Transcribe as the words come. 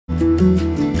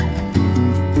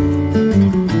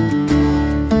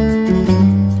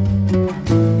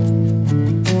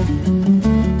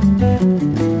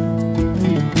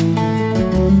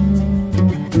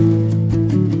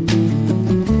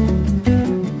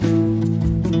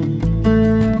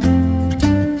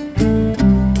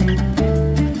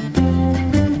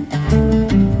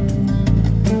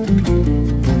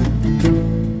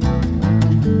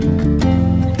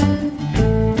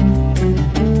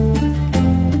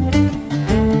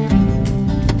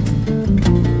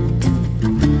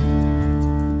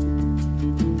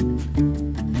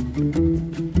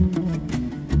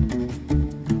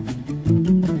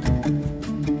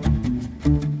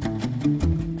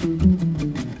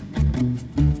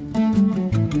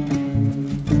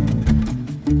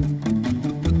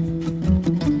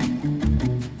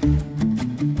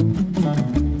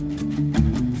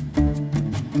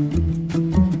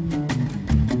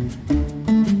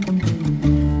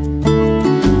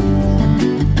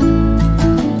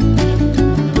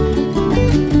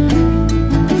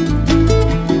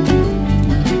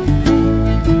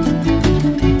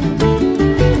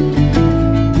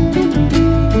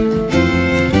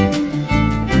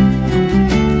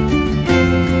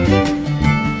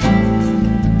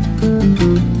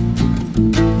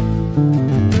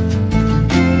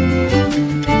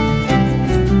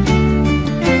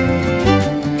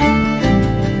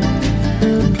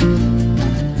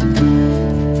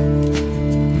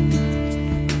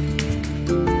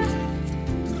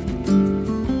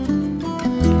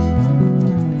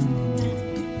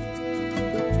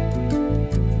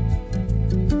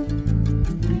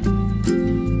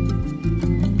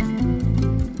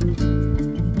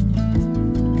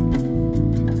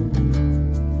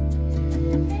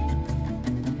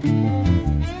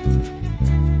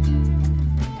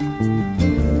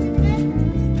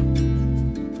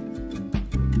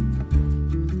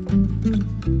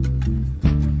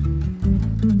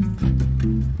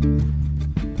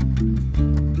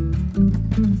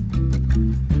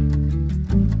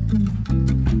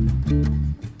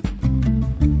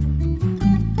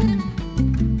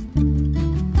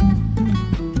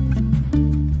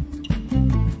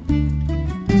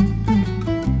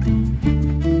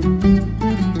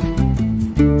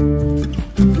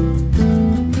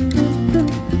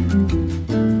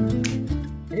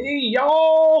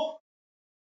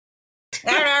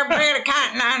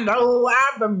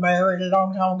I've been married a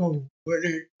long time ago.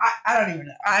 I don't even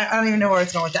know. I don't even know where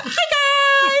it's going with that.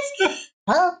 Hi guys!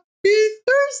 Happy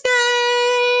Thursday!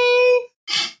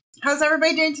 How's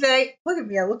everybody doing today? Look at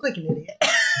me, I look like an idiot.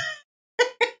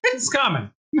 It's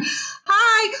coming.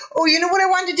 Hi! Oh, you know what I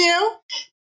wanted to do?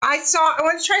 I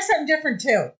wanted to try something different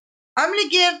too. I'm going to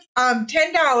give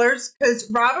 $10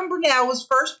 because Robin Brunel was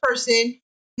first person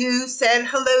who said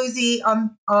hello-zy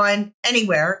on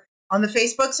anywhere on the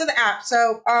Facebooks of the app.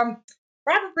 So,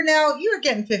 Robin Brunel, you are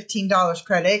getting $15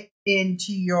 credit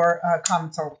into your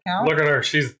Console account. Look at her.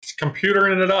 She's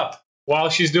computering it up. While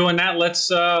she's doing that, let's...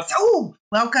 Oh,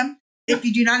 welcome. If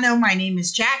you do not know, my name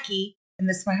is Jackie, and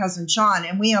this is my husband, Sean,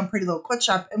 and we own Pretty Little Quilt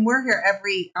Shop, and we're here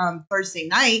every Thursday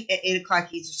night at 8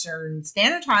 o'clock Eastern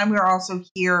Standard Time. We're also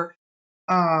here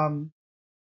on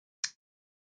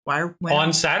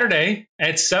Saturday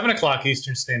at 7 o'clock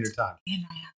Eastern Standard Time. And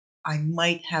I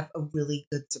might have a really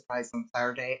good surprise on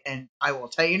Saturday, and I will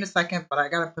tell you in a second, but I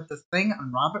got to put this thing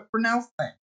on Robert Brunel's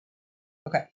thing.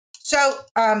 Okay. So,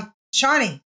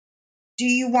 Shawnee, do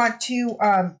you want to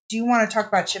talk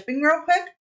about shipping real quick?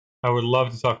 I would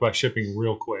love to talk about shipping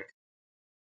real quick.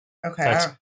 Okay. I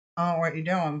don't know what you're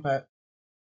doing, but...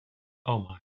 Oh,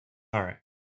 my. All right.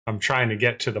 I'm trying to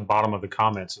get to the bottom of the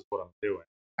comments is what I'm doing.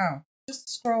 Oh, just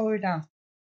scroll all the way down.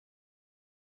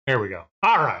 There we go.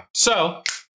 All right. So,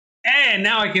 and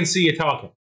now I can see you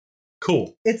talking.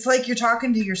 Cool. It's like you're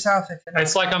talking to yourself.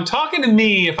 It's like I'm talking to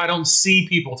me if I don't see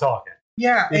people talking.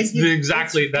 Yeah. That's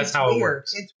how weird. It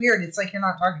works. It's weird. It's like you're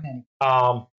not talking to anyone.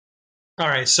 All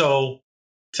right. So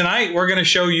tonight we're going to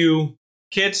show you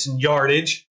kits and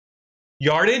yardage.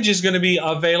 Yardage is going to be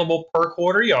available per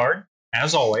quarter yard,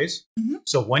 as always. Mm-hmm.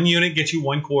 So one unit gets you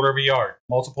 1/4 of a yard.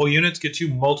 Multiple units get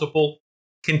you multiple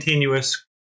continuous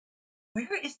Where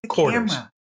is the quarters.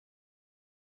 camera?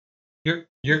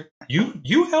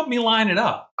 You help me line it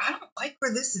up. I don't like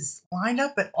where this is lined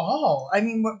up at all. I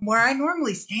mean, where I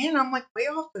normally stand, I'm like way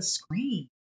off the screen.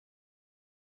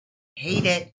 Hate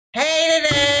it.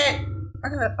 Hated it.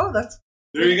 Oh, that's...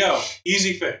 There you go.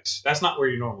 Easy fix. That's not where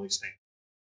you normally stand.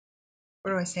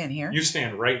 Where do I stand here? You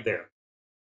stand right there.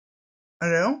 I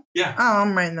do? Yeah. Oh,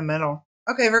 I'm right in the middle.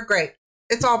 Okay, we're great.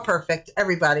 It's all perfect,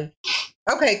 everybody.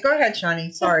 Okay, go ahead,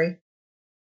 Shawnee. Sorry.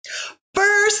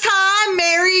 First time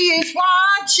Mary is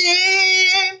watching.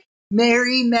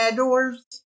 Mary Meadors.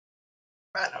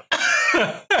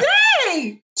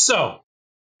 Hey! So,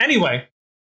 anyway,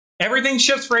 everything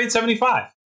ships for $8.75.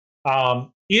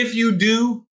 If you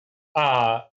do,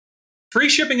 free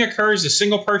shipping occurs a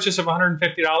single purchase of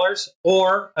 $150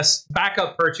 or a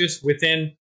backup purchase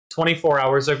within 24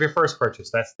 hours of your first purchase.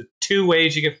 That's the 2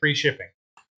 ways you get free shipping.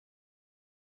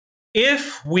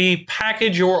 If we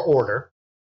package your order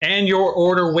and your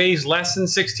order weighs less than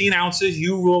 16 ounces,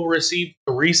 you will receive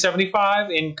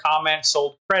 $3.75 in comment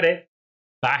sold credit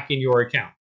back in your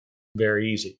account.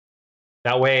 Very easy.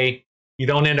 That way, you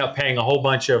don't end up paying a whole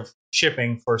bunch of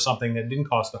shipping for something that didn't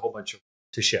cost a whole bunch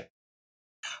to ship.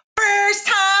 First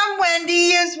time Wendy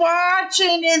is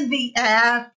watching in the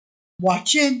app.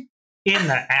 Watching? In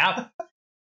the app?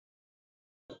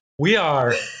 We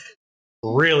are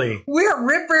really... We're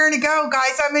raring to go,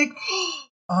 guys. I mean...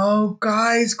 Oh,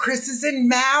 guys, Chris is in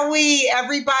Maui.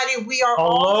 Everybody, we are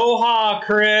Aloha,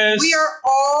 Chris. We are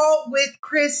all with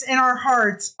Chris in our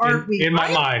hearts, aren't we? In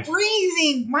my mind. I'm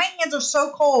freezing. My hands are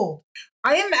so cold.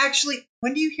 I am actually,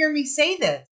 when do you hear me say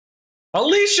this?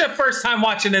 Alicia, first time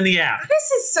watching in the app.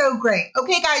 This is so great.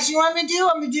 Okay, guys, you know what I'm going to do?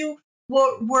 I'm going to do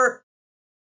what we're...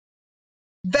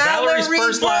 Valerie's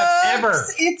first live ever.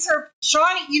 It's her.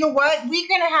 Shawnee, you know what? We're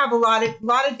going to have a lot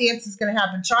of dances going to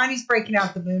happen. Shawnee's breaking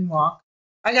out the moonwalk.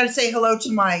 I got to say hello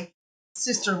to my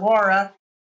sister, Laura.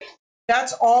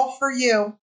 That's all for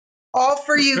you. All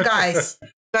for you guys.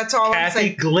 That's all I'm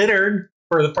saying. Kathy glittered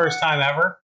for the first time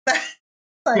ever.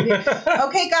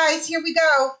 Okay, guys, here we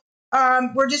go.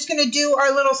 We're just going to do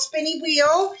our little spinny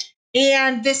wheel.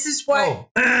 And this is what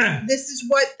this is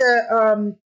what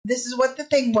the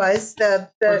thing was.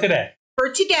 For today.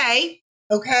 For today.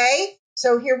 Okay.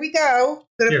 So here we go.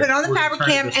 Gonna put on the fabric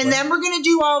cam, and then we're gonna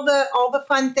do all the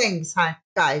fun things, huh,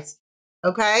 guys.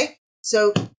 Okay.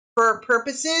 So for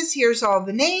purposes, here's all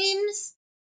the names.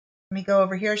 Let me go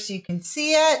over here so you can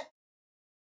see it.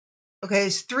 Okay,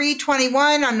 it's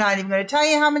 321. I'm not even gonna tell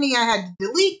you how many I had to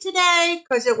delete today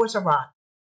because it was a lot.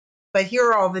 But here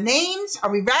are all the names.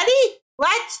 Are we ready?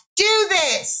 Let's do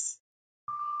this.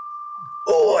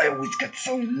 Oh, I always get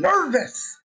so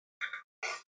nervous.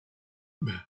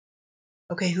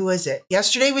 Okay, who is it?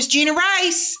 Yesterday was Gina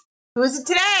Rice. Who is it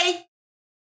today?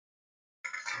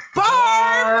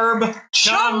 Barb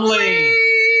Chumley.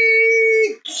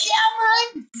 Come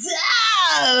on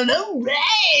down. All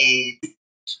right.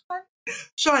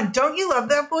 Sean, don't you love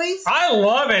that voice? I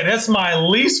love it. It's my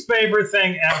least favorite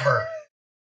thing ever.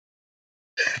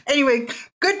 Anyway,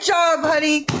 good job,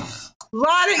 honey. You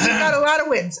got a lot of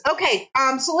wins. Okay,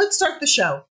 so let's start the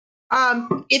show.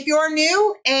 If you're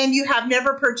new and you have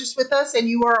never purchased with us and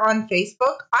you are on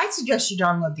Facebook, I suggest you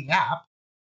download the app.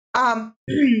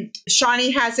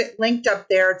 Shawnee has it linked up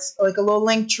there. It's like a little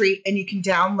link tree, and you can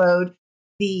download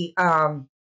the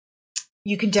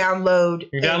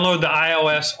the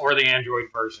iOS or the Android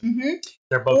version. Mm-hmm.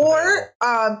 They're both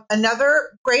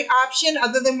another great option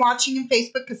other than watching in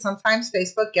Facebook, because sometimes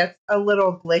Facebook gets a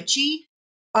little glitchy.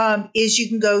 Is you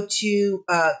can go to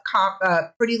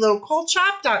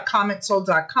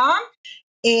prettylittlecoldshop.commentsold.com,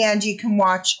 and you can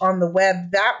watch on the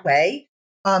web that way.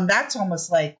 That's almost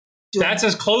like that's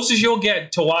as close as you'll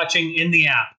get to watching in the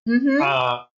app.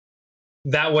 Mm-hmm.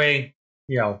 That way,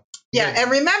 Yeah,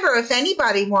 and remember, if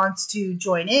anybody wants to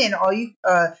join in,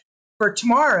 for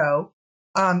tomorrow,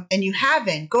 and you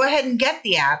haven't, go ahead and get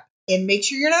the app and make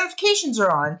sure your notifications are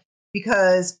on,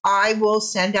 because I will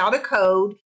send out a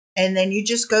code. And then you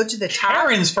just go to the top.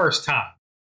 Karen's first time.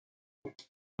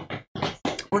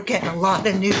 We're getting a lot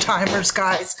of new timers,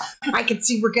 guys. I can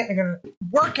see we're getting a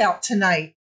workout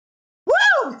tonight.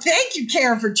 Woo! Thank you,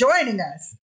 Karen, for joining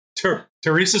us.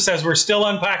 Teresa says we're still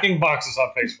unpacking boxes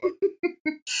on Facebook.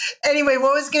 Anyway,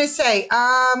 what was I going to say?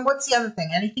 What's the other thing?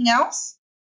 Anything else?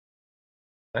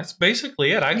 That's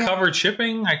basically it. I covered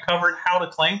shipping. I covered how to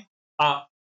claim.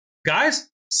 Guys,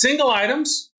 single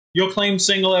items, you'll claim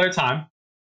single at a time.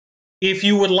 If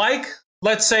you would like,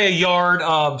 let's say, a yard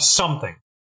of something,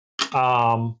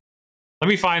 let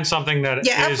me find something that is...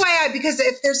 FYI, because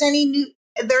if there's any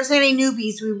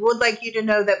newbies, we would like you to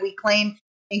know that we claim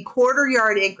in quarter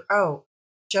yard.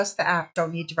 Just the app.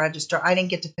 Don't need to register. I didn't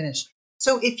get to finish.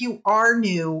 So if you are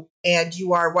new and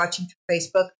you are watching through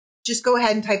Facebook, just go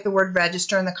ahead and type the word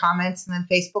register in the comments, and then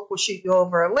Facebook will shoot you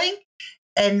over a link,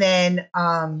 and then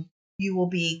you will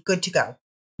be good to go.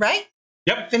 Right?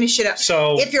 Yep. Finish it up.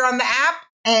 So if you're on the app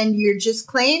and you're just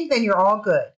claimed, then you're all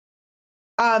good.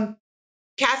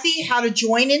 Kathy, how to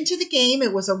join into the game.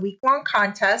 It was a week-long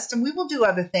contest, and we will do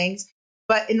other things.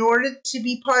 But in order to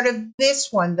be part of this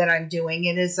one that I'm doing,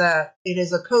 it is a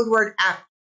code word app.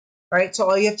 All right. So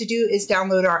all you have to do is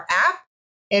download our app,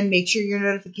 and make sure your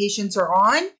notifications are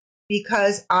on,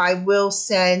 because I will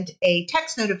send a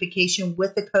text notification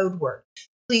with the code word.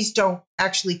 Please don't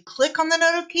actually click on the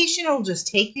notification. It'll just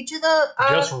take you to the...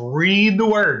 just read the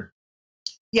word.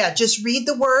 Yeah, just read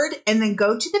the word and then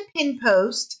go to the pin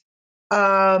post.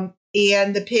 And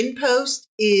the pin post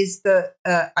is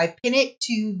I pin it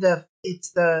to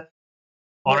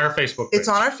on our Facebook page. It's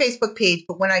on our Facebook page,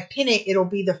 but when I pin it, it'll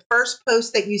be the first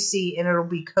post that you see, and it'll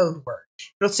be code word.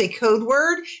 It'll say code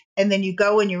word, and then you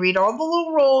go and you read all the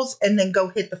little rules, and then go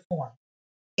hit the form.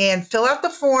 And fill out the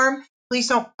form. Please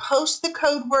don't post the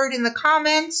code word in the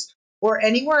comments or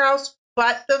anywhere else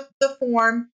but the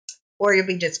form, or you'll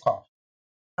be disqualified.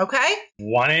 Okay?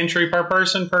 1 entry per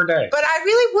person per day. But I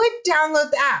really would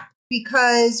download the app,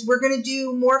 because we're going to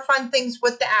do more fun things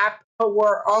with the app, but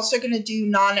we're also going to do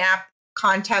non-app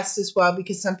contests as well,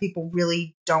 because some people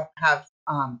really don't have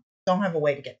a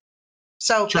way to get it.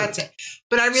 So True. That's it.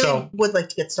 But I really would like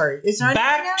to get started. Is there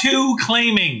back to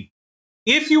claiming?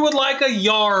 If you would like a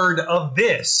yard of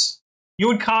this, you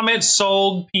would comment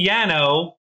sold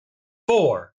piano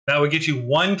 4. That would get you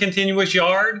 1 continuous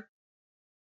yard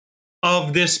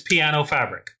of this piano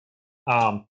fabric.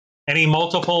 Any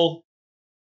multiple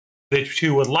that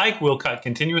you would like, we'll cut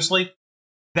continuously.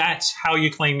 That's how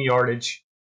you claim yardage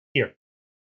here.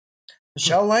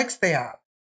 Michelle likes the app.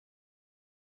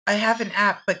 I have an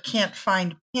app but can't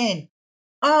find pin.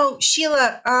 Oh,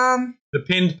 Sheila, the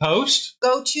pinned post?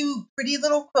 Go to Pretty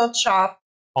Little Quilt Shop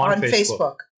on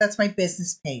Facebook. That's my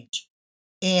business page.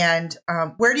 And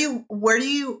where on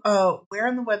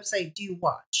the website do you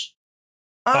watch?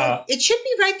 It should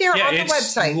be right there on the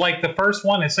website. Like the first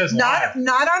one, it says not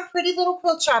on Pretty Little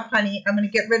Quilt Shop, honey. I'm going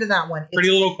to get rid of that one.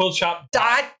 Pretty Little Quilt Shop.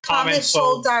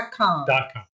 .commentsold.com.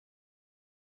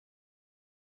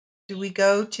 Do we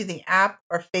go to the app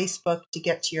or Facebook to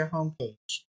get to your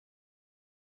homepage?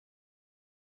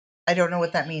 I don't know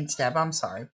what that means, Deb. I'm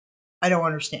sorry. I don't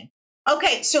understand.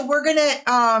 Okay, so we're going to,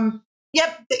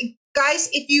 guys,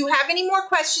 if you have any more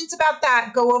questions about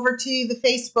that, go over to the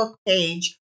Facebook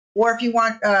page, or if you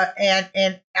want,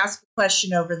 and ask a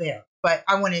question over there. But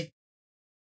I want to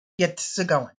get this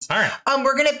going. All right.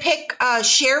 We're going to pick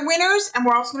share winners, and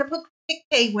we're also going to pick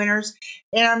pay winners.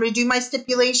 And I'm going to do my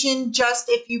stipulation just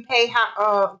if you pay.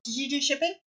 Did you do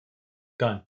shipping?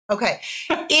 Done. Okay.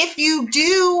 If you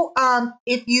do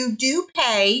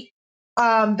pay,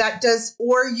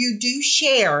 or you do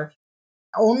share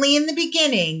only in the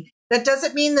beginning, that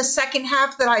doesn't mean the second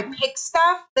half that I pick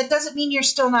stuff. That doesn't mean you're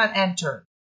still not entered.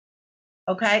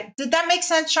 Okay. Did that make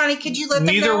sense, Shawnee? Could you let them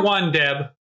know? Neither one,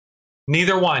 Deb.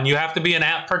 Neither one. You have to be an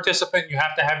app participant. You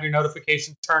have to have your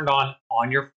notifications turned on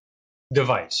your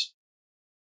device.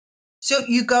 So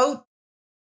you go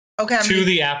to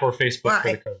the app or Facebook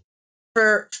for the code.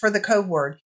 For the code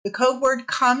word. The code word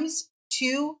comes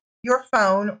to your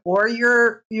phone or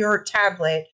your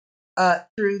tablet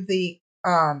through the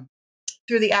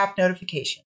app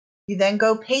notification. You then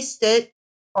go paste it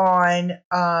on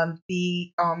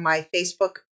my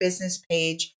Facebook business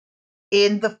page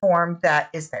in the form that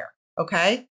is there.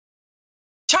 Okay.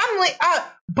 Chumley,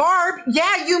 Barb,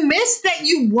 yeah, you missed that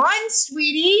you won,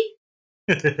 sweetie.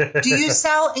 Do you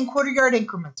sell in quarter yard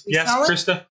increments? Yes,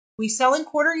 Krista. We sell in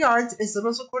quarter yards, as little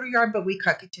as a quarter yard, but we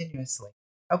cut continuously.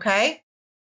 Okay.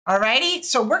 All righty.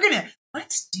 So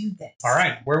let's do this. All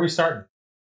right. Where are we starting?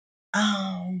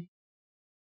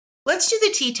 Let's do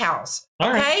the tea towels.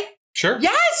 All right. Okay. Sure.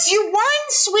 Yes, you won,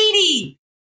 sweetie.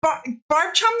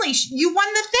 Barb Chumley, you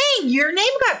won the thing. Your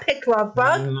name got picked, love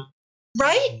bug.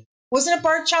 Right? Wasn't it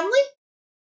Barb Chumley?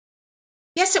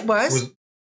 Yes, it was.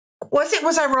 Was it?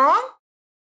 Was I wrong?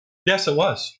 Yes, it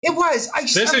was. It was.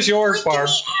 This is yours, Barb.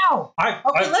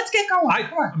 Let's get going.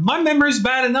 My memory's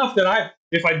bad enough that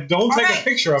if I don't take a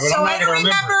picture of it, I'm not going to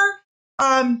remember.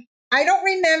 I don't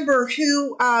remember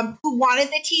who wanted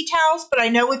the tea towels, but I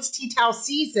know it's tea towel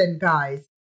season, guys.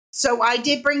 So I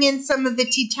did bring in some of the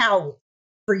tea towels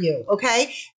for you,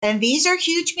 okay? And these are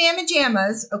huge mamma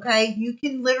jammas, okay? You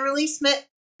can literally fit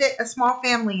a small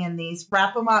family in these,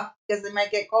 wrap them up because they might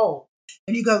get cold.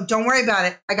 And you go, don't worry about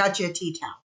it. I got you a tea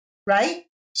towel, right?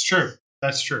 It's true.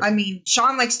 That's true. I mean,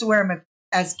 Sean likes to wear them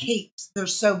as capes. They're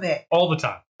so big. All the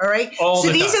time. All right?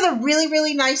 So these are the really,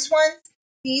 really nice ones.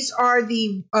 These are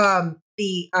These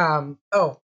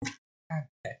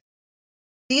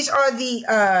are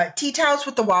the tea towels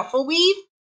with the waffle weave,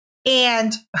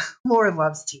 and Laura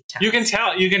loves tea towels. You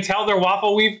can tell they're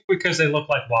waffle weave because they look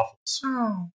like waffles.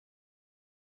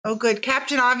 Oh, good.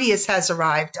 Captain Obvious has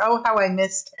arrived. Oh, how I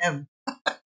missed him.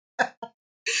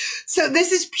 So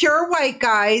this is pure white,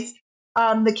 guys.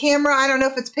 The camera, I don't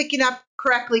know if it's picking up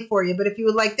correctly for you, but if you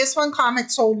would like this one,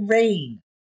 comment sold rain.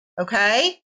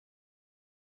 Okay.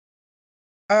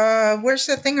 Where's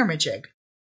the thingamajig?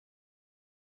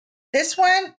 This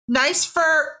one, nice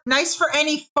for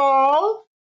any fall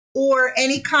or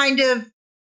any kind of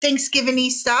Thanksgiving-y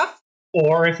stuff.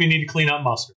 Or if you need to clean up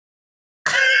mustard.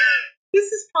 This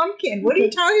is pumpkin. What are you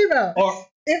talking about? Or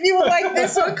if you would like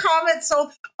this one, comment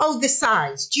sold. Oh, the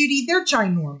size. Judy, they're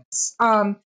ginormous.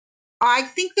 I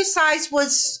think the size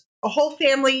was a whole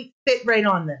family fit right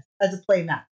on this as a play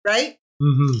mat, right?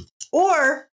 Mm-hmm.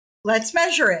 Or let's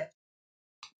measure it.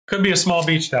 Could be a small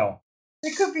beach towel.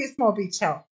 It could be a small beach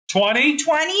towel. 20?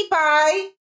 20 by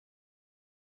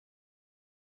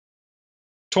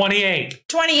 28.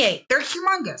 28. They're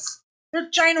humongous. They're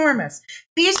ginormous.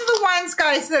 These are the ones,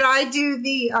 guys, that I do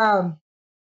the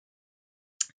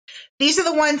these are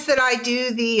the ones that I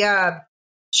do the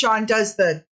Sean does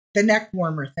the neck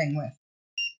warmer thing with.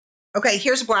 Okay,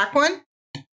 here's a black one.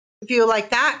 If you like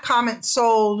that, comment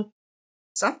sold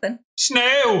something.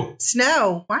 Snow.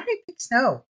 Snow. Why did I pick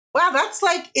snow? Wow, that's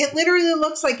like, it literally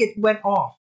looks like it went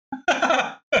off.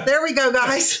 There we go,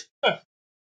 guys.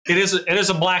 It is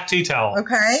a black tea towel.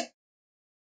 Okay.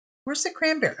 Where's the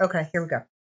cranberry? Okay, here we go.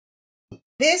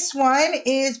 This one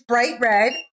is bright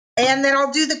red, and then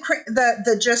I'll do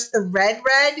the just the red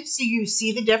so you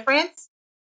see the difference.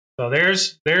 So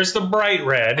there's the bright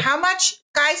red. How much,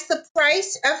 guys? The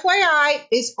price, FYI,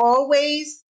 is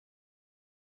always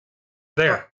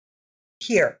there.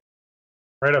 Here.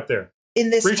 Right up there. In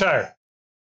this. Reach higher.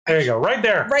 There you go. Right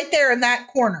there. Right there in that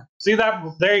corner. See that?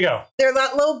 There you go. There,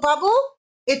 that little bubble.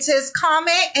 It says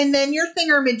comment and then your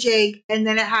thingamajig, and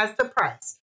then it has the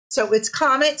price. So it's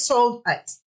comment sold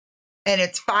ice, and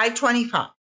it's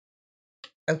 $5.25.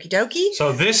 Okie dokie.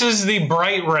 So this is the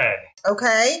bright red.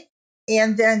 Okay,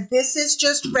 and then this is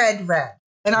just red,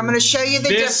 and I'm going to show you the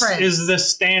difference. This is the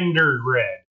standard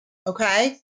red.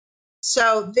 Okay,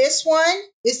 so this one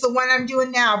is the one I'm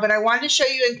doing now, but I wanted to show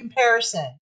you in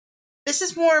comparison. This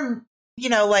is more,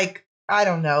 like I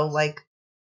don't know.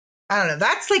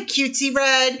 That's like cutesy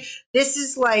red. This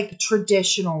is like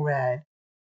traditional red.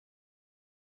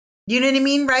 You know what I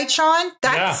mean, right, Sean?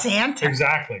 That's Santa.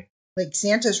 Exactly. Like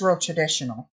Santa's real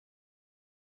traditional.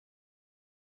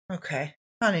 Okay.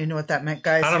 I don't even know what that meant,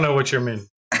 guys. I don't know what you mean,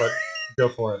 but go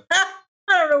for it. I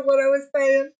don't know what I was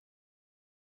saying.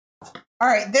 All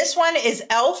right. This one is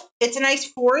Elf. It's a nice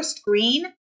forest green.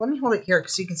 Let me hold it here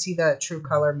so you can see the true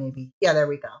color maybe. Yeah, there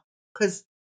we go. Because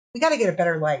we got to get a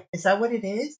better light. Is that what it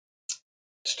is?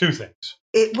 It's two things.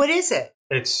 What is it?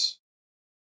 It's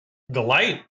the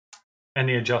light and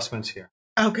the adjustments here.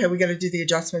 Okay, we got to do the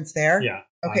adjustments there. Yeah.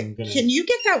 Okay. Can you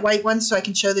get that white one so I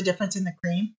can show the difference in the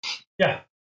cream? Yeah.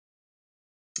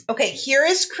 Okay, here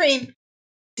is cream.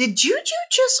 Did Juju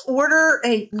just order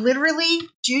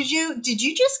Juju, did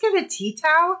you just get a tea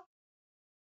towel?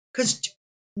 Because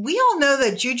we all know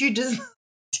that Juju doesn't.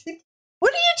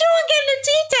 What are you doing getting a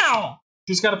tea towel?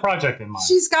 She's got a project in mind.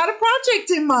 She's got a project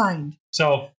in mind.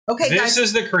 So okay, this guys,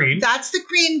 is the cream. That's the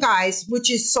cream, guys, which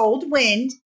is Sold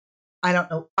Wind. I don't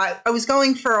know. I was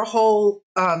going for a whole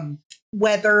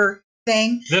weather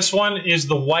thing. This one is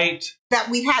the white that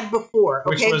we had before,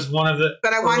 okay? Which was one of the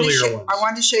earlier ones. I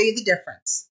wanted to show you the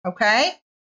difference. Okay?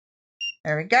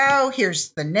 There we go.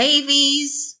 Here's the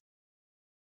navies.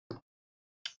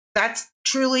 That's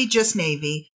truly just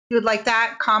navy. If you would like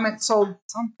that, comment sold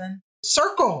something.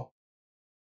 Circle.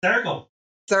 Circle.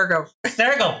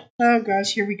 Oh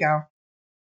gosh, here we go.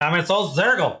 Comment sold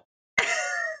circle.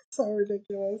 So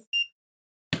ridiculous.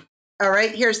 All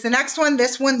right, here's the next one.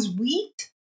 This one's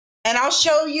wheat. And I'll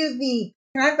show you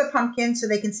can I have the pumpkin so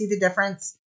they can see the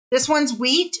difference? This one's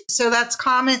wheat, so that's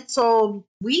comment sold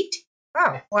wheat.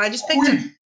 Oh, well, I just picked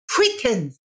them.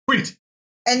 Wheat.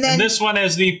 And then this one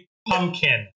is the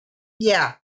pumpkin.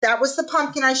 Yeah, that was the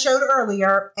pumpkin I showed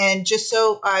earlier. And just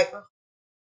so I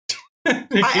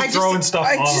throwing stuff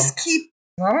on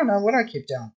them. I don't know what I keep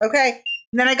doing. Okay,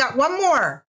 and then I got one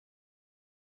more.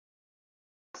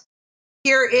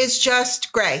 Here is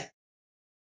just gray.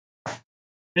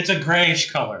 It's a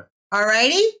grayish color. All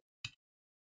righty.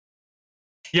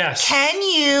 Yes. Can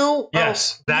you?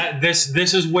 Yes.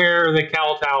 This is where the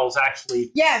cow towels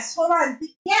actually. Yes. Hold on.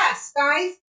 Yes,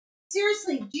 guys.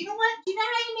 Seriously. Do you know what? Do you know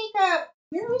how you make a?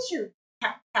 Where is your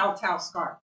cow towel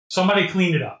scarf? Somebody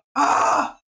cleaned it up.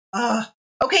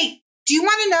 Okay. Do you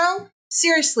want to know?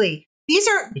 Seriously, these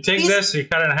are. You take this, you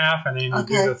cut it in half, and then you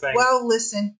do the thing. Well,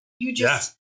 listen. You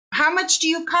just. Yeah. How much do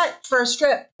you cut for a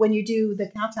strip when you do the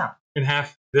cow towel? In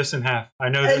half. This in half. I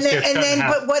know this gets cut in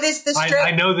half. But what is the strip?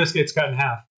 I know this gets cut in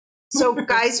half. So,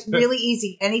 guys, really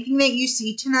easy. Anything that you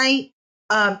see tonight,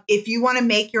 if you want to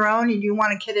make your own and you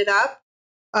want to kit it up,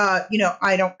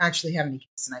 I don't actually have any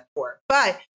kits tonight for it.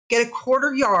 But get a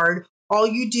 1/4 yard. All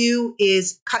you do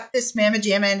is cut this Mamma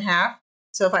Jamma in half.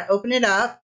 So if I open it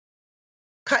up,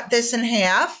 cut this in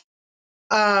half,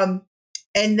 and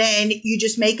then you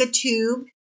just make a tube.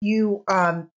 You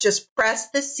just press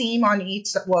the seam on each,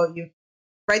 well, you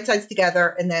right sides together,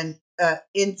 and then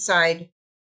inside,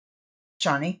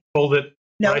 Johnny. Fold it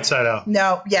right side out.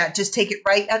 No, yeah, just take it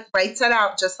right side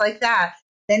out, just like that.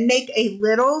 Then make a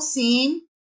little seam.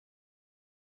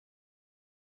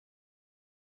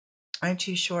 I'm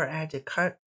too short. I had to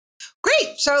cut.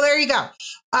 Great. So there you go.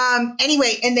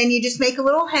 Anyway, and then you just make a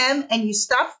little hem and you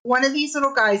stuff one of these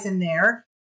little guys in there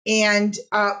and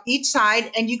each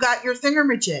side, and you got your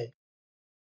thingamajig.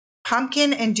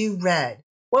 Pumpkin and do red.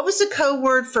 What was the code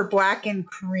word for black and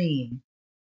cream?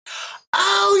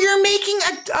 Oh, you're making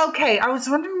okay. I was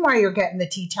wondering why you're getting the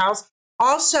tea towels.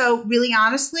 Also, really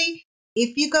honestly,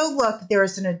 if you go look,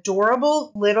 there's an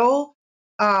adorable little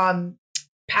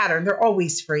pattern. They're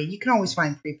always free. You can always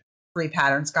find free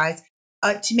patterns, guys,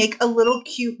 to make a little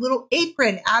cute little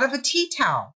apron out of a tea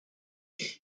towel.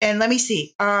 And let me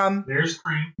see. There's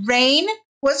cream. Rain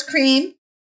was cream.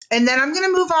 And then I'm going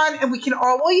to move on, and we can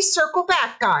always circle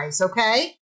back, guys,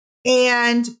 okay?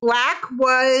 And black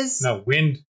was... No,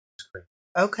 wind was cream.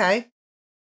 Okay.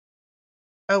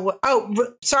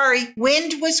 Oh, sorry.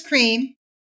 Wind was cream.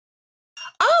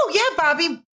 Oh, yeah,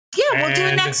 Bobby. Yeah, we'll do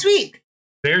it next week.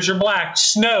 There's your black.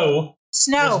 Snow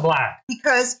was black.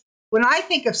 Because when I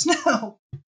think of snow,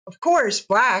 of course,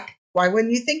 black. Why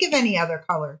wouldn't you think of any other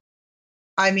color?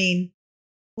 I mean,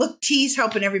 look, T's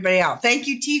helping everybody out. Thank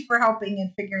you, T, for helping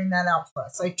and figuring that out for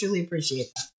us. I truly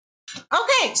appreciate that.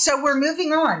 Okay, so we're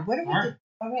moving on. What do we do?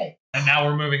 All right. And now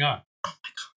we're moving on. Oh, my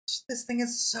gosh. This thing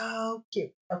is so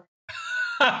cute. Okay.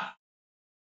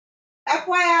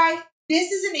 FYI,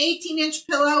 this is an 18-inch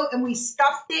pillow, and we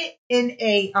stuffed it in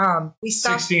a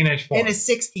 16-inch form. In a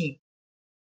 16.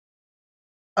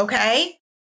 Okay.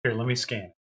 Here, let me scan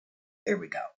it. There we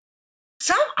go.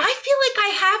 So I feel like I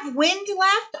have wind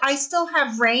left. I still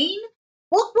have rain.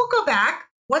 We'll go back.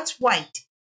 What's white?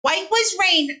 White was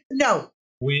rain. No.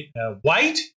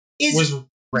 White was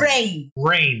rain.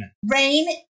 Rain.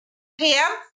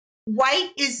 Pam,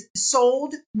 white is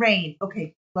sold rain.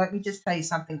 Okay, let me just tell you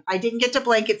something. I didn't get to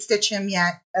blanket stitch him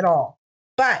yet at all.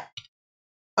 But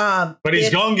he's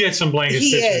going to get some blanket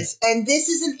stitching. He is. And this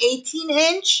is an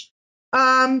 18-inch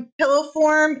pillow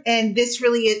form, and this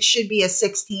really, it should be a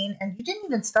 16, and you didn't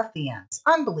even stuff the ends.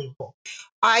 Unbelievable.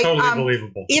 Totally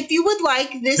believable. If you would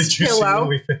like this Did you pillow, see when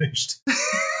we finished?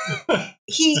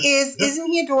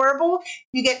 isn't he adorable?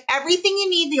 You get everything you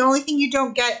need. The only thing you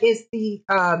don't get is the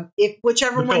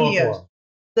whichever one you use.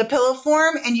 The pillow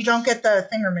form, and you don't get the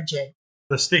thingamajig.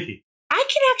 The sticky. I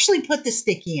can actually put the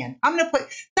sticky in. I'm going to put,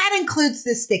 that includes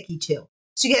the sticky too.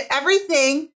 So you get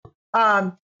everything,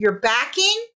 your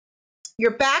backing,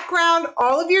 your background,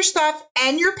 all of your stuff,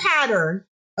 and your pattern,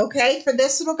 okay, for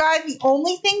this little guy. The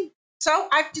only thing, so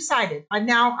I've decided. I've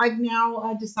now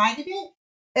decided it.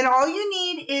 And all you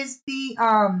need is the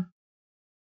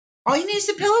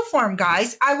pillow form,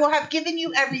 guys. I will have given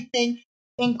you everything,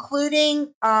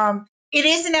 including, it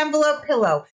is an envelope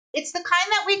pillow. It's the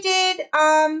kind that we did,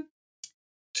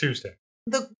 Tuesday.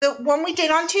 The one we did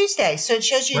on Tuesday. So it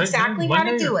shows you exactly how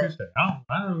to do it. I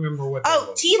don't remember what that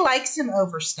was. T likes him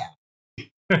overstuffed.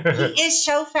 He is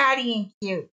so fatty and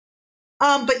cute.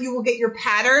 But you will get your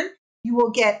pattern. You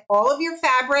will get all of your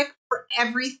fabric for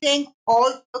everything.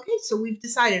 Okay, so we've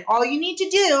decided all you need to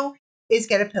do is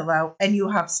get a pillow, and you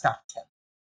have stuffed him.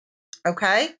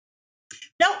 Okay?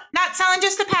 Nope, not selling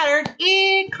just the pattern.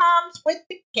 It comes with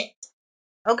the kit.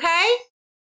 Okay?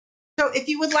 So if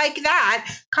you would like that,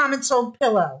 comment sold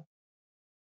pillow.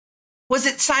 Was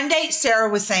it Sunday? Sarah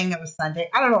was saying it was Sunday.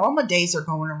 I don't know. All my days are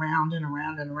going around and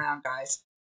around and around, guys.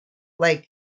 Like,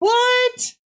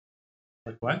 what?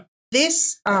 Like what?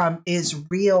 This is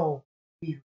real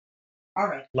weird. All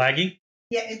right. Laggy?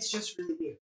 Yeah, it's just really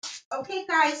weird. Okay,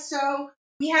 guys. So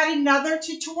we had another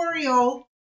tutorial.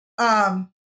 I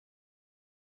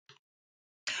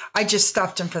just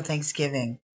stuffed him for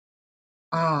Thanksgiving.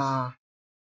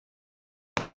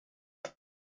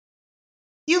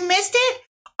 You missed it?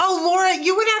 Oh, Laura,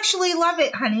 you would actually love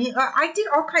it, honey. I did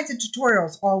all kinds of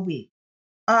tutorials all week.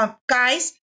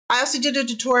 Guys, I also did a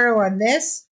tutorial on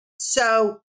this.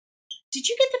 So, did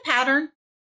you get the pattern?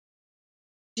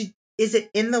 Is it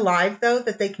in the live, though,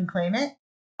 that they can claim it?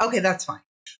 Okay, that's fine.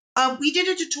 We did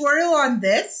a tutorial on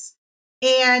this,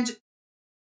 and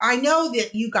I know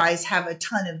that you guys have a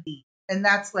ton of these, and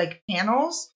that's like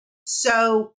panels.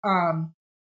 So,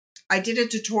 I did a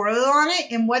tutorial on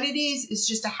it, and what it is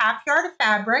just a 1/2 yard of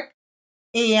fabric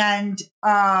and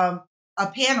a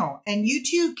panel, and you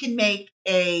too can make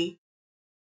a.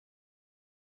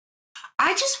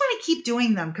 I just want to keep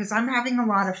doing them because I'm having a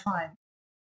lot of fun.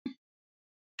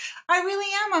 I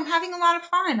really am. I'm having a lot of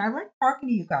fun. I like talking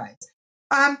to you guys.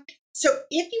 So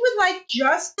if you would like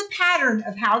just the pattern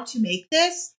of how to make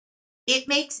this, it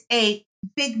makes a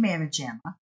big mamma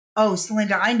jamma. Oh,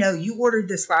 Celinda, I know you ordered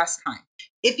this last time.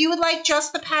 If you would like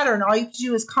just the pattern, all you have to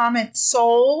do is comment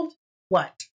sold.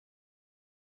 What?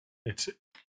 It's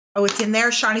in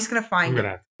there. Shawnee's going to find I'm it. going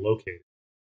to have to locate it.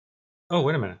 Oh,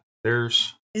 wait a minute.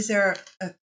 There's... Is there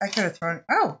I could have thrown...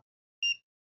 Oh.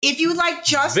 If you would like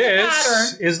just the pattern...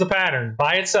 This is the pattern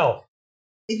by itself.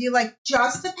 If you like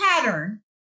just the pattern,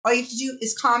 all you have to do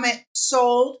is comment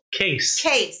sold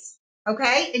Case.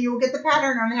 Okay? And you will get the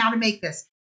pattern on how to make this.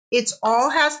 It's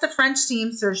all has the French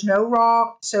seams. There's no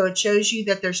raw, so it shows you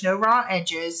that there's no raw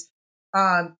edges.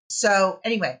 So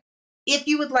anyway, if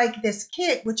you would like this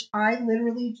kit, which I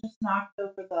literally just knocked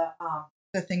over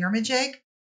the thingamajig,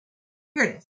 here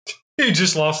it is. You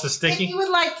just lost the sticky. If you would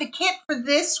like the kit for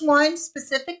this one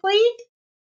specifically,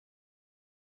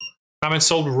 comment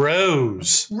sold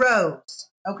Rose.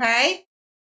 Okay?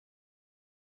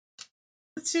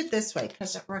 Let's do it this way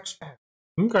because it works better.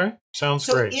 Okay, sounds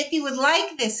great. So if you would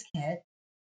like this kit,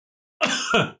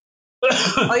 all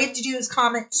you have to do is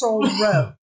comment sold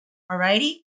Rose.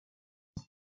 Alrighty?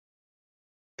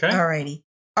 Okay. Alrighty.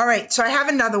 Alright, so I have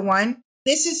another one.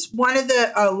 This is one of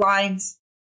the lines.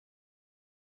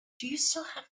 Do you still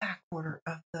have back order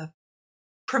of the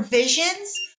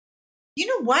provisions? You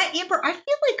know what, Amber? I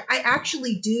feel like I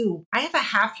actually do. I have a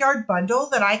half-yard bundle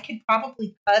that I could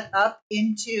probably cut up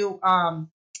into,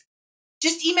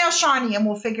 just email Shawnee and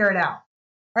we'll figure it out.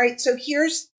 All right, so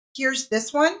here's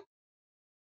this one.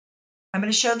 I'm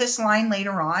going to show this line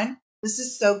later on. This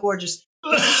is so gorgeous.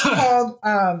 This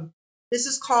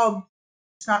is called,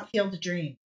 it's not Field of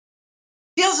Dream.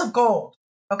 Fields of Gold.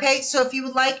 Okay, so if you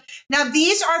would like, now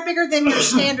these are bigger than your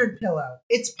standard pillow.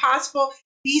 It's possible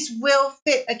these will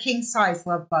fit a king size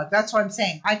love bug. That's what I'm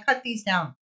saying. I cut these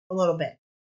down a little bit.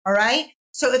 All right,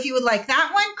 so if you would like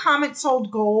that one, comment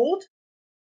sold gold.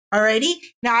 Alrighty,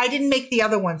 now I didn't make the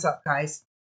other ones up, guys.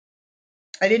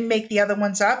 I didn't make the other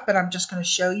ones up, but I'm just going to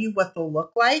show you what they'll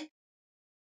look like,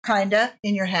 kinda,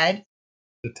 in your head.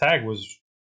 The tag was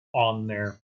on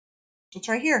there. It's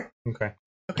right here. Okay.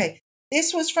 Okay.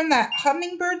 This was from that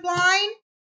Hummingbird line,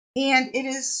 and it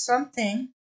is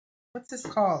something. What's this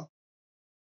called?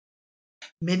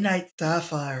 Midnight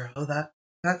Sapphire. Oh, that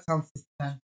sounds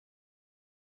fun.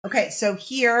 Okay, so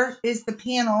here is the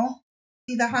panel.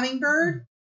 See the hummingbird?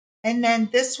 And then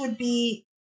this would be,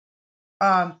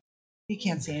 you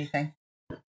can't see anything.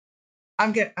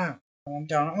 I'm done. I'm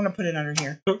going to put it under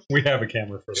here. We have a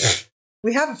camera for that.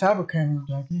 We have a fabric camera,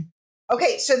 Jackie.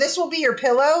 Okay, so this will be your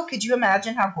pillow. Could you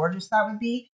imagine how gorgeous that would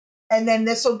be? And then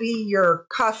this will be your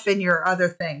cuff and your other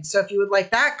thing. So if you would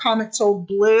like that, comment sold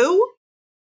blue.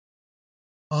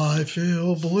 I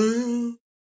feel blue.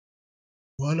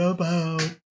 What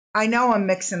about? I know I'm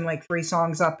mixing like 3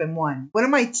 songs up in one. What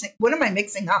am I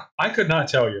mixing up? I could not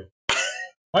tell you.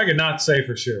 I could not say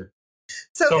for sure.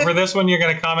 So for this one, you're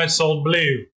going to comment sold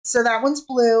blue. So that one's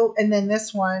blue. And then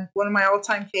this one of my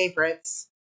all-time favorites.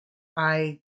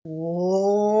 I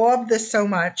love this so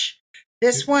much.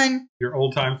 This one. Your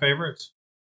old-time favorites?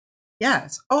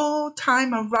 Yes. Old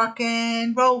time of rock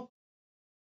and roll.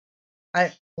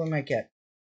 What am I get?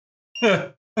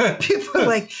 People are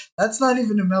like, that's not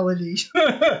even a melody.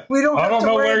 We don't. I don't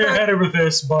know where you're headed with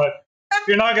this, but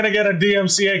you're not going to get a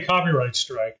DMCA copyright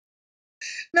strike.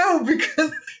 No,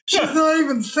 because she's not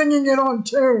even singing it on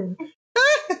tune.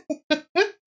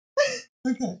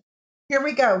 Okay. Here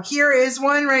we go. Here is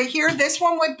one right here. This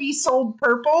one would be sold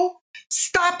purple.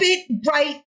 Stop it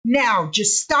right now.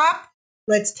 Just stop.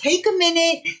 Let's take a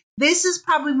minute. This is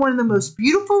probably one of the most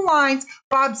beautiful lines.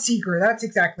 Bob Seger. That's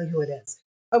exactly who it is.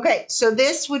 Okay, so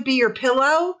this would be your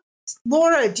pillow.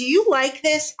 Laura, do you like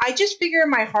this? I just figure in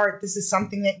my heart this is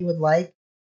something that you would like.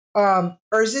 Or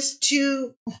is this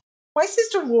too... My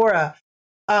sister Laura,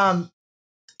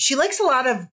 she likes a lot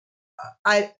of...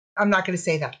 I'm not going to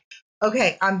say that.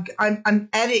 Okay, I'm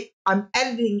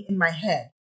editing in my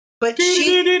head. But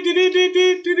it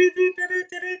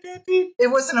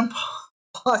wasn't a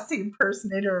Posse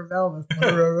impersonator of Elvis.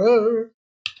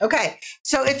 Okay,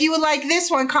 so if you would like this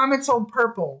one, comment sold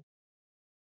purple.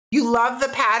 You love the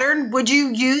pattern. Would you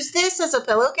use this as a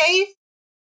pillowcase?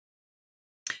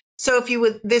 So if you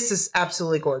would, this is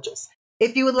absolutely gorgeous.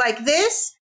 If you would like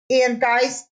this, and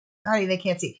guys, honey, they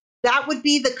can't see. That would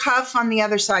be the cuff on the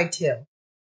other side too.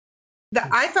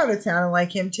 I thought it sounded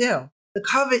like him too.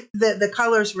 The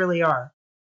colors really are.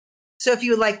 So if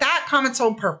you would like that, comment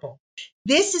sold purple.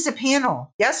 This is a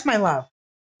panel. Yes, my love.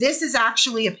 This is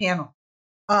actually a panel.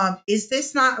 Is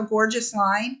this not a gorgeous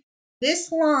line?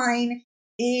 This line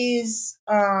is,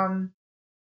 I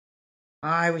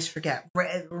always forget.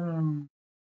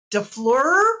 De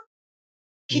Fleur?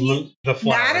 Can you, the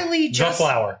flower. Natalie just. The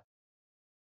flower.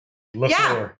 Le Yeah.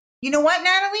 Fleur. You know what,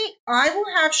 Natalie? I will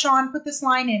have Sean put this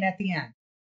line in at the end.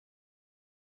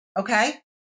 Okay?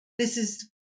 This is,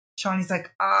 Shawnee's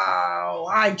like, oh,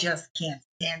 I just can't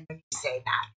stand when you say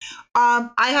that.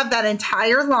 I have that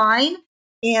entire line,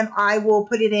 and I will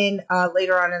put it in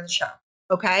later on in the show.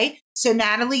 Okay? So,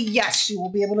 Natalie, yes, you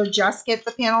will be able to just get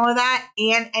the panel of that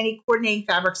and any coordinating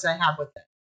fabrics that I have with it.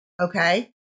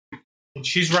 Okay? And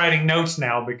she's writing notes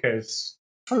now because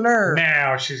Fleur.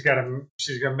 now she's gonna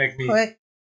make me Put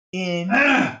in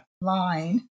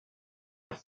line.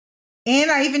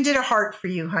 And I even did a heart for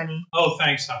you, honey. Oh,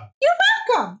 thanks, hon. You're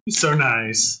welcome. So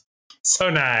nice. So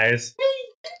nice.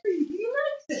 He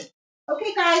likes it.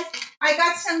 Okay, guys, I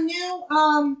got some new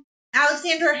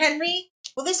Alexander Henry.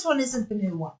 Well, this one isn't the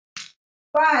new one.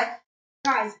 But,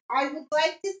 guys, I would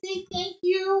like to say thank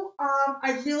you.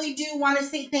 I really do want to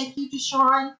say thank you to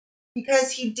Sean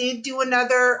because he did do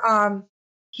another,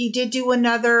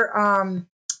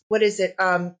 what is it,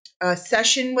 a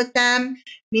session with them,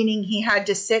 meaning he had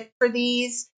to sit for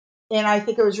these. And I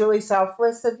think it was really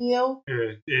selfless of you.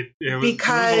 It was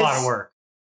a lot of work.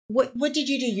 What did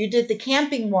you do? You did the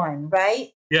camping one,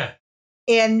 right? Yeah.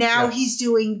 And now he's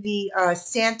doing the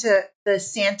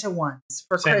Santa ones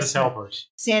for Santa's Christmas. helpers.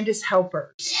 Santa's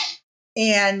helpers.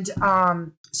 And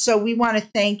so we want to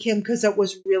thank him because it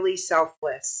was really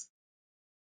selfless.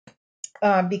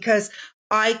 Because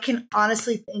I can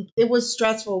honestly think it was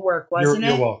stressful work, wasn't it?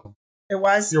 You're welcome. It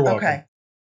was? You're welcome. Okay.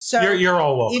 So you're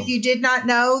all welcome. If you did not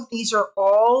know, these are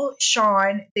all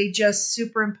Sean. They just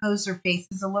superimpose their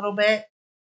faces a little bit.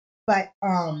 But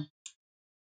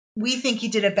we think he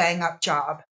did a bang up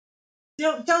job.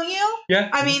 Don't you? Yeah.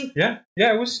 I mean, yeah.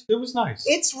 It was nice.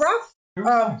 It's rough. It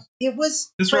was nice. It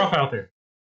was. It's rough out there.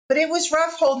 But it was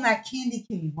rough holding that candy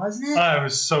cane, wasn't it? It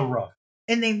was so rough.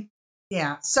 And they,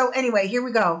 yeah. So anyway, here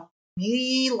we go.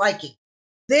 Me liking.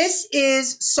 This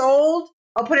is sold.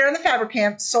 I'll put it on the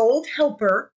Fabricam. Sold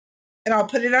helper, and I'll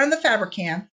put it on the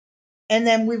Fabricam, and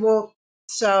then we will.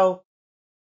 So,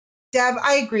 Deb,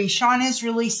 I agree. Sean is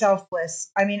really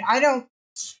selfless. I mean, I don't.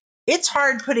 It's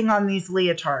hard putting on these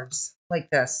leotards like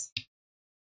this.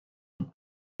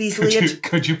 These leotards.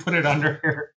 Could you put it under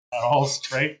here all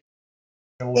straight?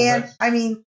 And I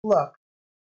mean, look.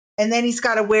 And then he's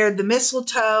got to wear the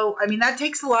mistletoe. I mean, that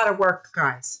takes a lot of work,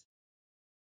 guys.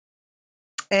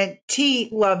 And T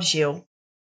loves you.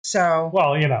 So.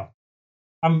 Well, you know,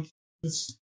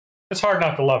 it's hard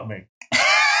not to love me.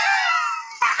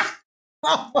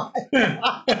 Oh my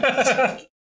God.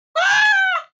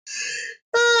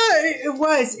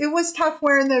 It was tough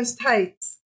wearing those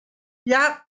tights.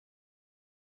 Yep.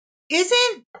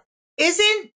 Isn't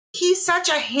he such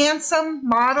a handsome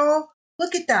model?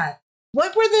 Look at that.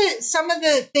 What were some of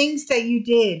the things that you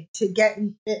did to get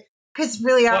it? Because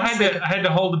really, I had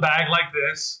to hold the bag like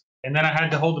this, and then I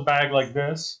had to hold the bag like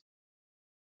this,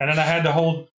 and then I had to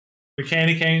hold the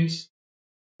candy canes.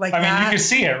 Like I mean, that. you can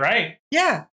see it, right?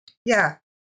 Yeah.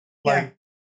 Like,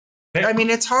 yeah. I mean,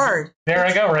 it's hard. There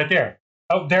I go, right there.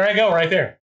 Oh, there I go, right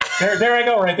there. There I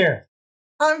go, right there.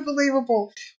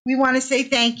 Unbelievable. We want to say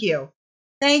thank you.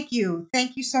 Thank you.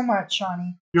 Thank you so much,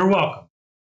 Shawnee. You're welcome.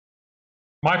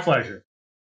 My pleasure.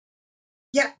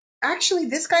 Yeah. Actually,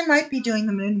 this guy might be doing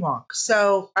the moonwalk.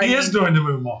 So he is doing the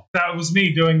moonwalk. That was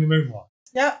me doing the moonwalk.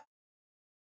 Yep.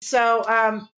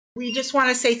 So we just want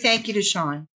to say thank you to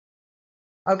Sean.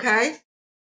 Okay.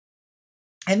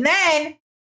 And then,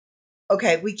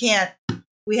 okay,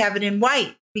 we have it in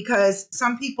white because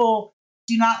some people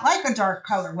do not like a dark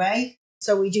colorway.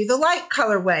 So we do the light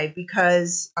colorway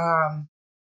because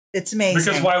it's amazing.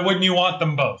 Because why wouldn't you want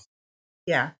them both?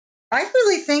 Yeah. I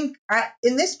really think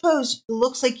in this pose, it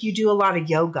looks like you do a lot of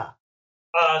yoga.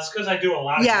 It's because I do a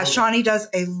lot of yoga. Yeah, Shawnee does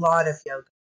a lot of yoga.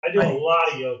 I do a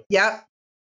lot of yoga. Yep.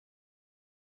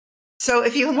 So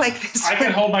if you like this, I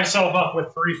can hold myself up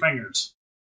with 3 fingers.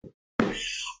 You can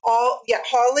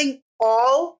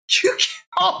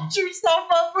hold yourself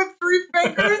up with 3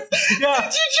 fingers? Yeah.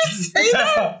 Did you just say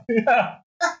that? Yeah.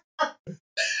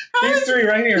 These 3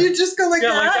 right here. You just go like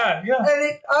that? Yeah, like that. Yeah.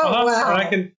 And wow.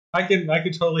 And I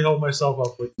can totally hold myself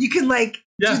up with. You can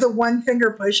do the 1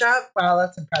 finger push up. Wow,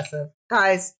 that's impressive.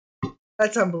 Guys,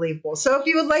 that's unbelievable. So if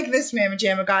you would like this Mamma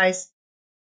Jamma, guys,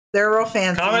 they're real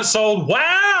fancy. Comment sold.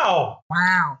 Wow.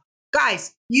 Wow.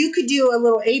 Guys, you could do a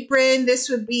little apron. This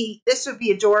would be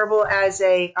adorable as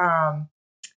a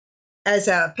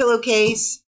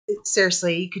pillowcase.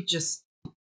 seriously, you could just,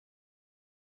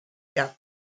 yeah.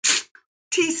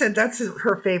 T said that's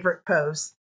her favorite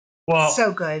pose. Well,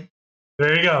 so good.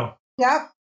 There you go.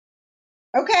 Yep.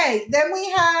 Okay, then we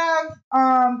have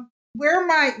where are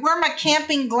my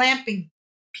camping glamping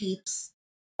peeps?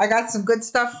 I got some good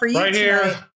stuff for you right tonight.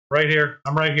 here. Right here.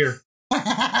 I'm right here.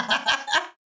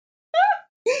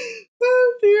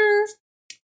 Oh dear.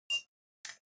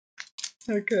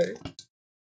 Okay.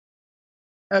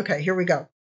 Okay, here we go.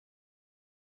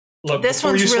 Look, this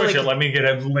before one's you switch really it, let me get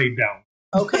it laid down.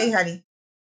 Okay, honey.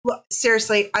 Look,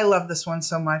 seriously, I love this one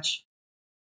so much.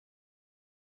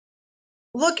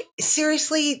 Look,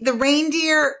 seriously, the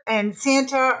reindeer and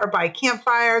Santa are by a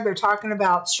campfire. They're talking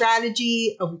about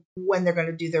strategy of when they're going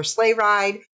to do their sleigh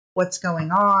ride, what's going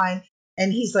on.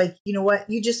 And he's like, you know what?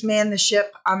 You just man the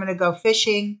ship. I'm going to go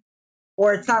fishing.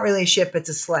 Or it's not really a ship, it's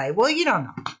a sleigh. Well, you don't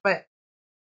know. But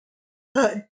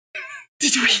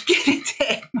did we get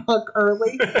into eggnog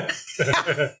early?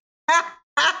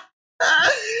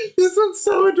 This one's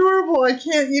so adorable. I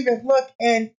can't even look.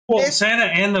 And well, Santa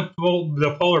and the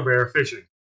polar bear are fishing.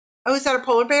 Oh, is that a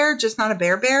polar bear? Just not a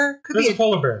bear? Could That's be a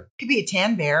polar bear. Could be a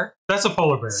tan bear. That's a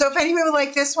polar bear. So if anyone would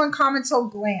like this one, comment so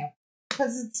glam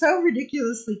because it's so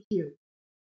ridiculously cute.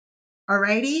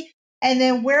 Alrighty, and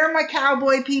then where are my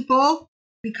cowboy people?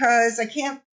 Because I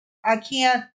can't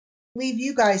leave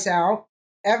you guys out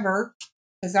ever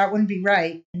because that wouldn't be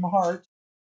right in my heart.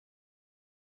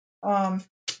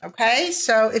 Okay,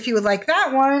 so if you would like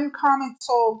that one, comment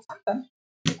sold something.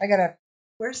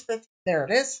 There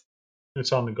it is.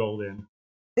 It's on the gold end.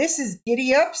 This is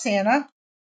Giddy Up, Santa.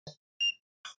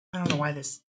 I don't know why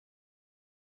this.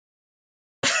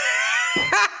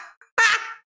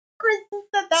 Kristen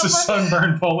said that it's a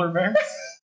sunburned polar bear.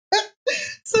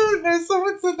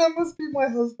 Someone said that must be my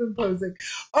husband posing.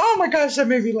 Oh my gosh, that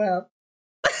made me laugh.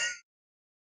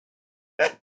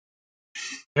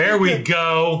 There we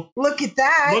go. Look at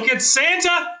that. Look at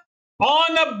Santa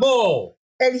on the bull.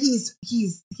 And he's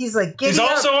like he's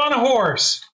also on a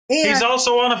horse. And he's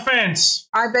also on a fence.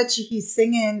 I bet you he's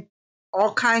singing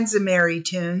all kinds of merry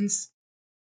tunes.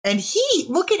 And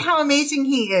look at how amazing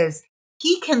he is.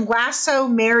 He can lasso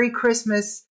Merry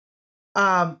Christmas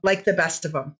like the best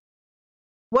of them.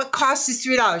 What cost is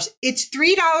 $3? It's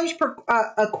 $3 per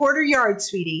a quarter yard,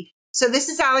 sweetie. So this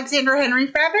is Alexander Henry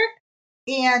fabric.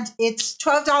 And it's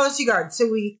 $12 a yard. So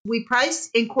we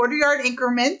price in quarter yard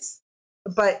increments,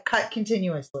 but cut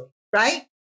continuously, right?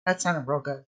 That sounded real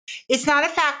good. It's not a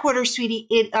fat quarter, sweetie.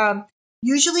 It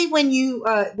usually when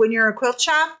you're a quilt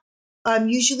shop, when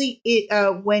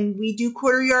we do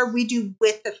quarter yard, we do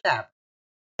width of fabric.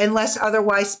 Unless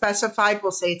otherwise specified,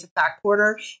 we'll say it's a fat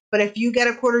quarter. But if you get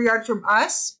a quarter yard from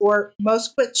us or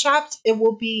most quilt shops, it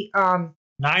will be 9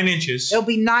 inches. It'll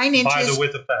be 9 inches by the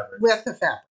width of fabric. Width of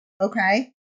fabric.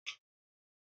 Okay.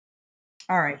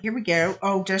 All right, here we go.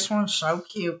 Oh, this one's so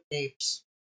cute, babes.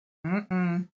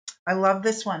 I love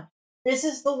this one. This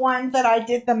is the one that I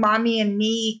did the Mommy and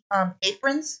Me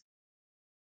aprons.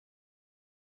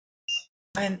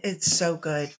 And it's so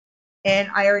good. And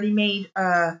I already made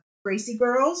Gracie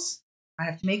girls. I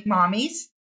have to make mommies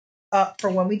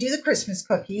for when we do the Christmas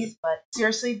cookies. But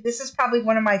seriously, this is probably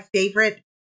one of my favorite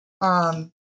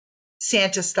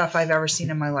Santa stuff I've ever seen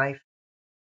in my life.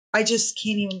 I just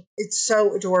can't even, it's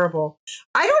so adorable.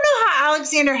 I don't know how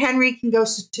Alexander Henry can go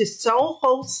to so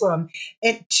wholesome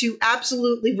and to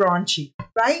absolutely raunchy,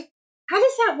 right? How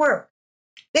does that work?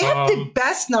 They have the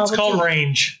best novelty. It's called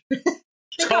range.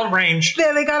 It's called range.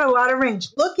 Yeah, they got a lot of range.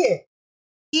 Look at,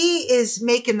 he is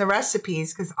making the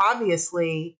recipes because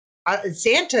obviously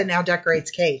Santa now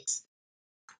decorates cakes.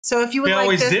 So if you would he like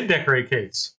always this, did decorate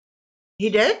cakes. He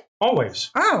did? Always.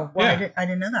 Oh, well, yeah. I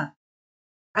didn't know that.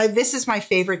 This is my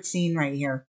favorite scene right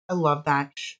here. I love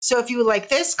that. So if you would like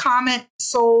this, comment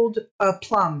sold a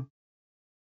plum.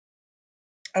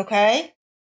 Okay?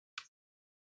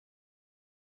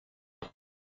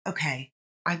 Okay.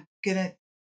 I'm gonna...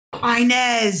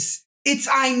 Inez! It's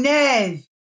Inez!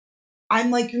 I'm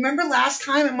like, remember last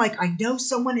time? I'm like, I know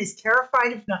someone is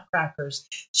terrified of nutcrackers.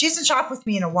 She hasn't shopped with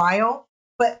me in a while,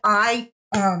 but I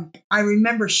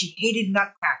remember she hated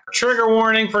nutcrackers. Trigger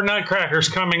warning for nutcrackers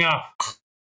coming up.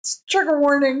 Trigger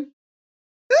warning.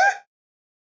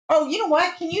 Oh, you know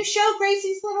what? Can you show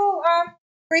Gracie's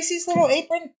little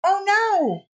apron? Oh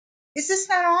no. Is this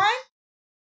not on?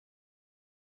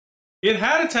 It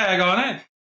had a tag on it.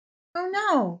 Oh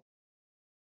no.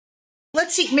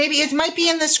 Let's see. Maybe it might be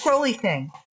in the scrolly thing.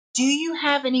 Do you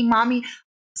have any mommy?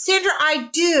 Sandra, I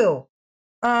do.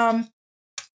 I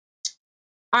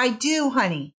do,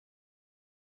 honey.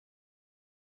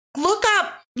 Look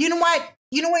up. You know what?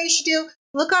 You know what you should do?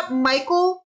 Look up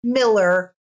Michael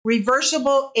Miller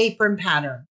reversible apron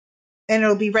pattern. And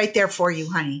it'll be right there for you,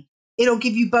 honey. It'll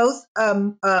give you both,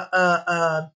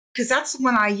 because that's the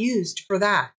one I used for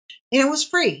that. And it was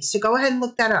free. So go ahead and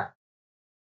look that up.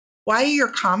 Why are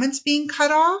your comments being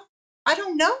cut off? I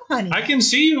don't know, honey. I can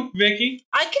see you, Vicky.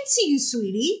 I can see you,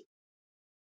 sweetie.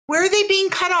 Where are they being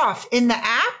cut off? In the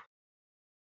app?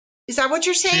 Is that what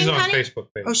you're saying, honey? She's on Facebook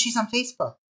page. Oh, she's on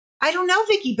Facebook. I don't know,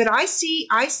 Vicky, but I see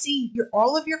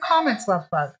all of your comments, love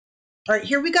bug. All right,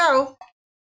 here we go.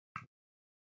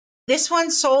 This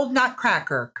one sold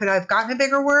nutcracker. Could I have gotten a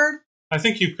bigger word? I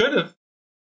think you could have.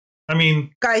 I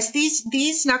mean, guys,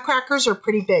 these nutcrackers are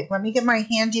pretty big. Let me get my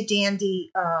handy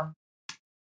dandy.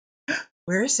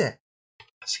 Where is it?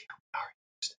 Let's see.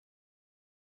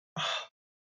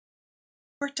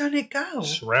 Where did it go?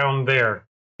 It's around there.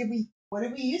 What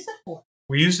did we use it for?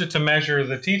 We used it to measure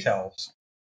the tea towels.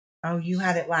 Oh, you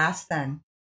had it last then.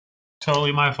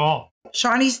 Totally my fault.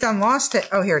 Shawnee's done lost it.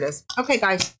 Oh, here it is. Okay,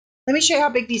 guys. Let me show you how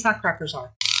big these nutcrackers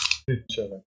are. Show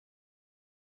them.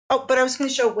 Oh, but I was going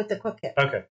to show it with the quick hit.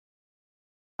 Okay.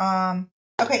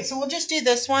 Okay, so we'll just do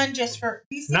this one just for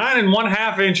these. 9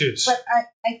 1/2 inches. But I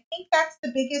think that's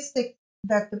the biggest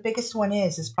that the biggest one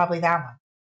is probably that one.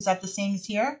 Is that the same as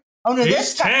here? Oh no,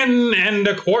 this guy 10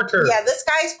 1/4. Yeah, this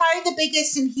guy's probably the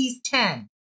biggest and he's 10.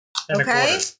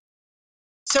 Okay?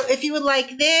 So if you would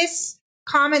like this,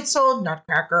 comment sold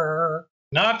nutcracker.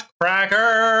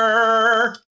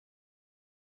 Nutcracker.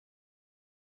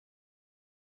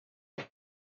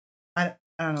 I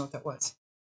don't know what that was.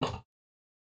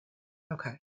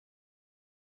 Okay.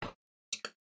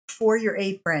 For your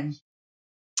apron.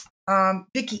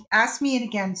 Vicky, ask me it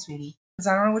again, sweetie. Because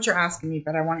I don't know what you're asking me,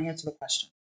 but I want to answer the question.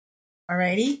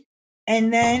 Alrighty.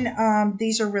 And then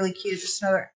these are really cute.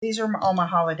 These are all my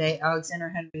holiday Alexander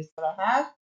Henrys that I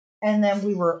have. And then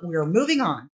we were moving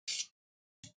on.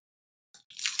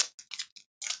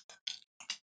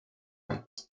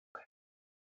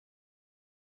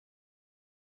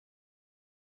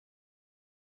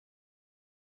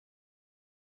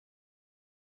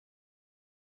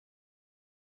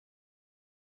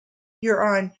 You're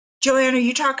on. Joanne, are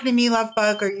you talking to me, love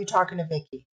bug, or are you talking to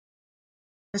Vicky?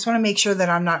 I just want to make sure that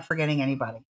I'm not forgetting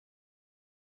anybody.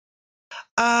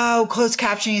 Oh, closed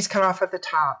captioning is cut off at the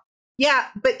top. Yeah,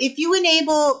 but if you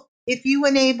enable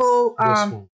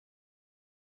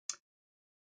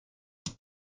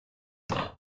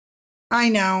I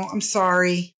know, I'm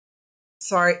sorry.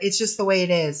 Sorry, it's just the way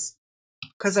it is.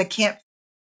 Because I can't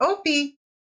OP.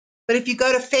 But if you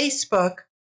go to Facebook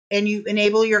and you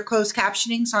enable your closed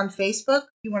captionings on Facebook,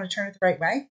 you want to turn it the right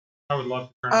way? I would love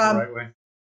to turn it the right way.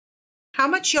 How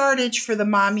much yardage for the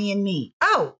mommy and me?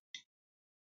 Oh,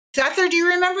 Zephyr, do you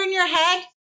remember in your head?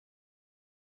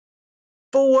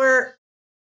 For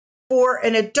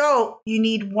an adult, you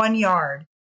need 1 yard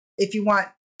if you want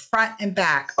front and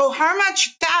back. Oh, how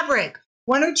much fabric?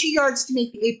 1 or 2 yards to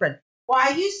make the apron. Well, I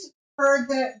used for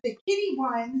the kitty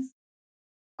ones,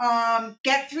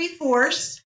 get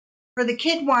 3/4. For the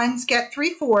kid ones, get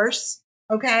 3/4.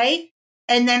 Okay,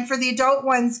 and then for the adult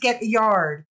ones, get 1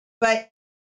 yard. But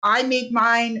I made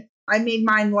mine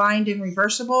lined and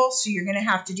reversible, so you're going to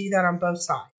have to do that on both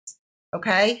sides.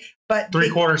 Okay, but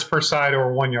 3/4 per side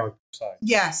or 1 yard per side.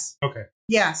 Yes. Okay.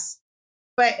 Yes.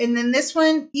 But and then this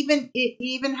one even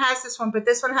has this one, but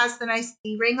this one has the nice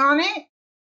D-ring on it.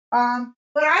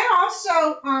 But I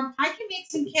also I can make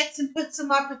some kits and put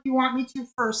some up if you want me to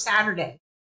for Saturday.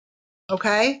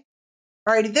 Okay.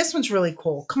 All right. This one's really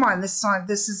cool. Come on, this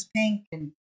is pink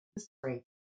and this is great.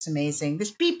 It's amazing.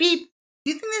 This beep beep.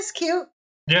 Do you think this is cute?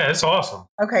 Yeah, it's awesome.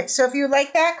 Okay, so if you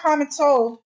like that, comment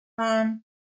sold.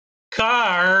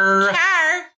 Car.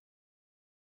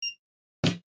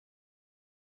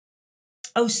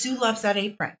 Oh, Sue loves that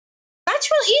apron.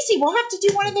 That's real easy. We'll have to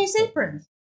do one of those aprons.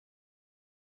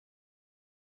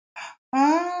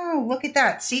 Oh, look at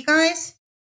that. See, guys?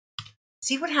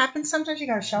 See what happens? Sometimes you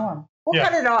got to show them. We'll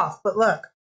cut it off, but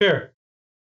look. Here.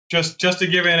 Just to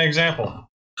give you an example.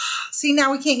 See,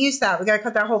 now we can't use that. We got to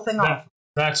cut that whole thing off.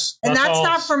 That's all,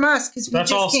 not from us because we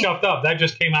that's all scuffed up. That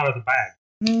just came out of the bag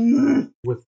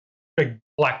with big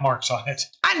black marks on it.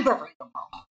 Unbreakable.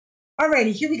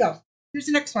 Alrighty, here we go. Here's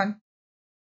the next one.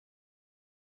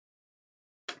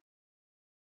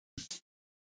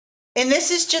 And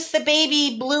this is just the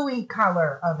baby bluey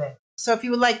color of it. So if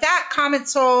you would like that, comment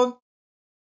sold.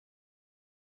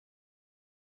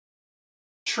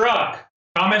 Truck.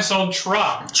 Comment sold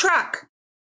truck. Truck.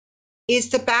 Is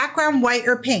the background white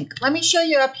or pink? Let me show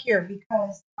you up here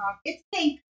because it's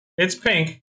pink. It's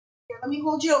pink. Here, let me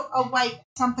hold you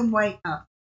something white up.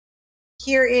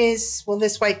 Here is, well,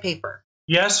 this white paper.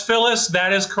 Yes, Phyllis,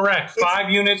 that is correct. 5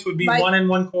 units would be 1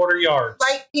 1/4 yards.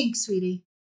 Light pink, sweetie.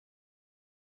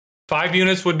 5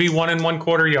 units would be 1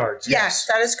 1/4 yards. Yes,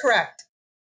 that is correct.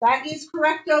 That is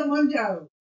correcto mundo.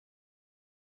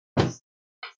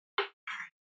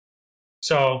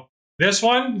 So this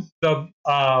one, the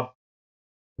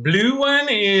blue one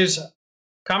is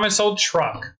Comment Sold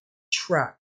Truck.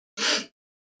 Truck.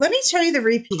 Let me show you the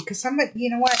repeat because somebody, you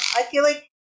know what? I feel like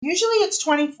usually it's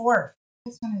 24.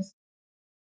 This one is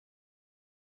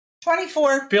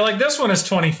 24. I feel like this one is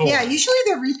 24. Yeah, usually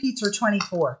the repeats are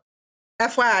 24.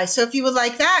 FYI. So if you would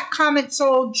like that, Comment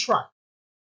Sold Truck.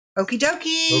 Okie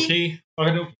dokie. Okay.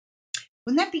 Wouldn't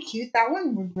that be cute? That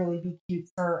one would really be cute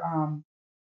for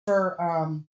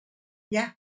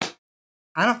yeah.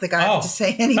 I don't think I have to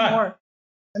say anymore.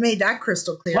 I made that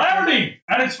crystal clear. Clarity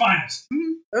at its finest.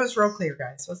 Mm-hmm. It was real clear,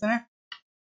 guys, wasn't it?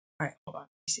 All right, hold on. Let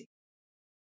me see.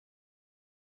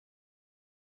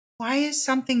 Why is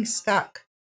something stuck?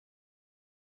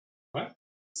 What?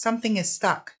 Something is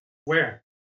stuck. Where?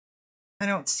 I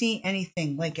don't see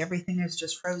anything. Like everything is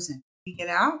just frozen. Can you get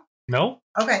out? No.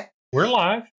 Okay. We're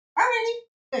live. Alrighty.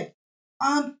 Good.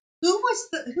 Who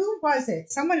was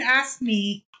it? Someone asked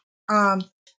me,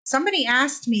 somebody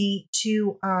asked me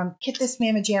to kit this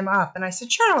Mama Jam up, and I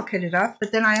said, sure, I'll kit it up,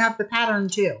 but then I have the pattern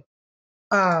too.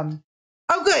 Oh,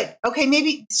 good. Okay,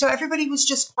 maybe, so everybody was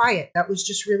just quiet. That was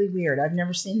just really weird. I've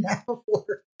never seen that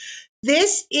before.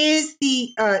 This is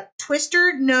the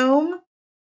Twister Gnome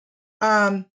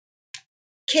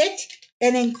kit,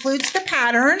 and includes the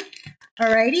pattern.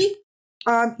 Alrighty.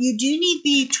 You do need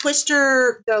the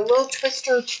little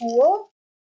twister tool.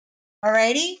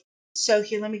 Alrighty. So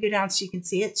here, let me go down so you can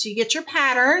see it. So you get your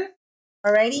pattern.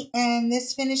 Alrighty. And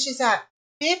this finishes at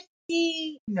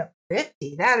 50.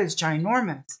 That is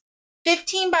ginormous.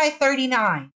 15 by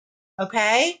 39.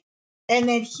 Okay. And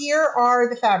then here are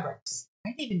the fabrics.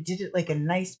 I even did it like a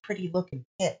nice, pretty looking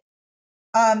kit.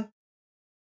 Here,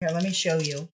 let me show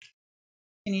you.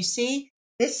 Can you see?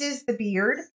 This is the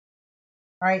beard.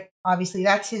 All right, obviously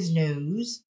that's his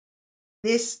nose.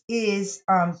 This is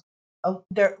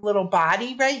their little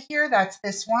body right here. That's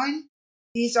this one.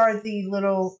 These are the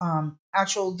little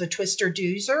the twister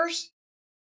doozers.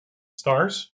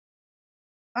 Stars?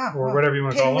 Or whatever you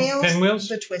want to call them. Pinwheels.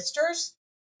 The twisters.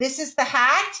 This is the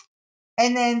hat.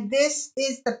 And then this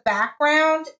is the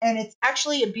background. And it's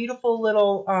actually a beautiful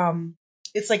little,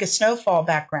 it's like a snowfall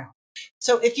background.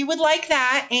 So if you would like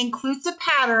that, it includes the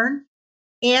pattern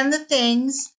and the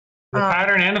things. The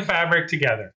pattern and the fabric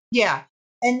together. Yeah.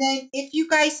 And then if you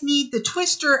guys need the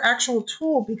twister actual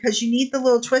tool, because you need the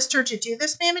little twister to do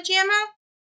this Mama Jamma.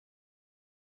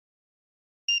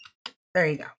 There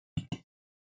you go.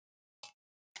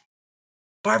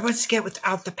 Barb wants to get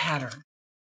without the pattern.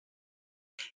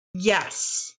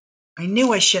 Yes. I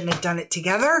knew I shouldn't have done it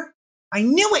together. I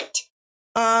knew it.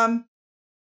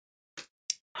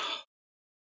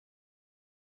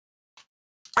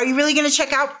 Are you really going to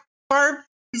check out, Barb?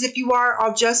 Because if you are,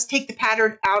 I'll just take the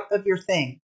pattern out of your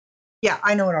thing. Yeah,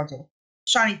 I know what I'll do.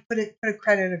 Shawnee, put a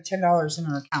credit of $10 in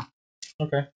her account.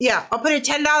 Okay. Yeah, I'll put a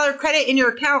 $10 credit in your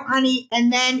account, honey,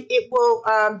 and then it will.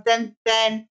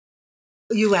 Then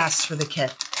you asked for the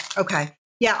kit. Okay.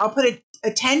 Yeah, I'll put a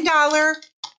 $10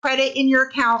 credit in your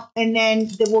account, and then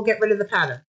we'll get rid of the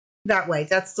pattern. That way,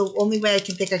 that's the only way I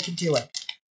can think I can do it.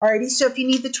 Alrighty, so if you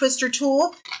need the twister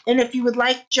tool, and if you would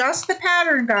like just the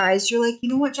pattern, guys, you're like, you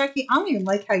know what, Jackie, I don't even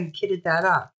like how you kitted that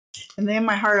up. And then in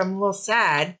my heart, I'm a little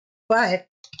sad, but,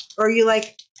 or you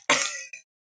like,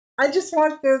 I just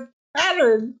want the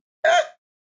pattern.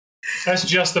 That's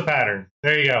just the pattern.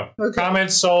 There you go. Okay. Comment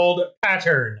Sold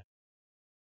pattern.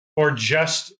 Or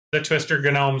just the Twister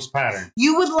Gnomes pattern.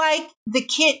 You would like the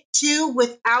kit too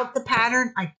without the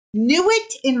pattern. I knew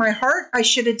it in my heart. I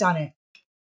should have done it.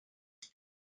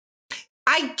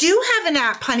 I do have an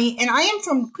app, honey, and I am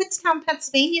from Kutztown,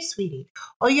 Pennsylvania, sweetie.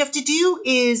 All you have to do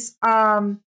is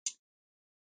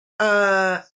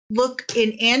look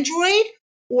in Android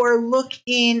or look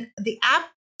in the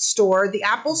app store, the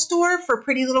Apple store for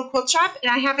Pretty Little Quilt Shop, and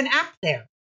I have an app there.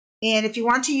 And if you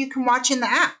want to, you can watch in the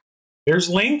app. There's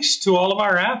links to all of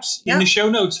our apps in the show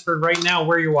notes for right now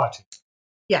where you're watching.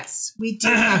 Yes, we do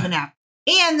have an app.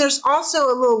 And there's also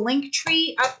a little link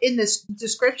tree up in this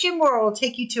description where it will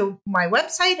take you to my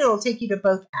website. It'll take you to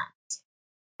both apps.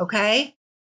 Okay?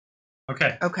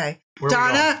 Okay. Okay. Where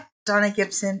Donna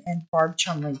Gibson and Barb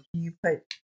Chumley. Can you put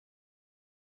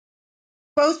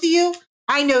both of you?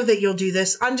 I know that you'll do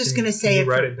this. I'm just going to say it.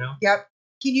 Write it down. Yep.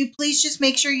 Can you please just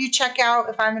make sure you check out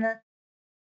if I'm going to.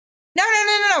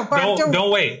 No. Barb,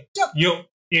 don't wait.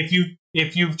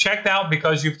 If you've checked out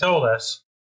because you've told us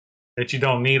that you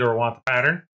don't need or want the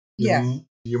pattern,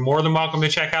 You're more than welcome to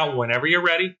check out whenever you're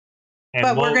ready. And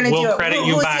but we're going to do it. Credit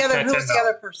you back that Who was the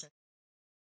other person?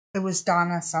 It was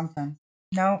Donna something.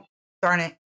 No, darn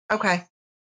it. Okay.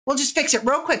 We'll just fix it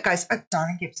real quick, guys.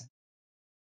 Donna Gibson.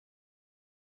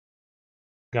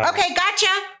 Okay, gotcha.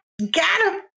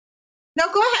 Got him.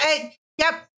 No, go ahead.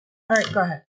 Yep. All right, go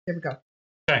ahead. Here we go.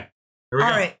 Okay. Here we go.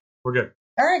 All right. We're good.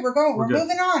 All right, we're going. We're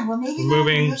moving on. We're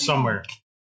moving somewhere.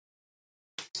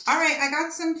 All right, I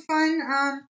got some fun.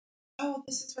 Oh,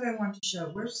 this is what I wanted to show.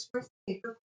 Where's the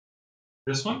paper?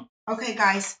 This one? Okay,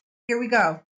 guys. Here we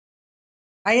go.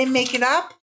 I didn't make it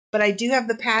up, but I do have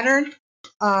the pattern.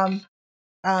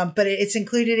 But it's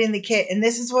included in the kit, and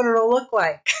this is what it'll look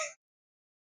like.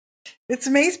 It's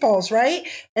Amazeballs, right?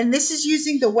 And this is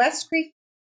using the West Creek.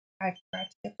 I forgot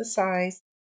to get the size.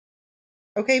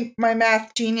 Okay, my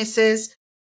math geniuses.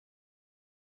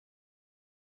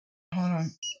 Hold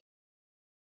on.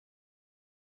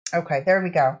 Okay, there we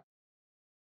go.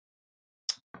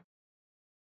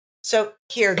 So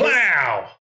here.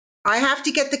 Wow! I have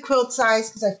to get the quilt size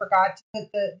because I forgot to put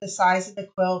the size of the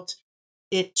quilt.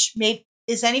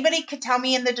 Is anybody could tell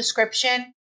me in the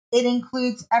description? It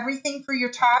includes everything for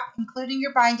your top, including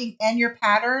your binding and your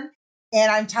pattern. And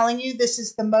I'm telling you, this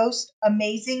is the most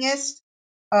amazingest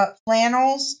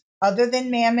flannels, other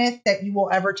than Mammoth, that you will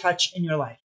ever touch in your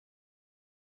life.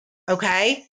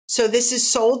 Okay, so this is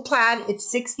sold plaid.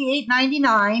 It's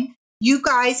 $68.99. You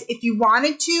guys, if you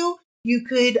wanted to, you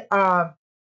could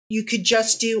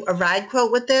just do a rag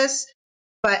quilt with this,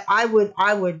 but I would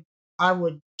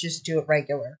just do it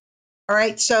regular. All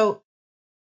right, so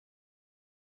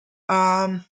do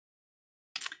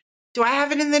I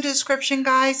have it in the description,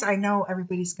 guys? I know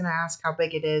everybody's going to ask how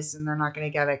big it is, and they're not going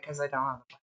to get it because I don't have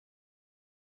it.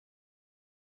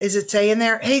 Is it saying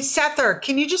there? Hey, Sether,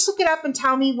 can you just look it up and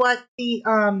tell me what the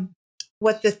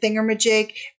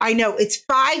thingamajig? I know it's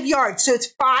 5 yards, so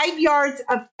it's 5 yards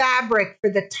of fabric for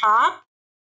the top.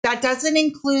 That doesn't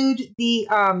include the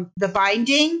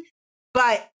binding,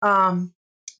 but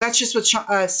that's just what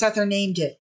Sether named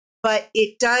it. But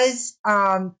it does.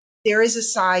 There is a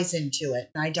size into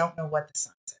it, and I don't know what the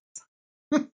size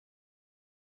is.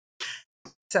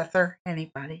 Sether,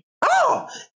 anybody? Oh,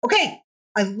 okay.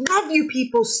 I love you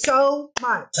people so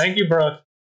much. Thank you, Brooke.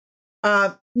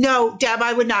 No, Deb,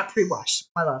 I would not pre-wash,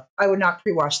 my love. I would not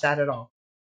pre-wash that at all.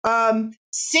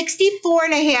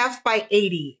 64.5 by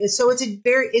 80. So it's a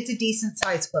decent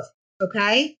size quilt.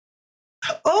 Okay.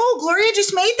 Oh, Gloria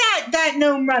just made that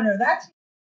gnome runner.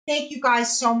 Thank you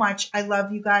guys so much. I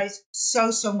love you guys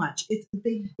so much. It's a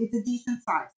decent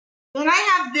size. Then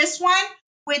I have this one,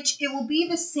 which it will be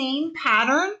the same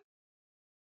pattern,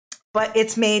 but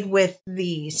it's made with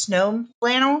the snow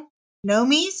flannel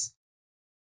gnomies.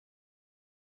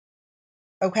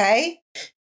 Okay.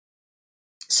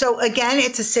 So again,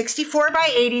 it's a 64 by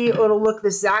 80. It'll look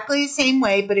exactly the same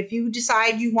way, but if you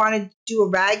decide you want to do a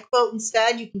rag quilt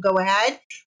instead, you can go ahead,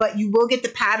 but you will get the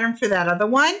pattern for that other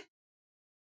one.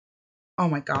 Oh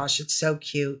my gosh, it's so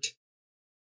cute.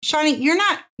 Shawnee, you're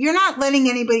not letting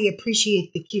anybody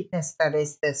appreciate the cuteness that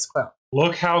is this quilt.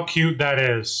 Look how cute that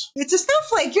is. It's a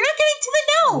snowflake. You're not getting to the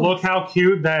nose. Look how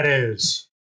cute that is.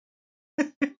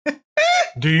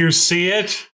 Do you see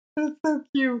it? That's so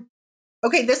cute.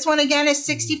 Okay, this one again is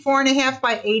 64.5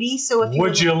 by 80. So if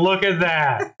would you look at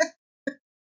that?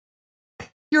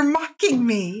 You're mocking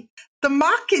me. The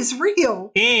mock is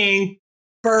real. Ing.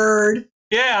 Bird.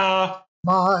 Yeah.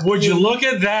 Mocking. Would you look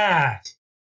at that?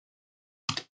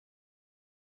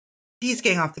 He's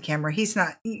getting off the camera. He's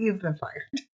not. You've been fired.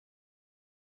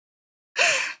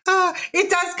 It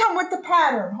does come with the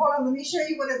pattern. Hold on, let me show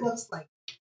you what it looks like.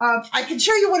 I can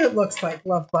show you what it looks like,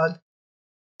 Love Bug.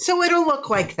 So it'll look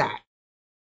like that.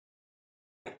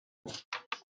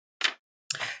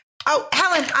 Oh,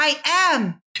 Helen, I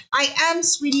am,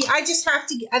 sweetie. I just have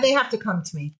to, they have to come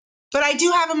to me. But I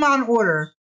do have them on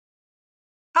order.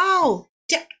 Oh,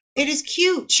 it is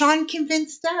cute. Sean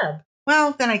convinced Deb.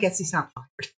 Well, then I guess he's not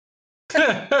fired.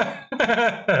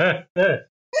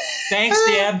 Thanks,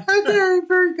 Deb. Okay,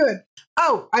 very good.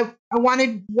 Oh, I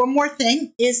wanted one more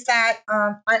thing is that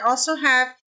I also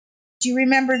have, do you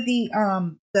remember the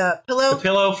pillow? The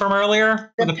pillow from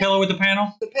earlier? The pillow with the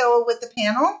panel? The pillow with the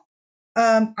panel.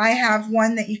 I have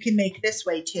one that you can make this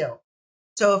way too.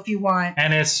 So if you want.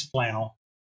 And it's flannel.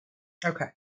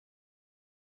 Okay.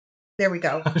 There we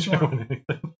go.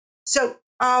 So,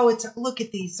 look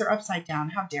at these. They're upside down.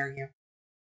 How dare you?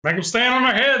 Make them stand on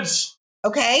their heads.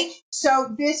 Okay.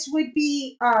 So this would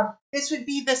be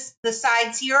the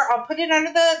sides here. I'll put it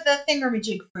under the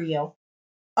thingamajig for you.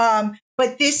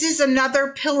 But this is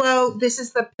another pillow. This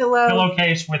is the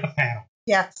pillowcase with a panel.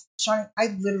 Yes, Shawnee,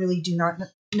 I literally do not know.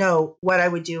 know what I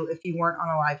would do if you weren't on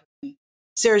a live with me.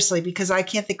 Seriously, because I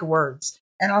can't think of words.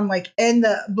 And I'm like, and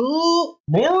the boo.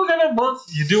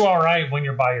 You do all right when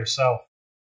you're by yourself.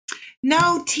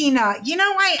 No, Tina. You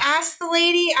know, I asked the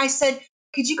lady, I said,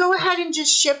 could you go ahead and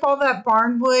just ship all that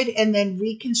barn wood and then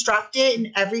reconstruct it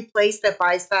in every place that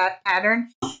buys that pattern?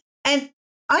 And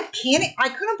uncanny, I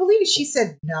couldn't believe it. She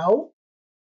said no.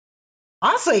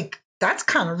 I was like, that's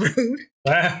kind of rude.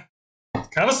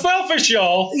 Kind of selfish,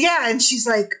 y'all. Yeah, and she's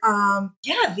like,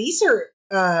 yeah, these are,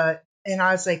 and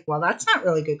I was like, well, that's not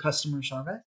really good customer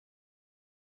service.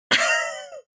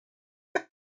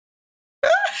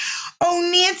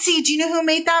 Oh, Nancy, do you know who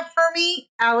made that for me?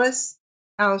 Alice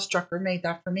Drucker made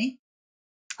that for me.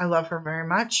 I love her very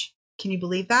much. Can you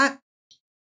believe that?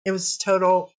 It was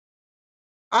total.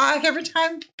 Every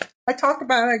time I talk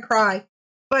about it, I cry.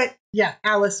 But yeah,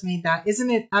 Alice made that. Isn't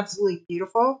it absolutely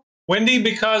beautiful? Wendy,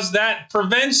 because that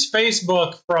prevents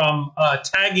Facebook from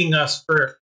tagging us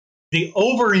for the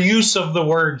overuse of the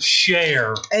word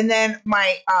share. And then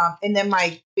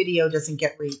my video doesn't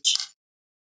get reach.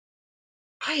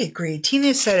 I agree.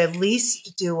 Tina said at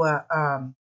least do a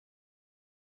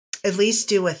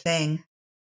thing.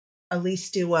 At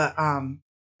least do a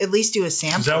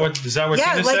sample. Is that what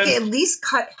yeah, Tina like said? at least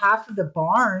cut half of the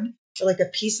barn, or like a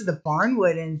piece of the barn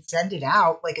wood, and send it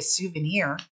out like a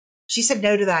souvenir. She said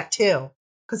no to that too,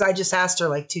 because I just asked her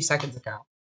like 2 seconds ago,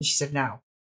 and she said no.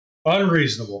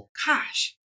 Unreasonable.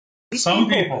 Gosh, Some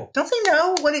people don't they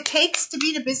know what it takes to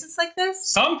be in a business like this?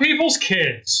 Some people's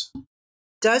kids.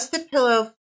 Does the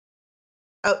pillow?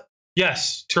 Oh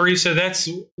yes, Teresa. That's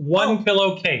one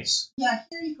pillowcase. Yeah,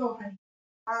 here you go, honey.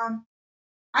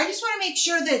 I just want to make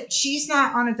sure that she's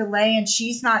not on a delay and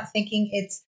she's not thinking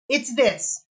it's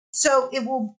this. So it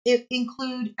will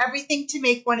include everything to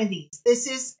make one of these. This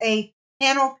is a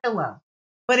panel pillow.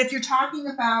 But if you're talking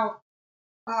about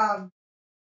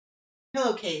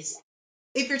pillowcase,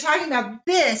 if you're talking about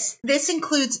this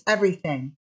includes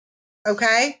everything.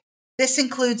 Okay? This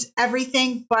includes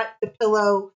everything but the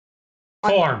pillow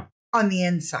Form. On the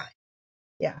inside.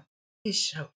 Yeah. You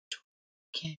show.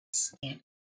 Can't stand it.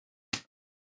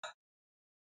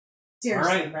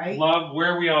 Seriously, all right, right? Love,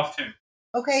 where are we off to?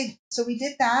 Okay, so we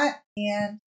did that,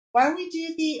 and why don't we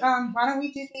do the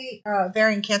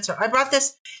ovarian cancer? I brought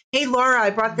this. Hey, Laura, I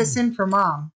brought this in for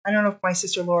Mom. I don't know if my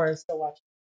sister Laura is still watching.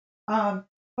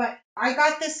 But I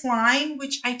got this line,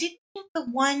 which I didn't get the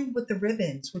one with the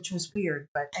ribbons, which was weird.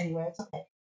 But anyway, it's okay.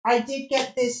 I did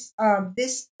get this.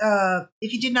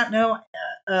 If you did not know,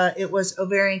 it was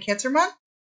Ovarian Cancer Month.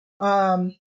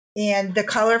 And the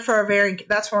color for ovarian,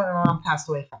 that's where my mom passed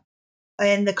away from.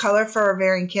 And the color for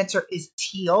ovarian cancer is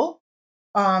teal.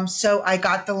 So I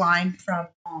got the line from,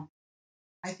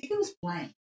 I think it was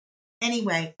blank.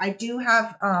 Anyway, I do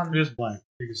have. It is blank.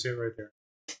 You can see it right there.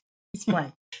 It's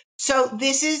blank. So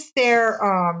this is their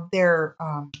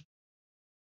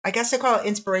I guess they call it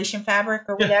inspiration fabric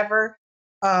or whatever,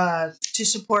 to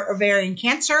support ovarian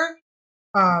cancer.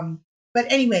 But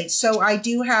anyway, so I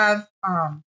do have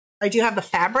the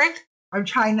fabric. I'm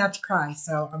trying not to cry,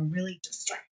 so I'm really just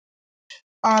trying.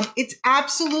 It's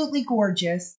absolutely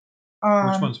gorgeous.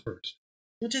 Which one's first?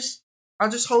 I'll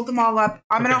just hold them all up.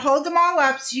 I'm going to hold them all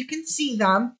up so you can see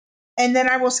them, and then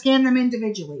I will scan them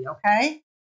individually, okay?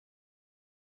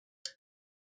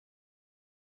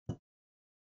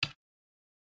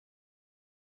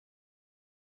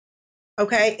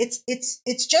 Okay,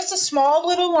 it's just a small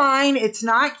little line. It's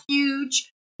not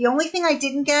huge. The only thing I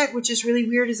didn't get, which is really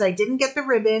weird, is I didn't get the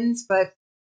ribbons, but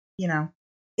you know,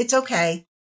 it's okay.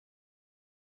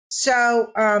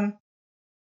 So,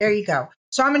 there you go.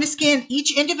 So I'm going to scan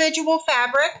each individual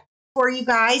fabric for you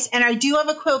guys, and I do have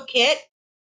a quilt kit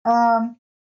that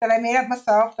I made up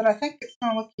myself that I think it's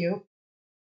going to look cute.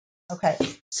 Okay,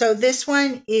 so this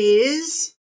one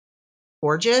is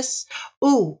gorgeous.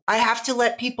 Ooh, I have to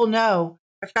let people know.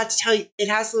 I forgot to tell you, it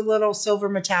has a little silver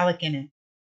metallic in it.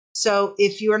 So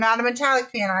if you are not a metallic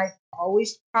fan, I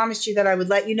always promised you that I would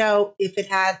let you know if it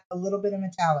had a little bit of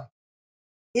metallic.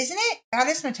 Isn't it? That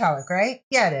is metallic, right?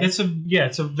 Yeah, it is.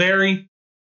 It's a very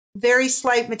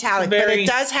slight metallic, but it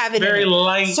does have it very in it.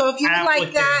 Light. So if you would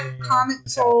like that, comment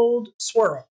sold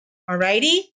swirl.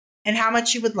 Alrighty? And how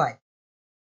much you would like.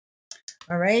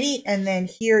 Alrighty? And then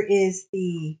here is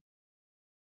the,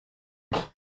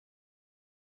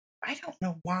 I don't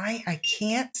know why I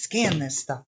can't scan this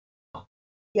stuff.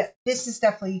 Yeah, this is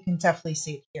definitely, you can definitely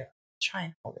see it here. Try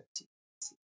and hold it. So you can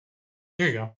see. Here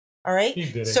you go. All right. You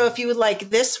did it. So if you would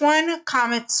like this one,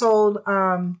 comment sold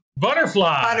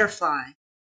butterfly.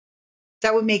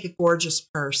 That would make a gorgeous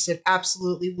purse. It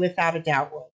absolutely, without a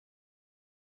doubt, would.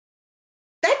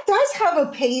 That does have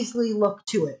a paisley look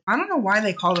to it. I don't know why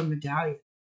they call them medallion.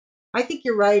 I think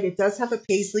you're right. It does have a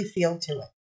paisley feel to it.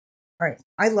 All right.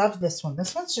 I love this one.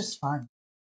 This one's just fun.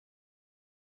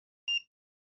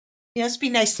 Yeah, it'd be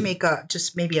nice to make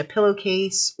just maybe a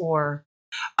pillowcase or...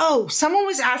 Oh, someone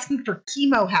was asking for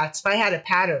chemo hats if I had a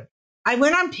pattern. I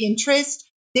went on Pinterest.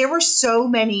 There were so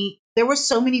many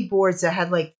boards that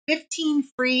had like 15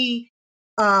 free,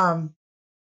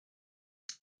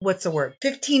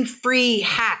 15 free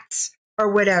hats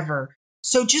or whatever.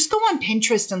 So just go on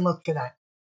Pinterest and look for that.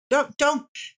 Don't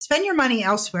spend your money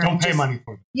elsewhere. Don't pay money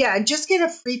for them. Yeah, and just get a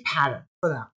free pattern for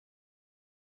them.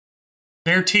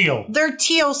 They're teal. They're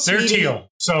teal, sweetie. They're teal,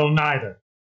 so neither.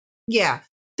 Yeah.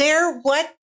 They're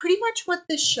pretty much what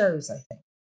this shows, I think.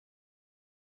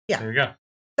 Yeah. There you go.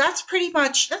 That's pretty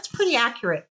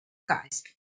accurate, guys.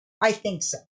 I think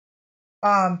so.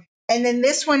 And then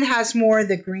this one has more of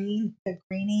the greeny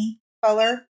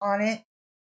color on it.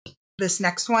 This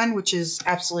next one, which is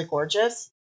absolutely gorgeous.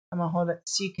 I'm gonna hold it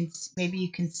so maybe you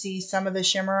can see some of the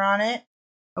shimmer on it.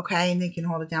 Okay, and then you can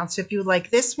hold it down. So if you would like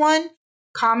this one,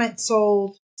 comment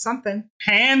sold something.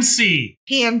 Pansy.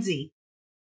 Pansy.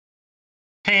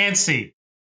 Pansy.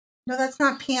 No, that's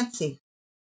not Pansy.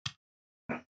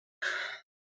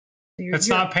 It's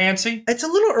not Pansy? It's a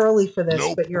little early for this,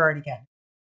 Nope. but you're already getting.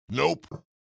 Nope.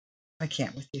 I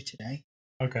can't with you today.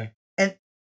 Okay. And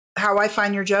how I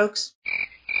find your jokes?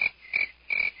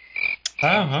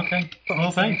 Oh, okay.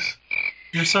 Well, thanks.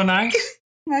 You're so nice.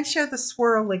 Can I show the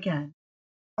swirl again?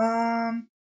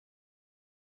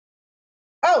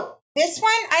 Oh, this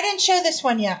one? I didn't show this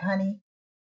one yet, honey.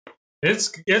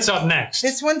 It's up next.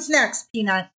 This one's next,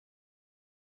 Peanut.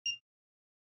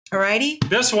 Alrighty?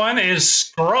 This one is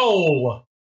Scroll.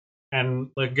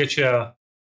 And look, get you.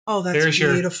 Oh, that's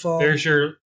beautiful. There's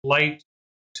your light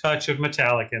touch of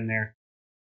metallic in there.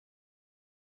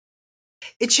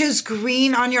 It shows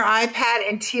green on your iPad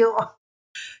and teal.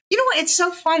 You know what? It's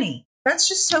so funny. That's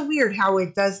just so weird how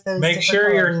it does those. Make sure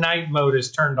colors. your night mode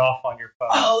is turned off on your phone.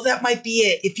 Oh, that might be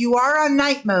it. If you are on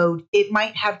night mode, it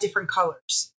might have different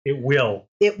colors. It will.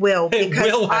 It will. It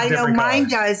Because will have I know different mine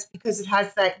colors. does because it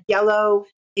has that yellow.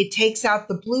 It takes out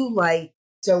the blue light,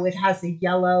 so it has a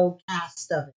yellow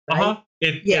cast of it. Right?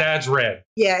 It adds red.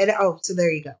 Yeah. So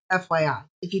there you go. FYI,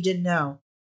 if you didn't know.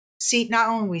 See, not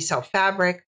only we sell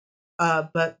fabric,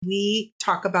 but we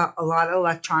talk about a lot of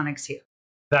electronics here.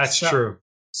 That's true.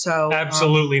 So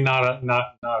Absolutely not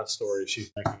a story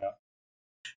she's making up.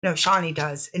 No, Shawnee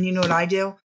does. And you know what I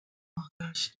do? Oh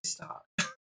gosh, stop.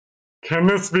 Can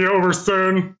this be over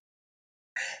soon?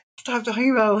 Stop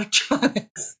talking about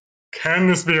electronics. Can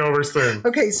this be over soon?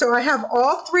 Okay, so I have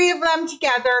all three of them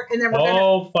together, and then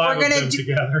All five of them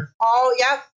together.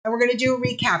 Yep, and we're gonna do a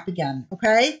recap again.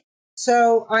 Okay,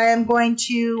 so I am going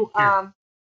to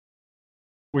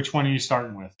Which one are you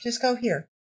starting with? just go here.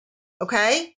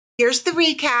 Okay, here's the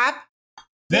recap.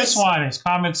 This one is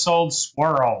Comet Sold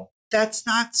Swirl. That's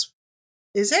not.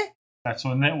 Is it? That's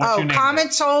what you named Comet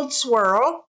it. Sold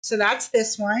Swirl. So that's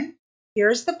this one.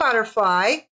 Here's the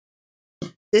butterfly.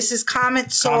 This is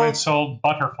Comet Sold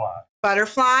Butterfly.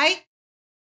 Butterfly.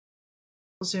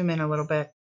 We'll zoom in a little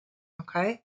bit.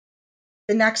 Okay.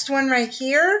 The next one right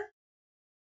here.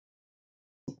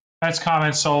 That's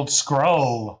Comet Sold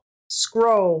Scroll.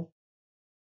 Scroll.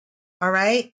 All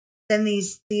right. Then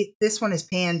this one is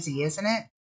Pansy, isn't it?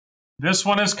 This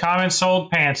one is Comet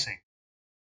Sold Pansy.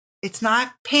 It's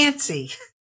not Pansy.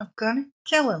 I'm gonna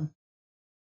kill him.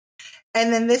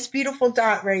 And then this beautiful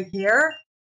dot right here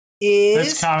is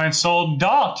This Comet Sold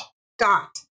Dot.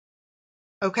 Dot.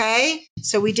 Okay.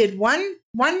 So we did one,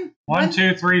 1,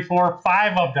 2, 3, 4,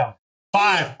 5 of them.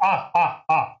 5.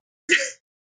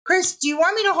 Chris, do you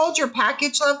want me to hold your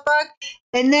package, love bug?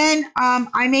 And then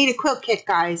I made a quilt kit,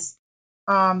 guys.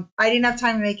 I didn't have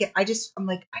time to make it. I'm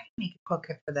like, I can make a quilt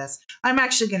kit for this. I'm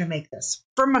actually going to make this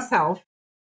for myself.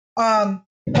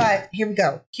 But here we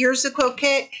go. Here's the quilt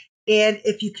kit. And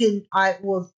if you can, I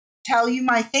will tell you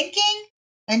my thinking.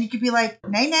 And you could be like,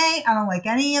 nay, I don't like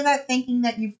any of that thinking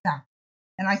that you've done.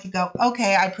 And I could go,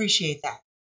 okay, I appreciate that.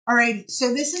 All right.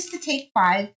 So this is the Take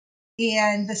 5.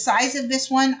 And the size of this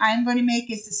one I'm going to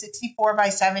make is the 64 by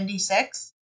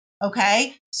 76.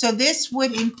 Okay. So this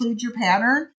would include your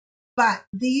pattern. But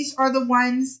these are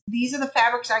the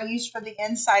fabrics I used for the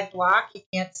inside block. You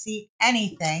can't see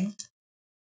anything.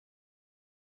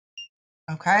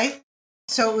 Okay.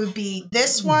 So it would be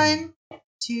this 1,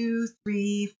 2,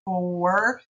 3,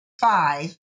 4,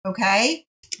 5. Okay.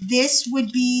 This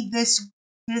would be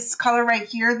this color right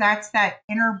here. That's that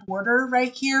inner border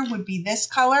right here would be this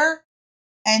color.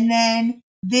 And then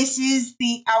this is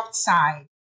the outside.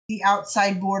 the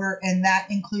outside border, and that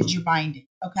includes your binding.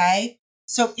 Okay,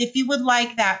 so if you would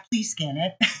like that, please scan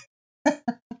it.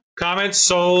 Comments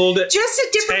sold. Just a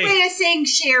different way of saying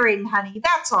sharing, honey.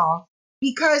 That's all.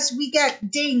 Because we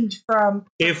get dinged from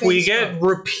If Facebook. we get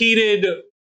repeated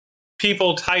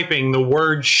people typing the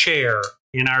word share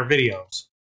in our videos,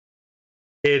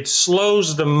 it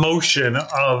slows the motion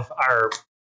of our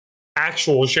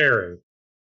actual sharing.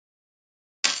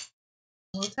 A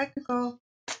little technical.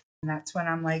 And that's when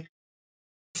I'm like,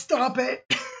 stop it.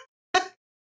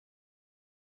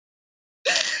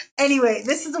 Anyway,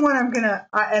 this is the one I'm gonna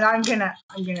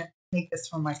make this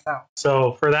for myself.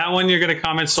 So for that one, you're gonna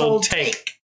comment sold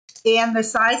take. And the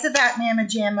size of that Mama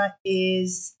Jamma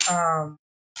is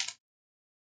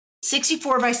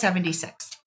 64 by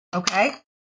 76. Okay,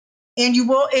 and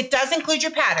it does include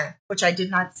your pattern, which I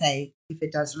did not say if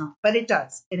it does or not, but it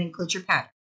does. It includes your pattern.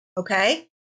 Okay.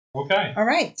 Okay. All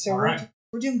right. So we're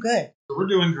doing good. So we're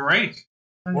doing great.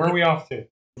 Where are we off to?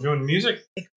 We're doing music.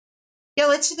 Yeah,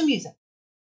 let's do the music.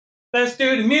 Let's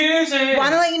do the music. I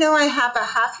want to let you know I have a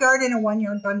half yard and a 1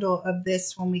 yard bundle of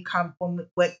this when we come.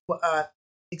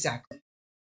 Exactly.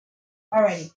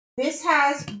 Alrighty. This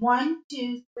has 1,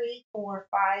 2, 3, 4,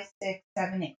 5, 6,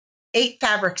 7, 8. 8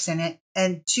 fabrics in it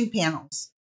and 2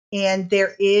 panels. And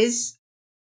there is.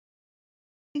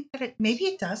 I think that maybe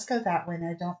it does go that way.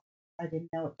 And I didn't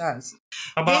know it does.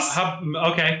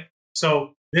 Okay.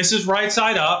 So this is right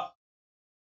side up.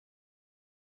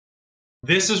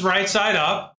 This is right side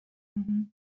up. Mm-hmm.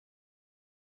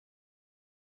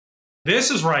 This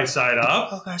is right side up.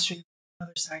 Oh gosh, we have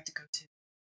another side to go to.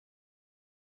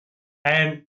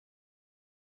 And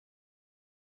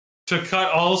to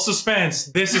cut all suspense,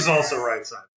 this is also right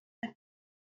side.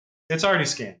 It's already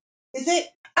scanned. Is it?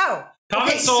 Oh.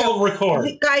 Comment sold,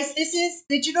 record. Guys, this is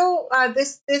digital.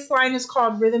 This line is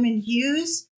called Rhythm and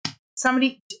Hues.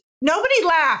 Nobody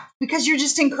laughed because you're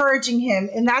just encouraging him,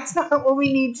 and that's not what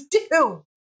we need to do.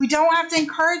 We don't have to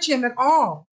encourage him at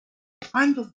all.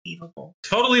 Unbelievable.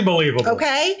 Totally believable.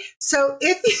 Okay, so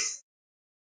if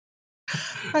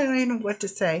I don't even know what to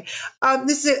say.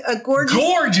 This is a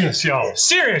gorgeous, y'all.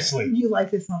 Seriously, you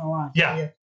like this one a lot. Yeah.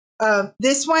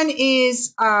 This one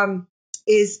is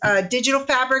digital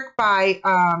fabric by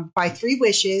 3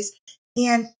 Wishes,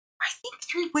 and I think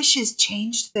 3 Wishes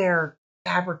changed their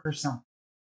fabric or something.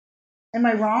 Am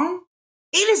I wrong?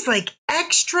 It is like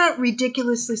extra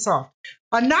ridiculously soft.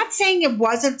 I'm not saying it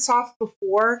wasn't soft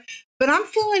before, but I'm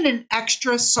feeling an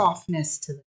extra softness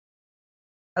to it.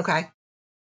 Okay.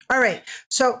 All right.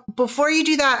 So before you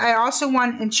do that, I also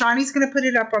want, and Shawnee's going to put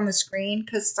it up on the screen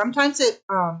because sometimes it,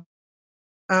 what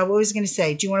was I going to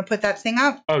say? Do you want to put that thing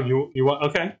up? Oh, you want?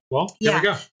 Okay. Well, here we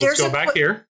go. Let's go back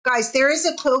here. Guys, there is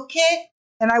a quilt kit,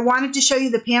 and I wanted to show you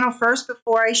the panel first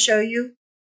before I show you.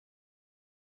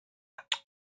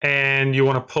 And you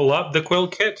want to pull up the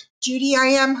quilt kit? Judy, I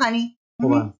am, honey.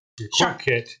 Hold on. Your quilt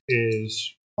kit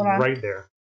is right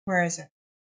there. Where is it?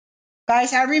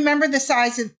 Guys, I remember the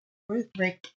size of...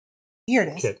 Right. Here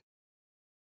it is. Kit.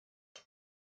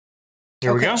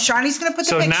 Here we go. Shawnee's going to put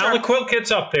the picture now the quilt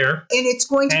kit's up there. And it's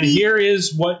going to be... And here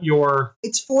is what your...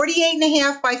 It's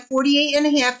 48.5 by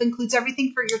 48.5. Includes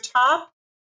everything for your top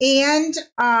and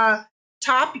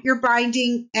your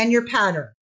binding and your pattern.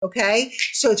 Okay,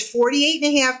 so it's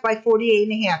 48.5 by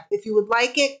 48.5. If you would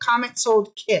like it, comment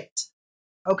sold kit.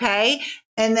 Okay,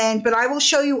 and then, but I will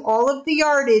show you all of the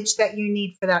yardage that you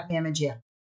need for that Mama Jamma.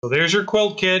 So there's your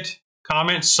quilt kit.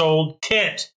 Comment sold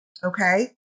kit.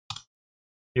 Okay.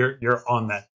 You're on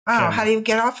that. Oh, camera. How do you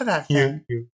get off of that thing?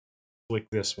 You click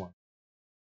this one.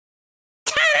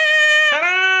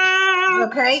 Ta-da!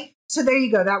 Okay, so there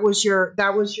you go. That was your.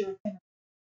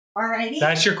 Alrighty.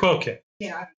 That's your quilt kit.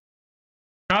 Yeah.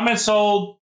 Comment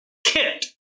sold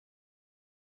kit.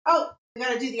 Oh, we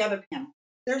got to do the other panel.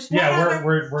 There's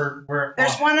one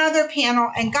there's one other panel,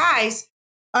 and guys,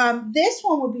 this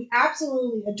one would be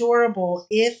absolutely adorable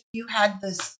if you had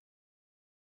the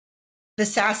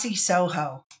Sassy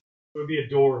Soho. It would be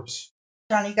adorbs.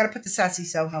 Johnny, you got to put the Sassy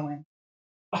Soho in.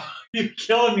 Oh, you're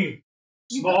killing me,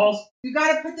 Smalls. You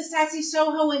got to put the Sassy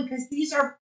Soho in because these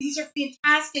are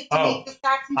fantastic to make the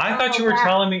Sassy Soho. I thought you were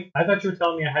telling me I had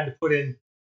to put in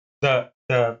the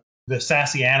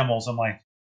sassy animals. I'm like,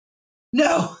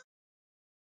 no.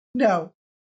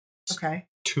 Okay.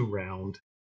 Too round.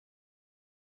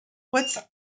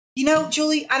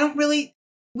 Julie,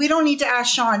 we don't need to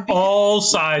ask Sean. All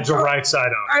sides are right side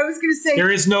up. I was going to say.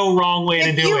 There is no wrong way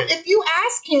to do it. If you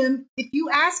ask him,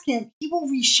 he will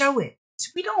re-show it. So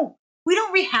we don't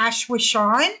rehash with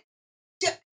Sean.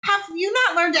 Have you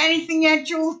not learned anything yet,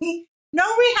 Julie? No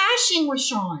rehashing with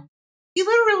Sean. He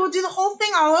literally will do the whole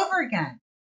thing all over again.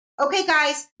 Okay,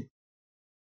 guys.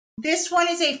 This one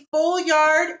is a full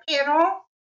yard panel.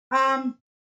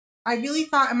 I really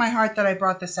thought in my heart that I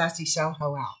brought the Sassy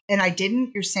Soho out. And I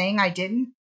didn't? You're saying I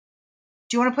didn't?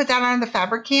 Do you want to put that on the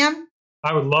fabric cam?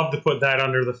 I would love to put that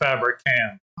under the fabric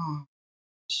cam. Oh.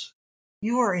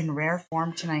 You are in rare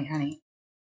form tonight, honey.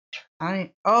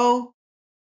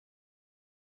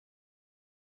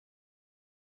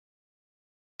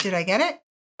 Did I get it?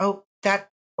 Oh,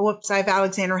 whoops, I have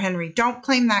Alexander Henry. Don't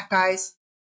claim that, guys.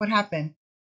 What happened?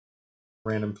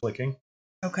 Random clicking.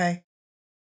 Okay.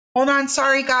 Hold on.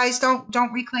 Sorry, guys.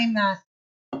 Don't reclaim that.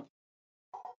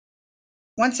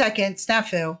 1 second.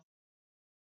 Snafu.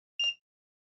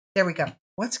 There we go.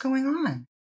 What's going on?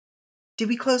 Did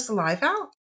we close the live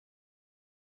out?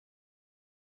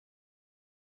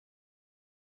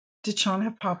 Did Sean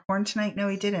have popcorn tonight? No,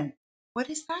 he didn't. What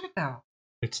is that about?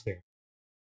 It's there.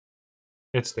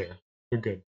 It's there. You're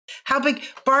good. How big?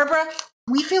 Barbara,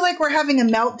 we feel like we're having a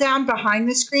meltdown behind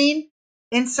the screen.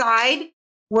 Inside,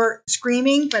 we're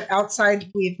screaming, but outside,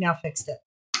 we've now fixed it.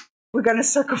 We're going to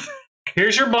circle back.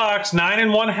 Here's your box. 9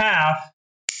 1/2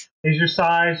 is your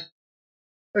size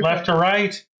left to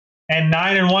right. And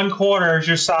 9 1/4 is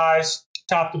your size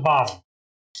top to bottom.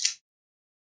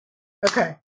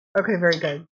 Okay. Okay, very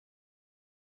good.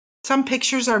 Some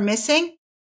pictures are missing.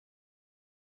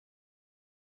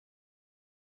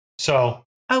 So.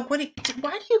 Oh, why do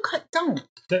you cut? Don't.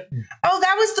 Oh,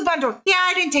 that was the bundle. Yeah,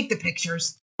 I didn't take the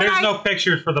pictures. There's no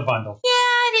pictures for the bundle. Yeah,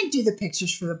 I didn't do the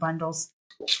pictures for the bundles.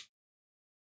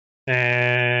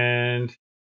 And.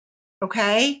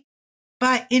 Okay.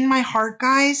 But in my heart,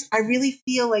 guys, I really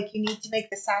feel like you need to make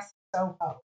the Sassy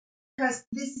Soho. Because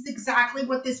this is exactly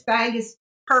what this bag is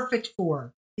perfect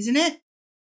for. Isn't it?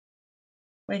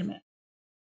 Wait a minute.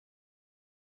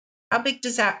 How big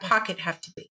does that pocket have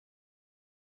to be?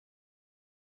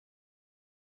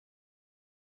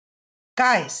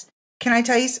 Guys, can I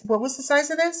tell you, what was the size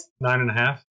of this? 9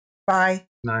 1/2. By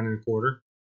 9 1/4.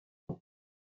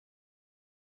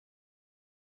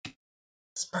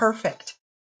 It's perfect.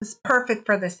 It's perfect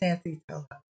for the Sassy Soho.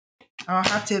 I'll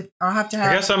have to have.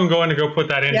 I guess I'm going to go put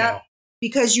that in now.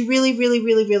 Because you really, really,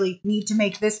 really, really need to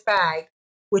make this bag,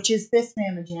 which is this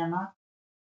Mama Jamma.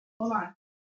 Hold on.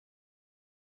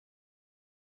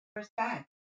 Where's the bag?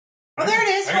 Oh, there it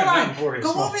is. Hold on.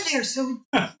 Go over there so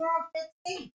we're on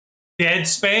safe. Dead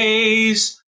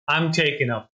space. I'm taking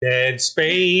up dead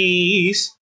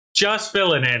space. Just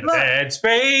filling in dead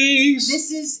space.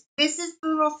 This is the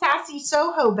little Sassy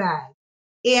Soho bag.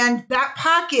 And that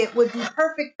pocket would be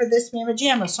perfect for this Mama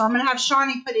Jamma. So I'm going to have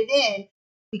Shawnee put it in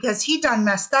because he done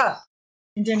messed up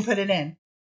and didn't put it in.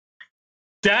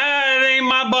 That ain't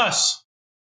my bus.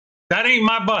 That ain't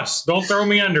my bus. Don't throw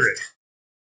me under it.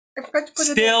 I forgot to put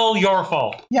Still your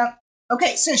fault. Yep.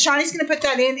 Okay, so Shawnee's going to put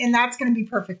that in, and that's going to be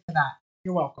perfect for that.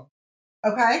 You're welcome.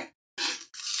 Okay?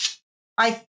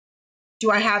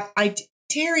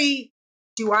 Terry,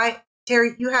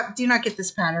 do not get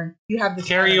this pattern. You have this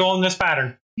Terry, pattern. you own this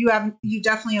pattern. You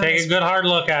definitely own Take a good hard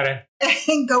look at it.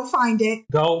 And go find it.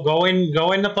 Go in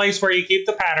the place where you keep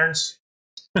the patterns.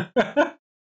 Oh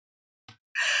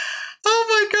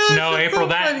my God. No, April,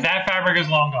 that fabric is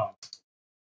long gone.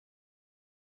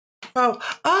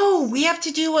 Oh, we have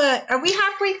to do are we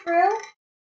halfway through?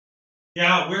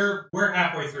 Yeah, we're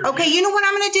halfway through. Okay, you know what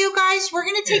I'm going to do, guys? We're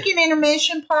going to take an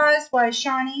intermission pause while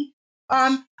Shawnee.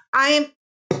 I am.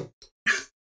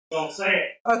 Don't say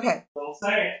it. Okay. Don't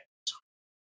say it.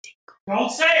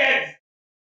 Don't say it.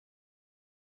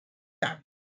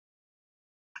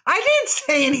 I didn't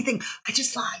say anything. I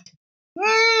just lied.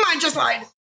 I just lied.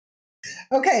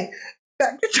 Okay.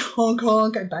 Back to Hong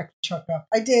Kong. I backed the truck up.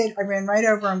 I did. I ran right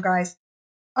over them, guys.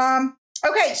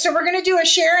 Okay, so we're going to do a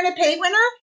share and a pay winner.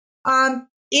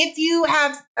 If you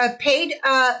have paid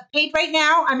right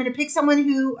now, I'm going to pick someone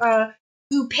who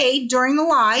paid during the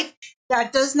live.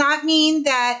 That does not mean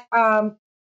that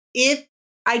if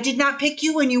I did not pick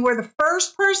you when you were the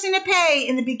first person to pay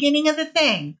in the beginning of the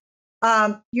thing,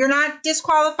 you're not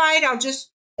disqualified.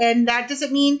 And that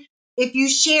doesn't mean if you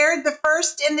shared the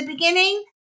first in the beginning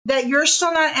that you're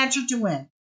still not entered to win.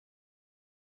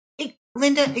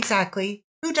 Linda, exactly.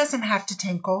 Who doesn't have to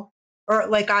tinkle? Or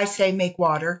like I say, make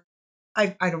water.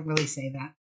 I don't really say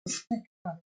that.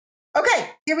 Okay,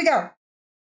 here we go.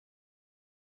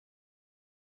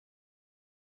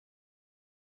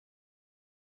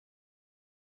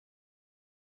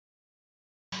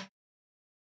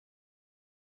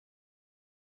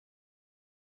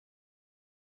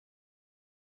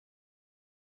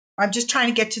 I'm just trying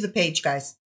to get to the page,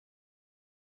 guys.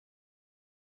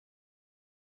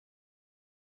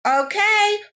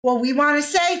 Okay, well, we want to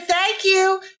say thank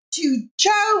you to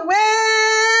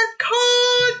Joanne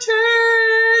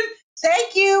Cotton.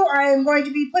 Thank you. I am going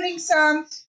to be putting some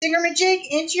thingamajig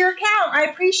into your account. I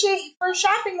appreciate you for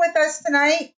shopping with us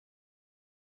tonight.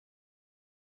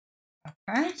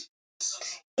 Okay.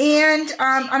 And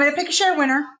I'm going to pick a share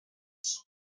winner.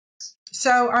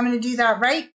 So I'm going to do that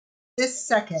right this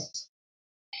second.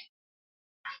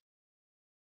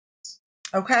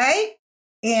 Okay.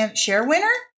 And share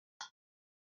winner.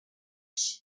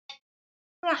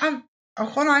 Oh,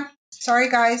 hold on. Sorry,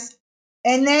 guys.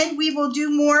 And then we will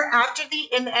do more after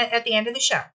at the end of the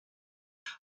show.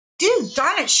 Dude,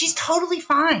 Donna, she's totally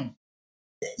fine.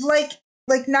 Like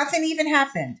nothing even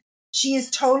happened. She is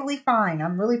totally fine.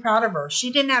 I'm really proud of her.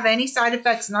 She didn't have any side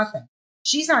effects, nothing.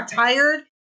 She's not tired.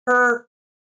 Okay.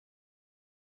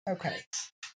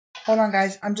 Hold on,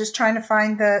 guys. I'm just trying to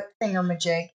find the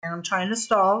thingamajig, and I'm trying to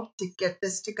stall to get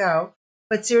this to go.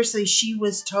 But seriously,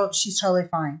 she's totally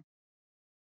fine.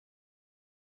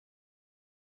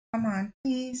 Come on,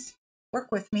 please.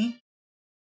 Work with me.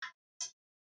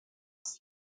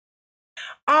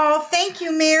 Oh, thank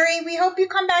you, Mary. We hope you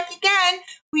come back again.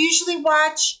 We usually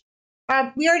watch.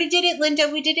 We already did it, Linda.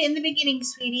 We did it in the beginning,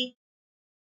 sweetie.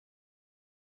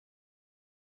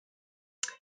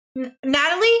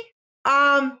 Natalie,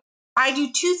 I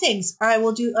do two things. I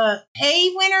will do a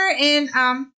pay winner and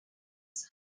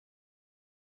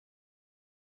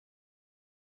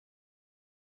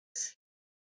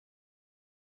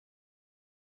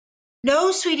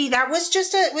no, sweetie, that was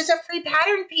just it was a free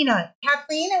pattern, Peanut.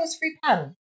 Kathleen, it was free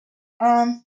pattern.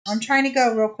 I'm trying to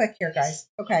go real quick here, guys.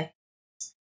 Okay.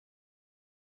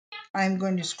 I'm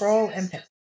going to scroll and pick.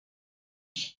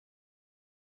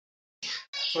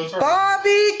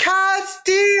 Bobby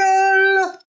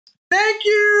Castile! Thank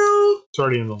you! It's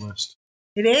already in the list.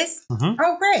 It is? Mm-hmm.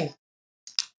 Oh, great.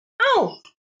 Oh,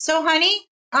 so honey,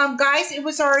 guys, it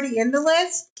was already in the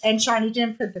list, and Shawnee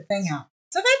didn't put the thing out.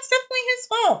 So that's definitely his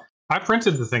fault. I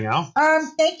printed the thing out.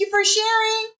 Thank you for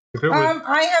sharing.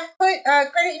 I have put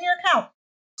credit in your account.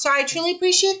 So I truly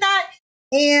appreciate that.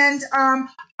 And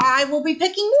I will be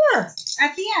picking more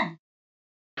at the end.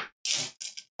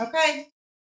 Okay.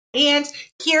 And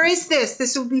here is this.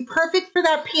 This will be perfect for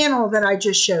that panel that I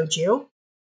just showed you.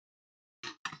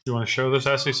 You want to show this,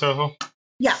 Essie Soho?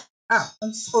 Yeah. Oh,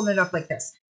 I'm just holding it up like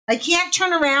this. I can't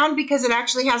turn around because it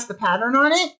actually has the pattern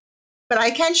on it, but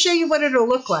I can show you what it'll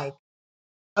look like.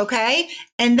 Okay?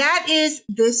 And that is,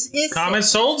 this is... Comment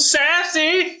sold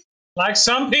sassy, like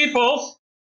some people.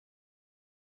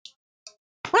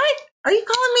 What? Are you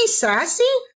calling me sassy?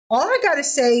 All I gotta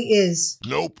say is...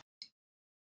 Nope.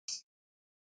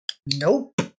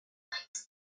 Nope.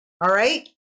 All right?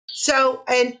 So,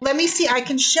 and let me see. I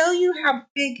can show you how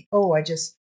big... Oh, I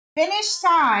just... Finished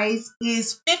size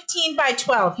is 15 by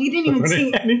 12. You didn't even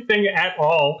see anything at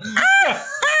all.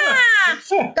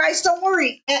 Guys, don't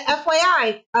worry.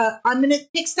 FYI, I'm going to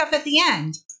pick stuff at the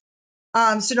end.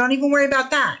 So don't even worry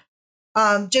about that.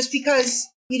 Just because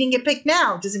you didn't get picked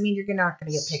now doesn't mean you're not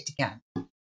going to get picked again.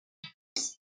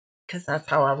 Because that's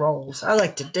how I roll. I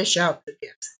like to dish out the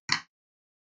gifts.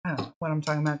 I don't know what I'm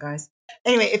talking about, guys.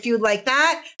 Anyway, if you would like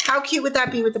that, how cute would that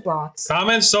be with the blocks?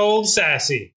 Comment sold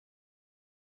sassy.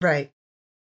 Right.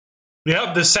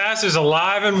 Yep, the sass is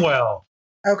alive and well.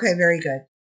 Okay, very good.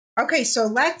 Okay, so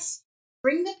let's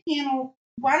bring the panel.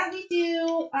 Why don't we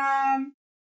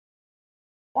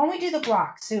do the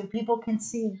blocks so people can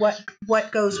see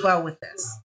what goes well with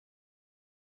this?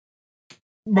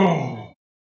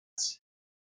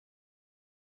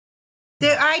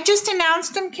 I just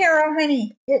announced them, Carol,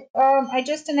 honey. I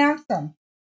just announced them.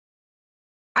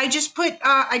 I just put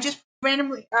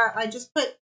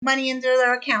money into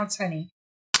their accounts, honey.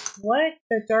 What?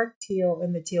 The dark teal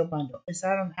and the teal bundle. Is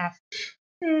that on half?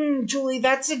 Julie,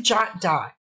 that's a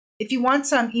dot. If you want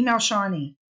some, email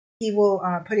Shawnee. He will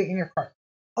put it in your cart.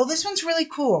 Oh, this one's really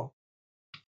cool.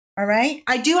 All right.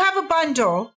 I do have a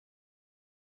bundle.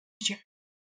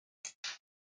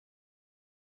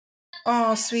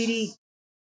 Oh, sweetie.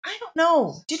 I don't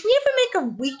know. Did we ever make a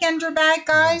weekender bag,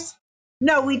 guys?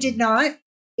 No, we did not.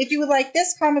 If you would like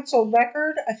this comment sold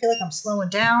record, I feel like I'm slowing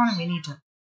down and we need to.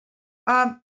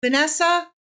 Vanessa,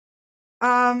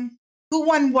 who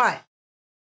won what?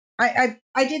 I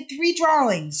did 3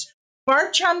 drawings.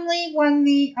 Barb Chumley won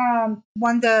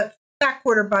the back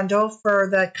quarter bundle for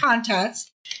the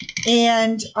contest,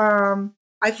 and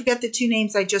I forget the 2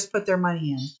 names. I just put their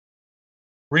money in.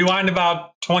 Rewind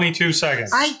about 22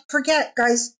 seconds. I forget,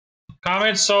 guys.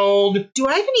 Comment sold. Do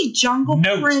I have any jungle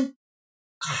print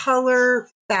color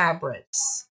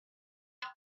fabrics?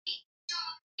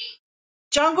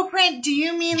 Jungle print, do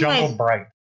you mean Jungle Bright?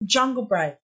 Jungle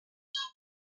Bright.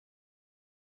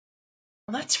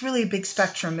 Well, that's really a big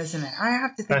spectrum, isn't it? I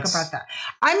have to think about that.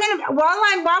 I'm gonna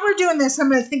while we're doing this, I'm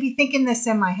gonna be thinking this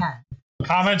in my head.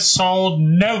 Comment sold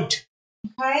note.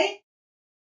 Okay.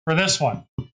 For this one.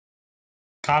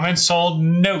 Comment sold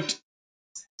note.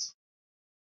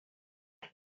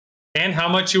 And how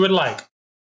much you would like.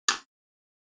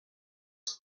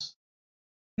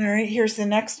 All right, here's the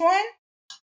next one.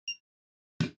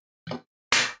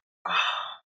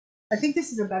 I think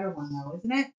this is a better one, though,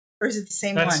 isn't it? Or is it the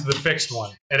same one? That's the fixed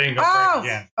one. It ain't gonna break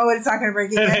again. Oh, it's not gonna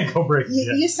break again. It ain't gonna break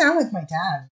again. You sound like my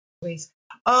dad, please.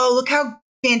 Oh, look how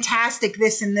fantastic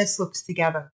this and this looks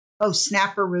together. Oh,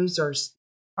 snapper roosers.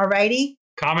 Alrighty.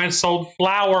 Comment sold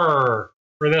flour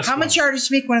for this How one. much yardage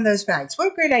to make one of those bags?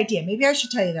 What a great idea. Maybe I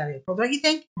should tell you that, April. Don't you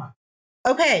think? Come on.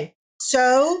 Okay,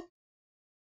 so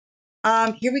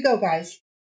here we go, guys.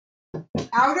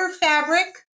 Outer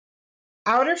fabric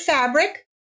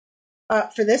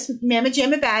for this Mama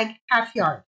Jamma bag, half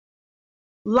yard.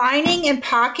 Lining and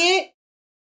pocket,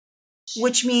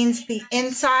 which means the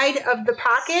inside of the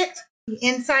pocket,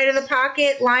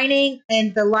 lining,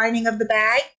 and the lining of the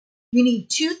bag. You need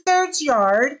 2/3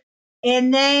 yard,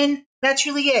 and then that's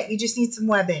really it. You just need some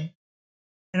webbing.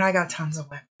 And I got tons of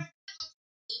webbing.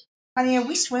 Honey, are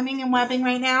we swimming in webbing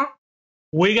right now?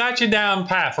 We got you down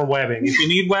pat for webbing. If you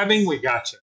need webbing, we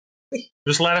got you.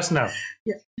 Just let us know.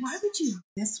 Yeah. Why would you do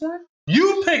this one?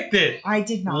 You picked it. I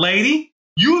did not. Lady,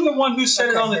 you're the one who set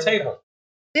it on the table.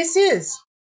 This is.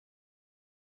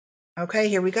 Okay,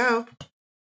 here we go.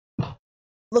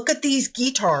 Look at these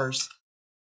guitars.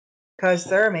 Because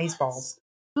they're amazeballs.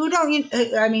 Who don't you,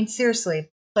 I mean, seriously,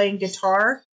 playing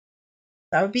guitar?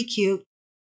 That would be cute.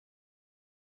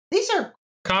 These are.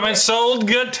 Comment sold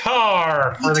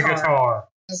guitar for the guitar.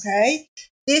 Okay.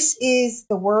 This is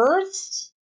the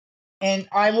words. And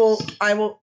I will,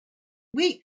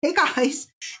 hey guys,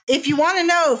 if you want to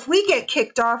know if we get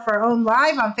kicked off our own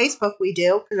live on Facebook, we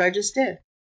do, because I just did.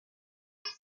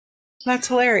 That's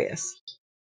hilarious.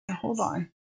 Now, hold on.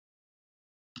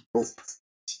 Oop.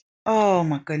 Oh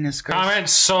my goodness gracious. Comment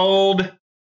sold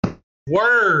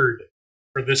word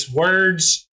for this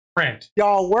words print.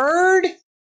 Y'all word?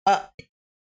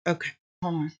 Okay,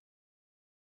 hold on.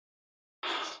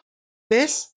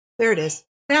 This? There it is.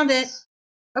 Found it.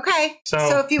 Okay.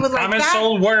 So if you would like comment that.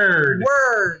 sold word.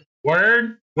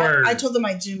 Word. Word. I told them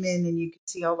I'd zoom in and you could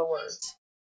see all the words.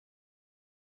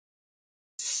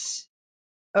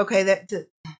 Okay,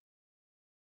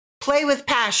 play with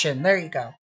passion. There you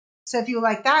go. So if you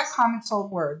like that, comment sold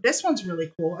word. This one's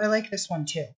really cool. I like this one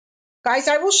too. Guys,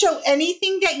 I will show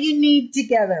anything that you need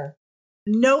together.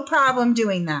 No problem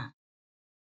doing that.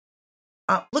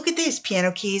 Look at these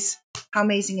piano keys. How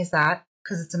amazing is that?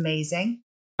 Because it's amazing.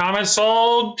 Comment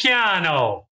sold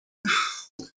piano.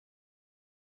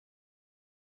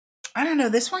 I don't know.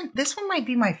 This one might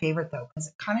be my favorite though, because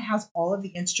it kind of has all of the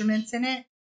instruments in it.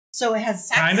 So it has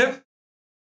kind of.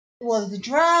 Well, the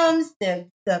drums, the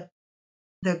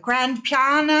grand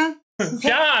piano.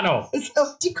 Piano.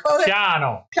 What do you call it?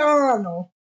 Piano.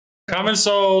 Piano. Comment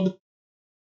sold.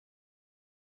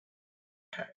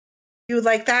 You would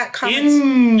like that?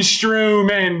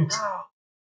 Instrument.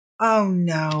 Oh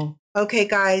no. Okay,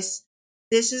 guys.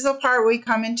 This is a part where we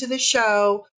come into the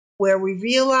show where we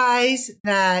realize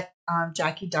that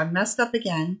Jackie done messed up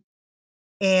again.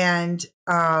 And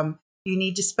you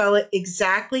need to spell it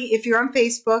exactly. If you're on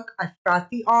Facebook, I forgot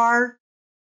the R.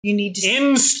 You need to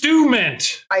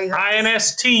Instrument.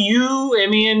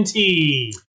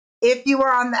 INSTUMENT. If you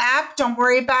are on the app, don't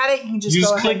worry about it. You can just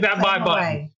go ahead click that buy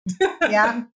button.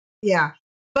 Yeah.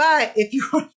 But if you're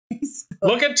on Facebook,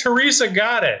 look at Teresa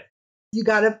got it. You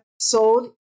got a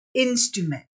sold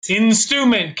instrument.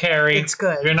 Instrument, Carrie. It's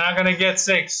good. You're not going to get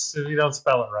 6 if you don't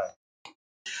spell it right.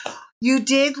 You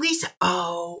did, Lisa.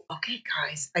 Oh, okay,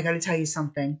 guys. I got to tell you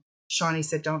something. Shawnee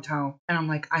said, don't tell. And I'm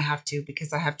like, I have to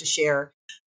because I have to share.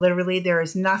 Literally, there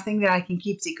is nothing that I can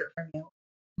keep secret from you.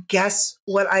 Guess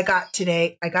what I got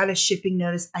today? I got a shipping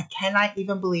notice. I cannot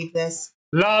even believe this.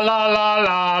 La, la, la,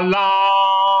 la, la.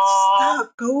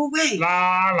 Stop. Go away.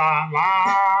 La, la,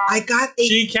 la. I got a...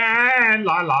 She can.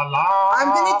 La, la, la.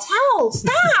 I'm going to tell.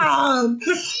 Stop.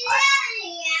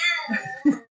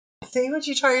 Say what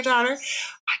you tell your daughter.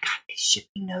 I got a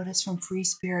shipping notice from Free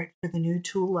Spirit for the new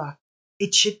Tula.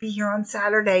 It should be here on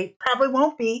Saturday. Probably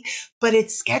won't be, but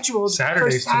it's scheduled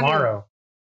Saturday's for Saturday. Tomorrow.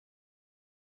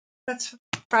 That's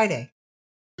Friday.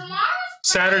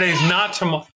 Saturday's not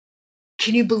tomorrow.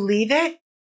 Can you believe it?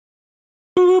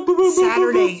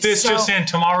 Saturday. This just in,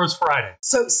 tomorrow's Friday.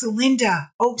 So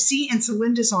Linda. Oh, see, and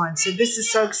Linda's on. So this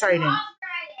is so exciting.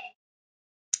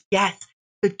 Yes,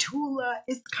 the Tula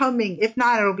is coming. If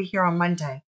not, it'll be here on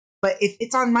Monday. But if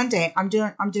it's on Monday, I'm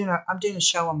doing a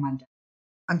show on Monday.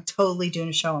 I'm totally doing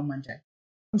a show on Monday.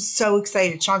 I'm so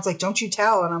excited. Sean's like, don't you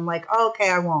tell. And I'm like, oh, okay,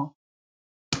 I won't.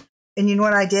 And you know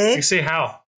what I did? You see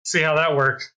how that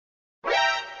works.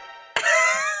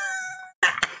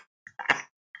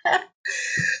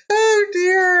 Oh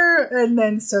dear. And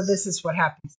then so this is what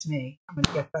happens to me. I'm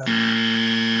gonna get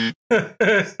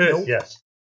the nope. Yes.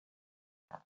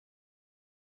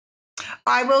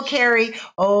 I will carry.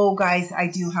 Oh guys, I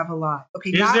do have a lot.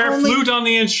 Okay. Is there a flute on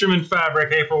the instrument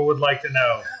fabric? April would like to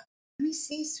know. Let me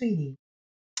see, sweetie.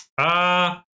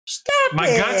 Stop my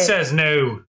it. gut says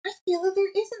no. I feel that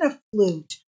there isn't a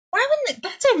flute. Why wouldn't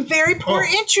that's a very poor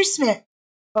instrument.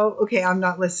 Oh, okay, I'm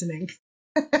not listening.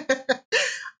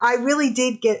 I really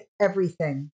did get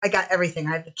everything. I got everything.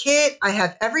 I have the kit. I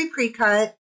have every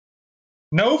pre-cut.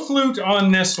 No flute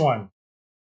on this one.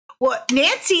 Well,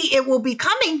 Nancy, it will be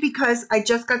coming because I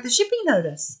just got the shipping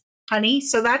notice, honey.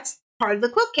 So that's part of the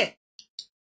quilt kit.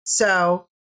 So,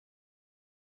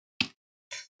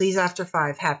 please after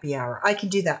 5, happy hour. I can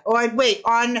do that. Oh, I'd wait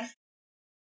on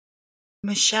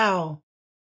Michelle.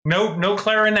 No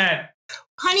clarinet.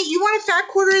 Honey, you want a fat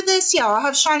quarter of this? Yeah, I'll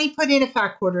have Shawnee put in a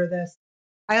fat quarter of this.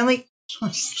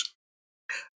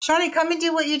 Shawnee, come and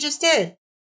do what you just did.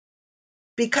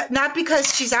 Not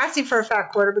because she's asking for a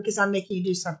fat quarter, because I'm making you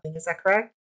do something. Is that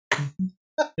correct?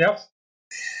 Yep.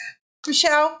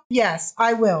 Michelle, yes,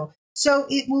 I will. So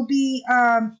it will be,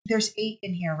 there's 8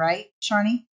 in here, right,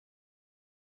 Shawnee?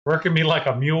 Working me like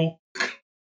a mule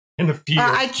in the field.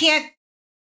 I can't.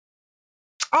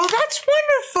 Oh, that's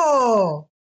wonderful.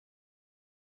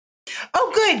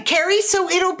 Oh, good, Carrie. So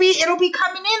it'll be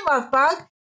coming in, Love Bug.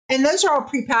 And those are all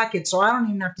prepackaged, so I don't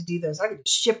even have to do those. I can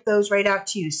ship those right out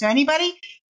to you. So anybody,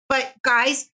 but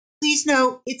guys, please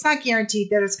know it's not guaranteed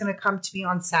that it's going to come to me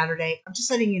on Saturday. I'm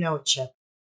just letting you know it's shipped.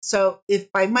 So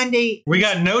if by Monday, we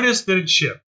got notice that it's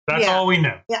shipped. That's all we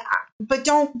know. Yeah, but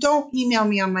don't email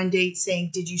me on Monday saying,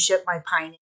 "Did you ship my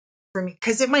pine for me?"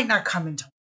 Because it might not come until.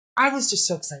 I was just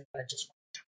so excited. I just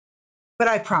wanted to. But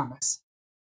I promise.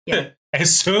 Yeah.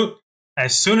 As soon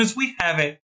as we have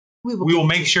it. We will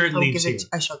make sure it leaves here.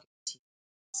 I shall give it to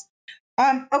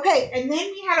you. Okay, and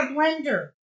then we had a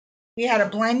blender. We had a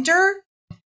blender,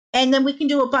 and then we can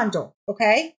do a bundle,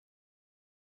 okay?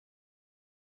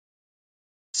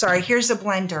 Sorry, here's a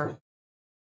blender.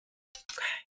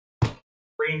 Okay.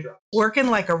 Raindrops.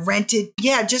 Working like a rented,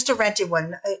 just a rented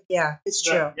one. Yeah, it's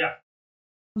true. Yeah.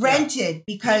 Rented,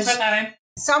 because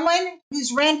someone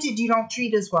who's rented you don't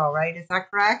treat as well, right? Is that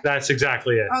correct? That's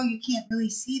exactly it. Oh, you can't really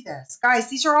see this. Guys,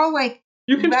 these are all like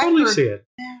you can totally see it.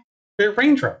 They're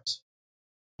raindrops.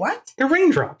 What? They're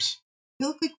raindrops. They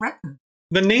look like record.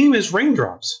 The name is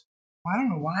Raindrops. I don't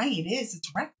know why it is.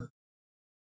 It's record.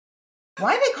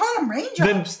 Why do they call them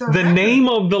raindrops? The name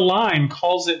of the line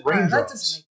calls it raindrops. That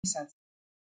doesn't make any sense.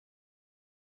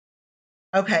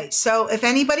 Okay, so if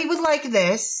anybody would like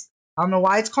this, I don't know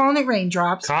why it's calling it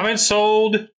raindrops. Comment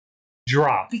sold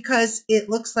drop. Because it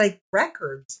looks like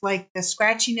records, like the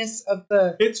scratchiness of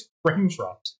the... It's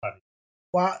raindrops, honey.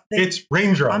 Well, it's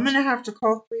raindrops. I'm going to have to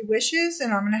call 3 Wishes,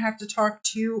 and I'm going to have to talk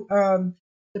to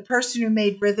the person who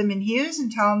made Rhythm and Hues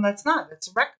and tell them that's a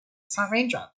record. It's not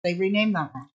raindrops. They renamed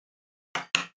that wrong.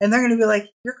 And they're going to be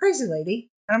like, you're crazy, lady.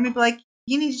 And I'm going to be like,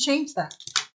 you need to change that.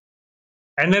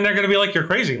 And then they're going to be like, you're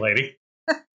crazy, lady.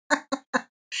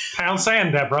 Pound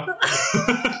sand, Deborah.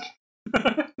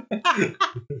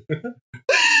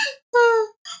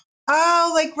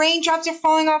 Oh, like raindrops are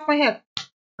falling off my head.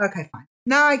 Okay, fine.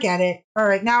 Now I get it. All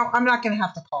right, now I'm not going to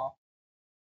have to call.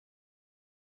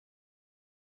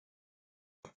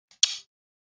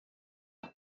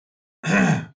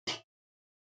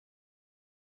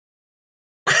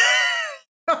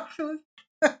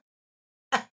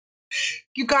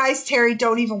 You guys, Terry,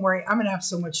 don't even worry. I'm going to have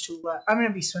so much Tula. I'm going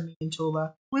to be swimming in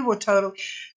Tula. I will still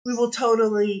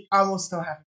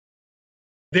have it.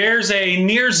 There's a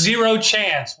near zero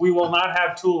chance we will not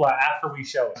have Tula after we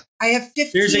show it. I have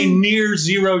 15. There's a near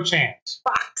zero chance.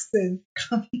 Boxes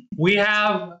coming. We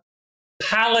have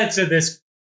pallets of this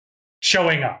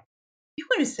showing up. You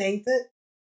want to say that?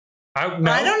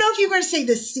 No. I don't know if you're going to say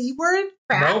the C word,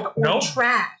 crap, or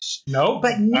trash. No,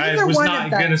 but neither one of them. I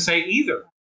was not going to say either.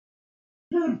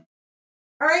 All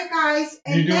right, guys.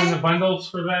 And you doing the bundles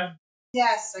for that?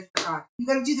 Yes, I forgot. You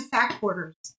got to do the fact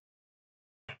quarters.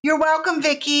 You're welcome,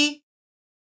 Vicky.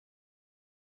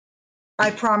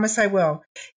 I promise I will.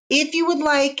 If you would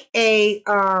like a,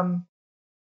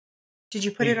 did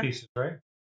you put 8 it? Pieces, right?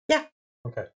 Yeah.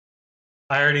 Okay.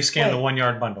 I already scanned the 1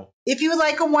 yard bundle. If you would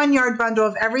like a 1 yard bundle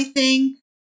of everything,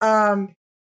 oh,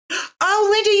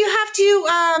 Linda, you have to,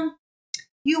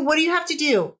 what do you have to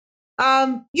do?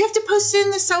 You have to post it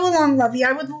in the sew along, Lovey.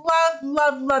 I would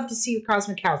love to see your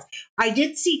Cosmic House. I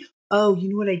did see. Oh, you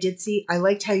know what I did see? I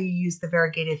liked how you used the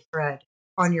variegated thread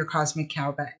on your Cosmic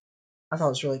Cow bag. I thought it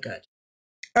was really good.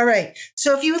 All right.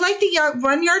 So if you would like the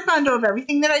 1 yard bundle of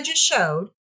everything that I just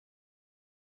showed.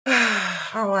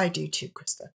 Oh, I do too,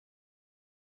 Krista.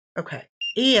 Okay.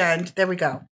 And there we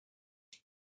go.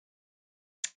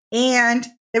 And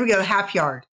there we go, the half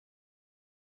yard.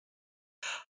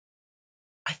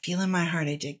 I feel in my heart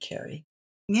I did, Carrie.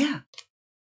 Yeah.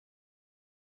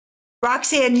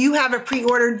 Roxanne, you have it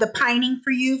pre-ordered, the Pining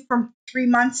for You from 3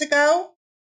 months ago?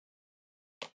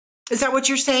 Is that what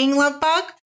you're saying, Love Bug?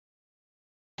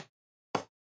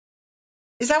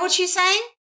 Is that what she's saying?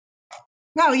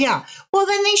 Oh, yeah. Well,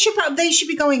 then they should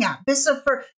be going out. This is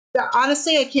for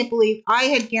honestly, I can't believe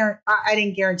I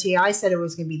didn't guarantee. I said it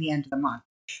was going to be the end of the month.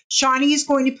 Shawnee is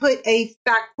going to put a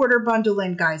fat quarter bundle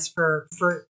in, guys, for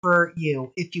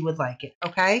you if you would like it.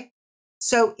 Okay.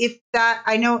 So if that,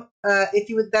 I know if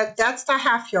you would, that's the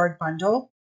half yard bundle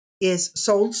is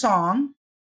Sold Song.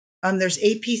 There's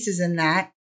 8 pieces in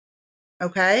that.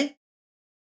 Okay.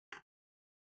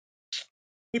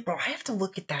 April, I have to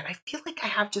look at that. I feel like I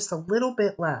have just a little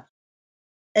bit left.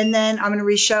 And then I'm going to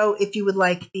re-show if you would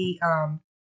like the,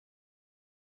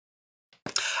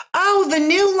 the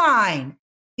new line.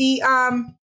 Yeah,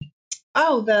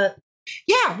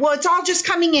 well, it's all just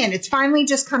coming in. It's finally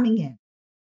just coming in.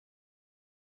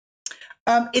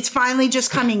 It's finally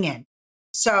just coming in.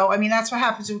 So, I mean, that's what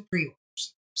happens with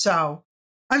pre-orders. So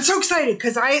I'm so excited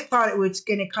because I thought it was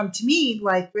going to come to me,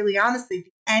 like, really honestly,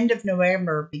 the end of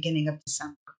November, beginning of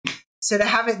December. So to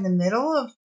have it in the middle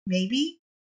of, fingers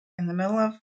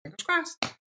crossed.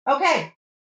 Okay.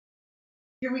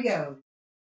 Here we go.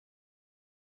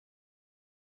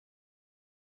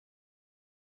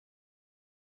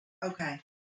 Okay.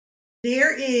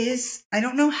 There is, I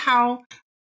don't know how.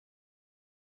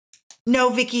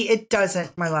 No, Vicki, it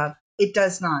doesn't, my love. It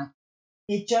does not.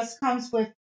 It just comes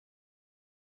with,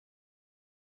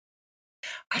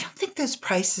 I don't think those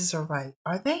prices are right.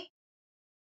 Are they?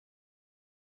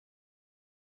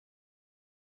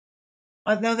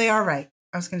 Oh, no, they are right.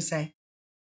 I was going to say.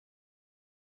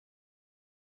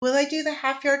 Will I do the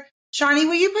half yard? Shawnee,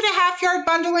 will you put a half yard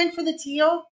bundle in for the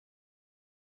teal?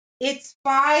 It's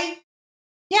 5.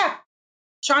 Yeah.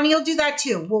 Shawnee will do that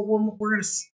too. We're going to.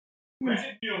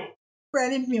 Rented mule.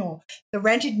 Rented mule. The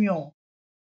rented mule.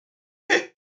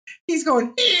 He's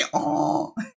going,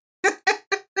 oh.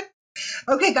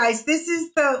 Okay, guys, this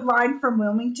is the line from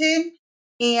Wilmington.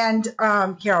 And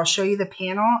here, I'll show you the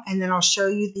panel, and then I'll show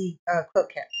you the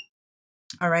quilt kit.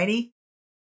 Alrighty?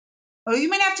 Oh, you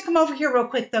might have to come over here real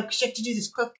quick, though, because you have to do this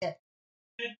quilt kit.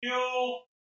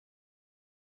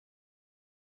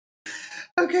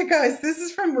 Okay, guys, this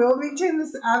is from Wilmington.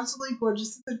 This is absolutely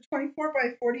gorgeous. It's a 24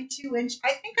 by 42 inch.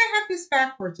 I think I have this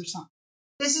backwards or something.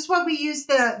 This is what we use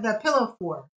the pillow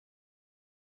for.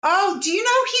 Oh, do you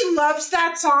know he loves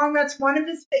that song? That's one of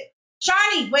his favorite.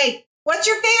 Shawnee, wait. What's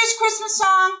your favorite Christmas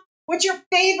song? What's your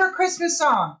favorite Christmas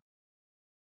song?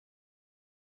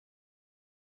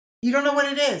 You don't know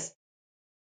what it is.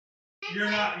 You're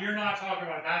not talking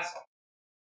about that song.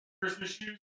 Christmas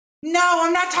Shoes? No,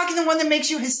 I'm not talking the one that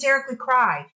makes you hysterically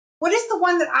cry. What is the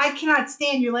one that I cannot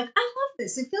stand? You're like, I love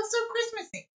this. It feels so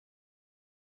Christmassy.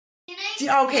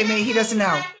 Okay, maybe he doesn't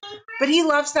know. But he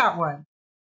loves that one.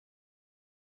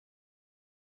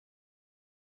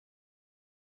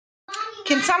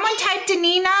 Can someone type to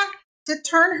Nina to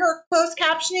turn her closed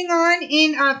captioning on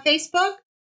in Facebook?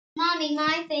 Mommy,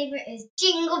 my favorite is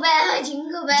Jingle Bell,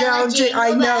 Jingle Bell, Jingle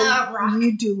I know Bell Rock.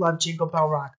 You do love Jingle Bell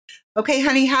Rock. Okay,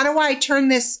 honey, how do I turn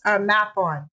this map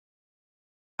on?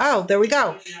 Oh, there we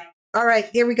go. All right,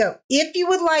 here we go. If you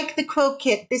would like the quilt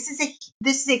kit, this is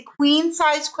a queen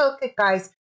size quilt kit,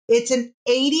 guys. It's an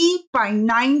 80 by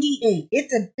 98.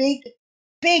 It's a big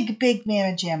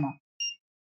mamma jamma.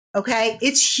 Okay,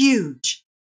 it's huge.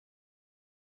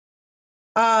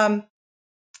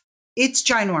 It's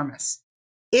ginormous.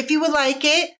 If you would like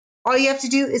it, all you have to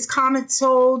do is comment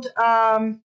sold.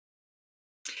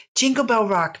 Jingle Bell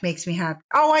Rock makes me happy.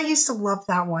 Oh, I used to love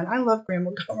that one. I love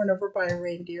Grandma got run over by a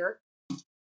reindeer.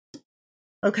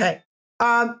 Okay.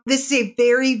 This is a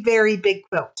very big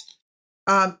quilt.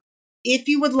 If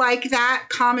you would like that,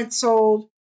 comment sold.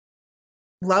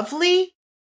 Lovely.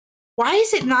 Why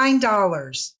is it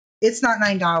 $9? It's not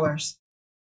 $9.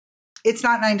 It's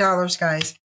not $9,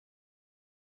 guys.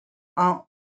 Oh.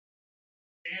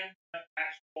 And the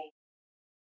actual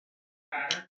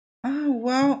pattern. Oh,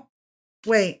 well.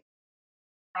 Wait.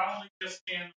 Probably just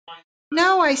scan the line.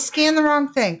 No, I scanned the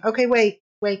wrong thing. Okay, wait,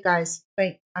 guys.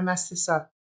 Wait, I messed this up.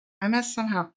 I messed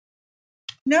somehow.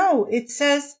 No, it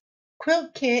says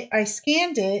quilt kit. I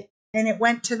scanned it and it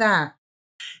went to that.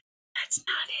 That's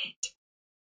not it.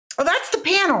 Oh, that's the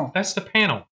panel. That's the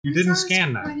panel. You didn't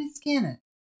scan that. I didn't scan it.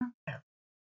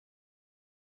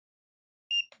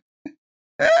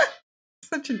 Okay.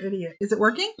 Such an idiot. Is it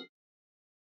working?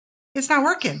 It's not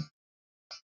working.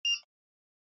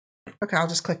 Okay, I'll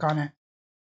just click on it.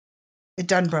 It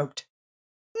done broke.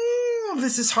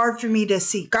 This is hard for me to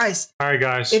see. Guys. All right,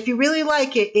 guys. If you really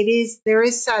like it, there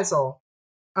is Sezzle.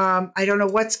 I don't know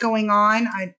what's going on.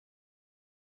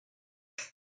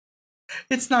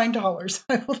 It's $9.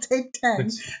 I will take 10.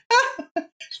 It's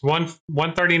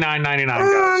 $139.99.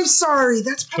 Oh, I'm sorry.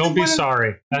 That's probably don't be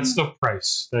sorry. That's the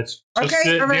price. That's just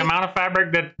okay, the amount of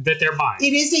fabric that they're buying.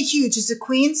 It is a huge. It's a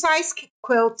queen size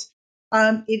quilt.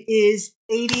 It is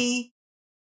 80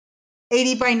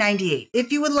 by 98.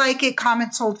 If you would like it,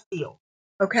 comment sold field.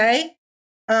 Okay.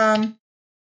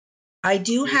 I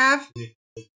do have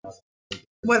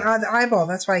what the eyeball.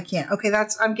 That's why I can't. Okay,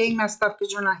 I'm getting messed up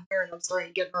because you're not here, and I'm starting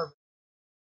to get nervous.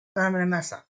 But I'm gonna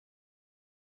mess up.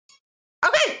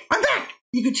 Okay, I'm back.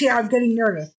 You can see I'm getting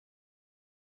nervous.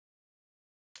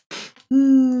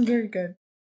 Very good.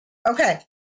 Okay.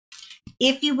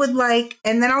 If you would like,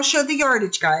 and then I'll show the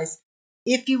yardage, guys.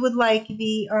 If you would like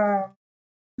the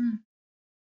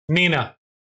Nina.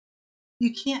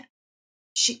 You can't.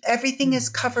 Everything is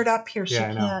covered up here. She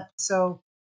can't. So.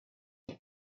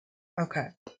 Okay.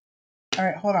 All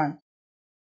right. Hold on.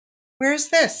 Where's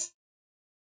this?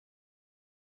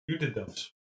 You did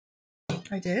those.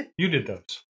 I did? You did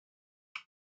those.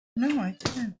 No, I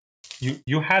didn't.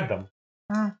 You had them.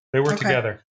 Oh, they were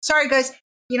together. Sorry, guys.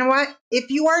 You know what? If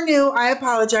you are new, I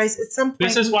apologize. At some point,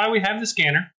 this is why we have the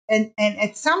scanner. And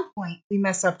at some point, we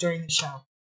mess up during the show.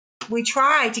 We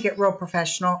try to get real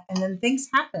professional, and then things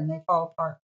happen. They fall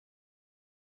apart.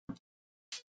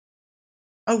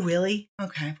 Oh, really?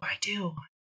 Okay. Well, I do.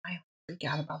 I freak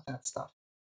out about that stuff.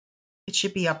 It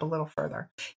should be up a little further.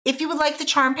 If you would like the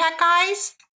charm pack,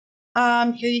 guys,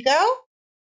 here you go.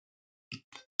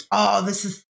 Oh, this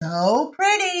is so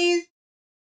pretty.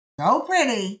 So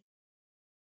pretty.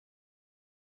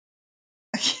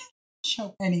 I can't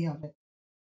show any of it.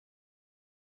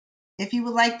 If you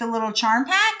would like the little charm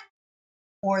pack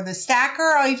or the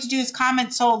stacker, all you have to do is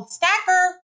comment sold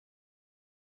stacker.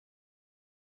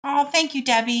 Oh, thank you,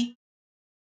 Debbie.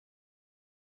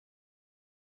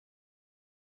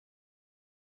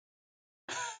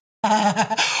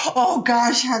 Oh,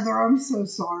 gosh, Heather, I'm so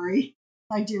sorry.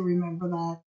 I do remember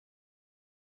that.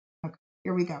 Okay,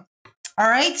 here we go. All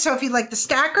right, so if you'd like the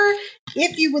stacker,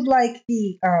 if you would like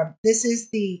the, this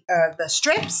is the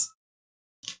strips.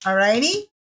 All righty.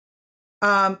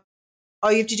 All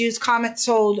you have to do is comment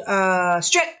sold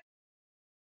strip.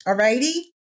 All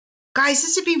righty. Guys,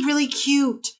 this would be really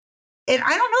cute. And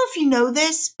I don't know if you know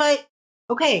this, but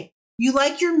okay, you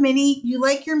like your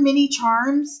mini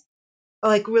charms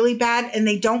like really bad and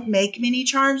they don't make mini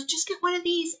charms, just get one of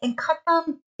these and cut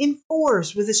them in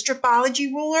 4s with a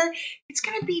stripology ruler. It's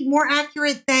going to be more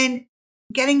accurate than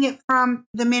getting it from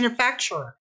the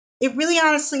manufacturer. It really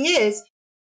honestly is.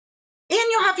 And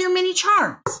you'll have your mini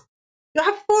charms. You'll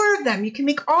have 4 of them. You can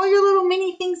make all your little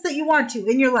mini things that you want to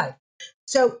in your life.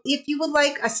 So if you would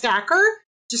like a stacker,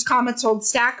 just comment sold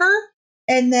stacker.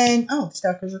 And then, oh,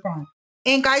 stackers are gone.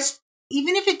 And guys,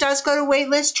 even if it does go to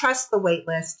waitlist, trust the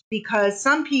waitlist, because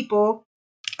some people,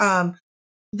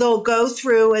 they'll go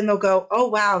through and they'll go, oh,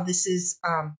 wow, this is,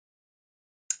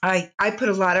 I put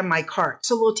a lot in my cart.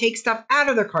 So they'll take stuff out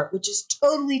of their cart, which is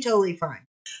totally, totally fine.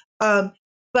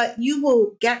 But you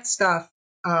will get stuff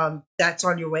that's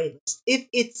on your waitlist. If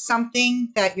it's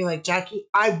something that you're like, Jackie,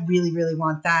 I really, really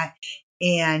want that.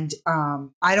 And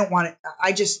I don't want it.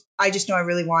 I just know I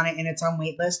really want it and it's on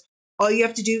waitlist. All you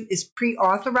have to do is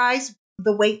pre-authorize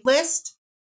the wait list.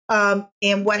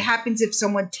 And what happens if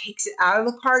someone takes it out of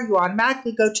the cart? You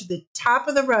automatically go to the top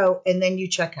of the row and then you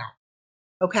check out.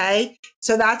 Okay?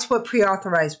 So that's what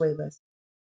pre-authorized wait list.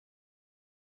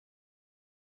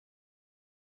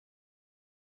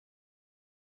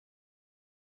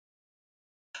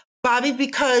 Bobby,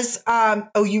 because,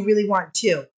 oh, you really want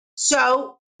 2.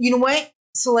 So, you know what?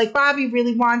 So, like, Bobby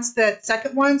really wants that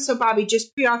second one. So, Bobby,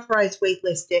 just pre-authorize wait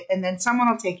list it, and then someone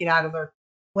will take it out of their,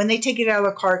 when they take it out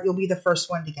of the cart, you'll be the first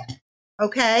one to get it.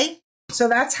 Okay? So,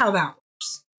 that's how that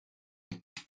works.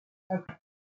 Okay.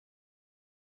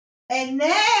 And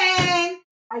then,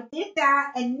 I did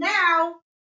that, and now,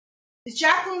 is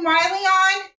Jacqueline Riley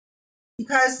on?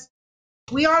 Because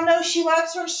we all know she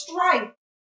loves her stripe.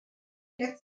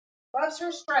 Loves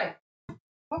her stripe.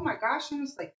 Oh my gosh, I'm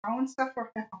just like throwing stuff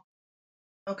around.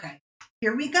 Okay,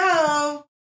 here we go.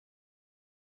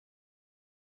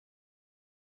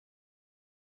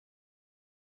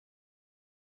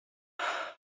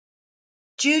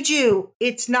 Juju,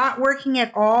 it's not working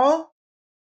at all.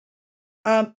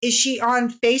 Is she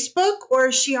on Facebook or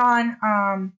is she on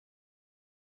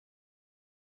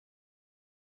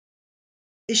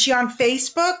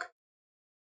Facebook?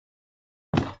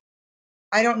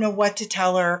 I don't know what to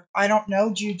tell her. I don't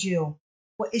know, Juju.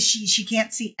 What is she? She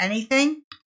can't see anything?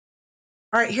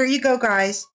 All right, here you go,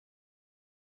 guys.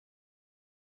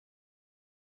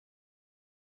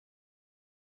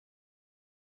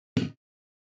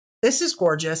 This is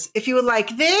gorgeous. If you would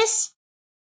like this,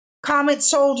 comment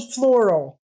sold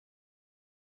floral.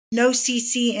 No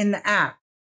CC in the app.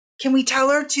 Can we tell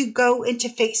her to go into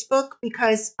Facebook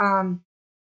because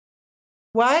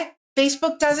what?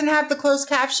 Facebook doesn't have the closed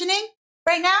captioning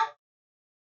right now?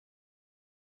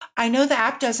 I know the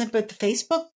app doesn't, but the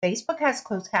Facebook has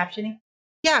closed captioning.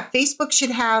 Yeah, Facebook should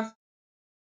have.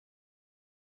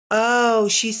 Oh,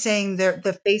 she's saying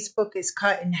the Facebook is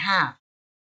cut in half.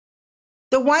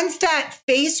 The ones that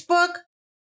Facebook.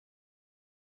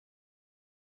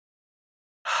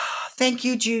 Thank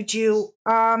you, Juju.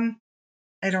 I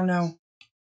don't know.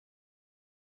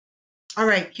 All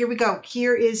right, here we go.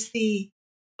 Here is the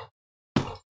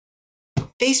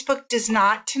Facebook does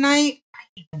not tonight. I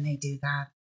hate when they do that.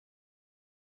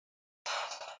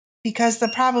 Because the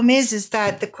problem is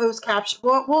that the closed caption.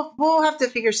 We'll have to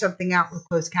figure something out with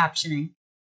closed captioning.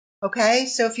 Okay,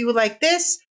 so if you would like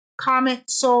this, comment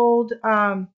sold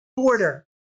border.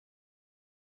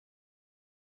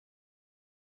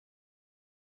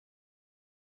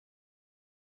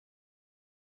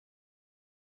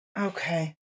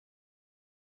 Okay.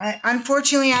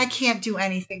 Unfortunately, I can't do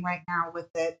anything right now with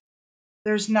it.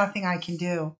 There's nothing I can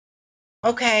do.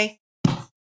 Okay.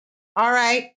 All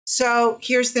right. So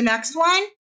here's the next one.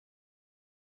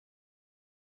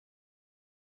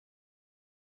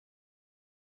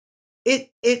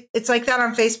 It's like that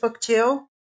on Facebook too.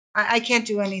 I can't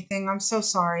do anything. I'm so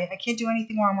sorry. I can't do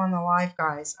anything while I'm on the live,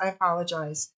 guys. I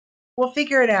apologize. We'll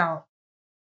figure it out.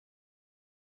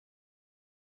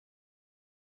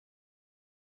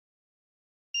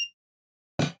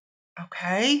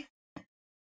 Okay.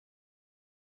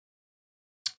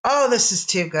 Oh, this is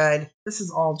too good. This is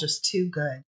all just too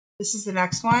good. This is the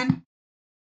next one.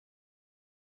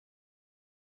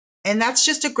 And that's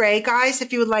just a gray, guys.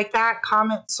 If you would like that,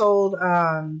 comment sold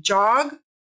jog.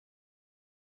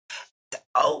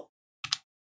 Oh,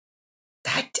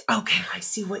 that, okay, I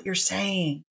see what you're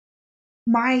saying.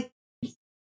 Yeah,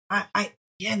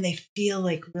 and they feel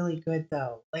like really good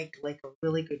though, like a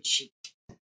really good sheet.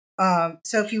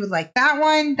 So if you would like that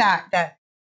one, that.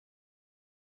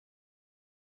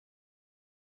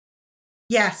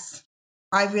 Yes,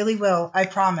 I really will. I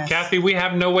promise. Kathy, we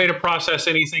have no way to process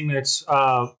anything that's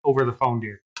over the phone,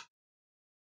 dear.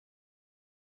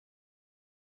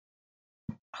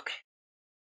 Okay.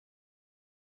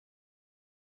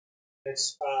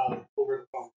 It's over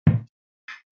the phone.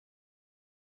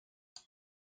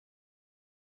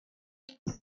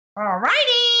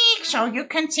 Alrighty, so you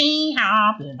can see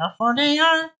how beautiful they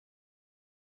are.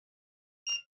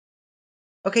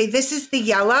 Okay, this is the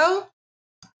yellow.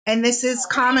 And this is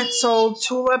comment sold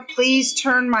tulip. Please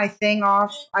turn my thing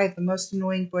off. I have the most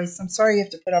annoying voice. I'm sorry you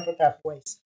have to put up with that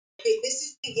voice. Okay, this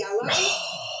is the yellow.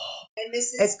 And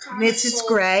this is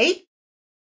gray.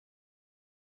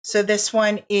 So this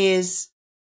one is,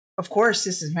 of course,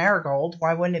 this is marigold.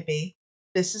 Why wouldn't it be?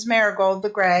 This is marigold, the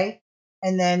gray.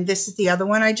 And then this is the other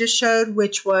one I just showed,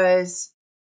 which was,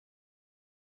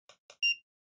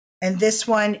 and this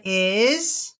one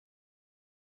is,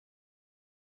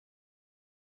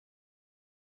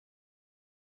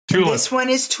 tulip. This one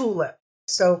is tulip.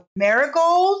 So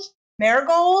marigold,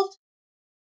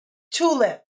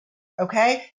 tulip.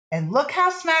 Okay? And look how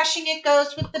smashing it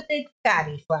goes with the big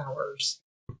fatty flowers.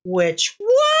 Which,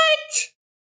 what?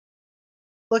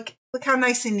 Look how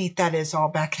nice and neat that is all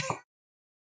back there.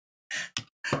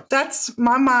 That's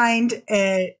my mind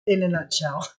in a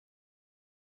nutshell.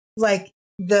 Like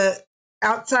the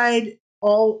outside,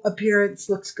 all appearance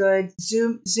looks good.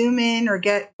 Zoom in or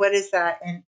get, what is that?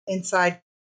 And inside,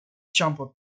 jump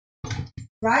up.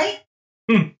 Right?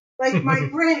 Like my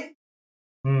brain.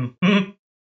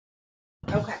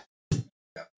 Okay.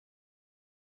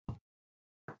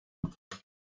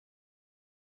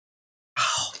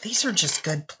 Oh, these are just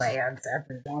good plans,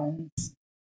 everyone.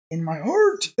 In my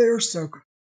heart, they're so good.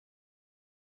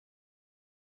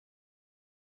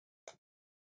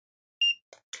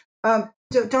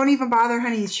 Don't even bother,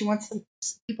 honey. She wants them.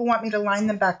 People want me to line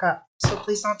them back up, so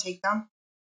please don't take them.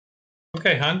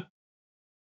 Okay, hon.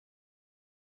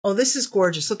 Oh, this is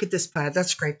gorgeous. Look at this plaid.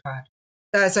 That's a great plaid.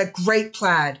 That is a great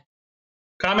plaid.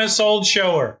 Comment sold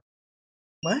shower.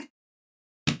 What?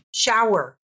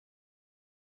 Shower.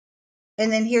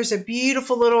 And then here's a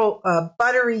beautiful little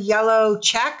buttery yellow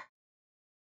check.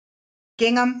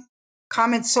 Gingham.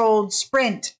 Comment sold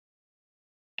Sprint.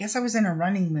 Guess I was in a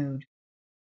running mood.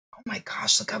 Oh my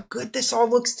gosh, look how good this all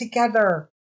looks together.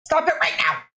 Stop it right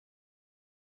now.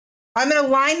 I'm going to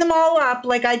line them all up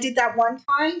like I did that one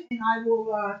time, and I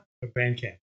will... The band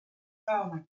can.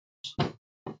 Oh my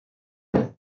gosh.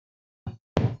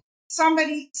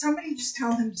 Somebody just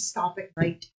tell him to stop it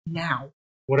right now.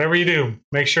 Whatever you do,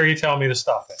 make sure you tell me to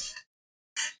stop it.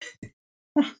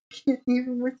 I can't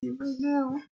even with you right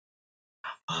now.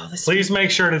 Oh, Please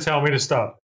make sure to tell me to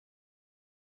stop.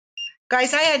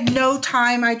 Guys, I had no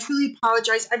time. I truly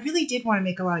apologize. I really did want to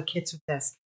make a lot of kits with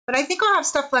this. But I think I'll have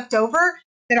stuff left over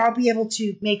that I'll be able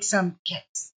to make some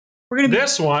kits.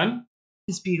 This one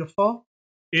is beautiful.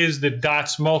 Is the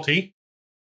Dots Multi.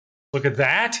 Look at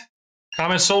that.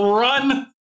 Comment sold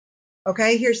Run.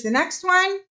 Okay, here's the next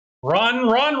one. Run,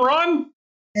 Run, Run.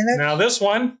 And now this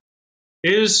one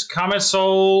is comment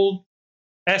sold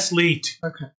S-Leet.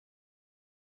 Okay.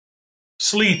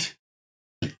 Sleet.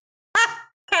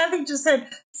 Kathy just said,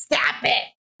 stop it.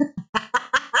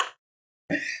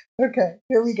 Okay,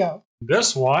 here we go.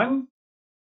 This one,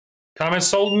 comment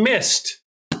sold Mist.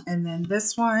 And then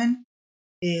this one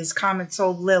is comment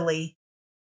sold Lily.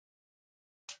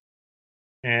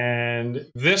 And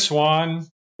this one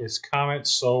is comment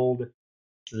sold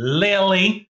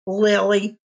Lily.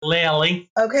 Lily. Lily.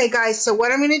 Okay, guys, so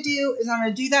what I'm going to do is I'm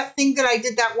going to do that thing that I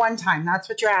did that one time. That's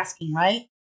what you're asking, right?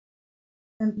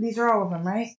 And these are all of them,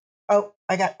 right? Oh,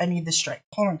 I need the stripe.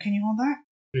 Hold on, can you hold that?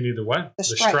 You need the what? The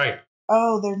stripe.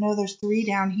 Oh, there's 3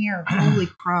 down here. Holy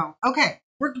crow. Okay,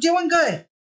 we're doing good.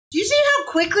 Do you see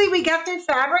how quickly we got through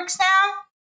fabrics now?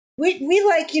 We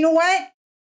like, you know what?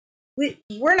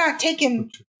 We're not taking...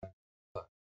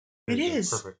 It is.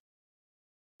 Perfect.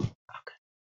 Okay.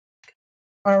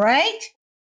 All right.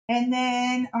 And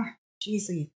then, oh, geez,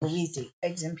 Louise,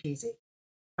 eggs and peasy.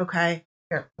 Okay,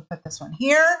 here, we'll put this one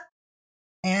here.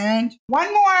 And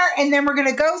one more, and then we're going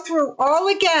to go through all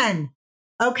again.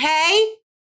 Okay?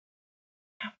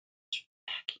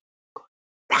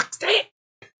 Roxanne.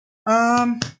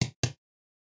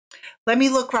 Let me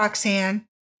look, Roxanne.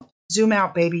 Zoom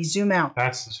out, baby. Zoom out.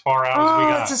 That's as far out as we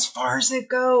got. That's as far as it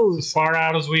goes. As far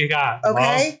out as we got. Okay.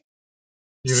 Well,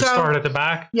 you gonna start at the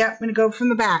back? Yeah, I'm going to go from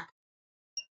the back.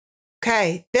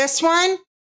 Okay, this one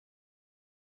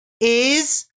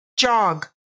is Jog.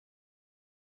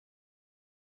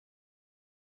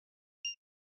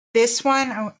 This one,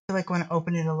 I feel like I want to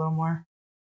open it a little more.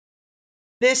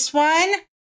 This one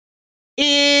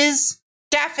is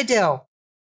Daffodil.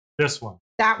 This one.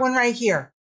 That one right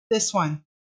here. This one.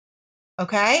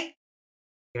 Okay?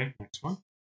 Okay, next one.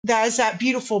 That is that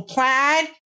beautiful plaid.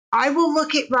 I will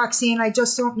look at Roxanne. I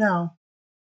just don't know.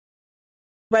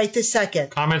 Right this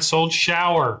second. Comment sold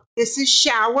Shower. This is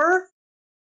Shower.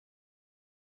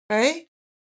 Okay.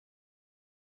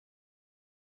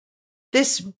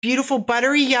 This beautiful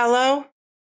buttery yellow.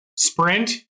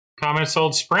 Sprint. Comment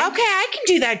sold Sprint. Okay, I can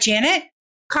do that, Janet.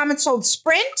 Comment sold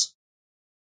Sprint.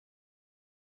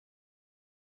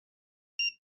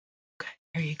 Okay,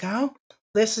 there you go.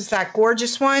 This is that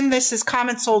gorgeous one. This is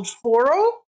comment sold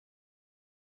Floral.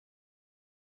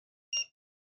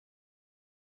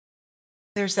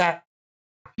 There's that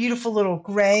beautiful little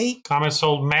gray. Comment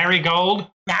sold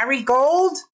Marigold.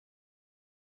 Marigold.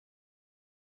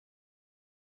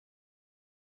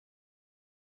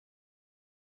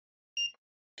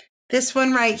 This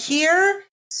one right here,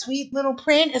 sweet little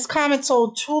print, is comment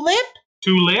sold Tulip.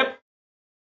 Tulip.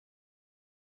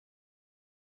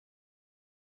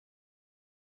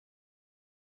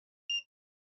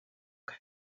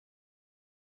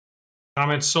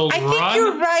 Comment sold Run. I think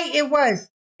you're right, it was.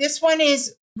 This one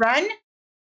is Run.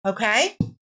 Okay.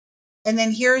 And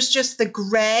then here's just the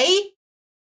gray.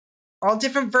 All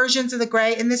different versions of the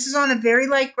gray. And this is on a very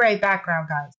light gray background,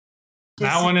 guys.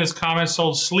 That one is comment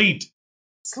sold Sleet.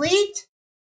 Sleet.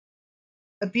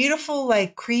 A beautiful,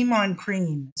 like, cream on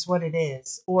cream is what it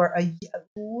is. Or a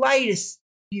lightest,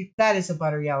 that is a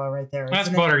butter yellow right there. That's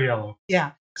butter yellow.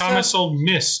 Yeah. Comment sold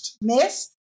Mist.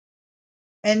 Mist.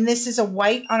 And this is a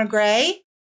white on a gray.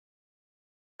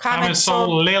 Comment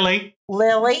sold Lily.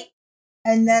 Lily.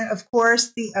 And then, of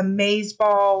course, the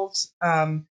Amazeballs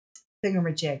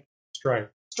thingamajig.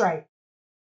 Stripe. Stripe.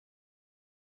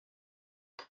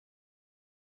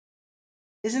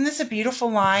 Isn't this a beautiful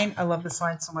line? I love this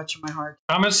line so much in my heart.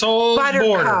 Comment sold Buttercup.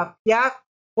 Border. Yep.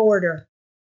 Border.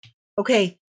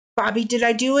 Okay. Bobby, did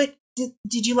I do it?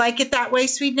 Did you like it that way,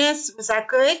 sweetness? Was that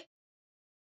good?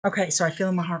 Okay, so I feel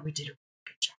in my heart we did a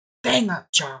good job. Bang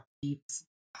up job, peeps.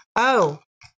 Oh,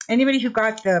 anybody who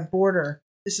got the border,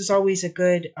 this is always a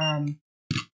good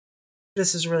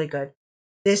This is really good.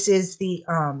 This is the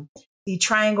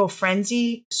Triangle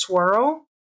Frenzy swirl,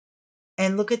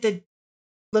 and look at the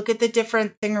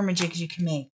different thingamajigs you can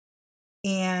make.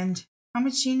 And how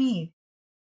much do you need?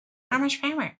 How much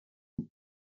fabric?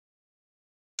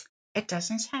 It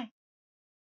doesn't say.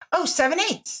 Oh,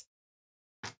 7/8.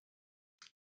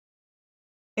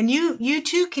 And you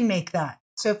too can make that.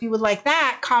 So if you would like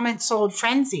that, comment sold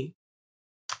frenzy.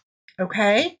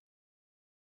 Okay.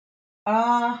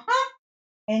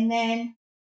 And then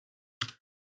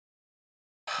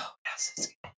what else is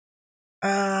good?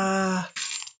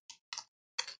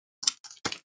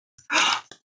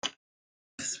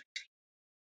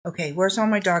 Okay, where's all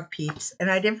my dog peeps? And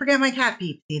I didn't forget my cat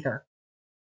peeps either.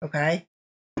 Okay.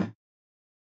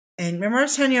 And remember I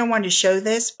was telling you I wanted to show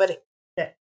this, but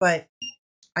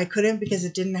I couldn't because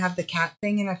it didn't have the cat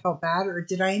thing and I felt bad. Or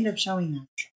did I end up showing that?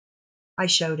 I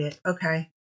showed it. Okay.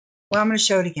 Well, I'm going to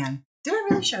show it again. Did I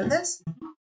really show this?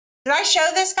 Did I show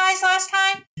this, guys, last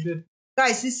time? You did.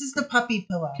 Guys, this is the puppy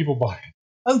pillow. People bought it.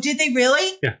 Oh, did they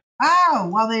really? Yeah. Oh,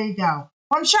 well, there you go.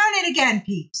 Well, I'm showing it again,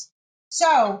 peeps.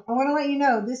 So I want to let you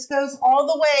know this goes all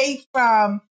the way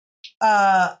from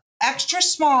extra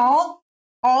small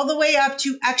all the way up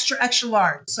to extra, extra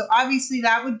large. So obviously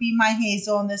that would be my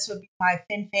Hazel and this would be my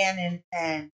Fin Fan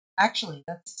and actually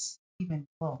that's even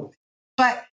cool.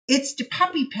 But it's the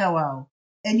puppy pillow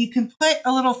and you can put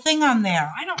a little thing on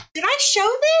there. Did I show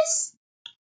this?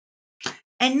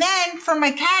 And then for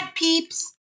my cat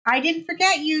peeps, I didn't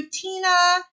forget you,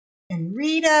 Tina and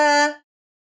Rita.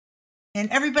 And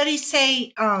everybody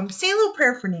say a little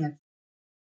prayer for Nancy.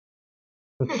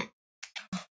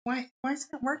 Why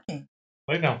isn't it working?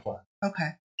 Lay down flat.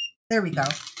 Okay. There we go.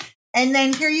 And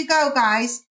then here you go,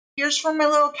 guys. Here's for my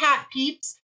little cat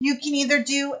peeps. You can either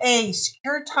do a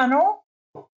secure tunnel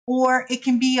or it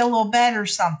can be a little bed or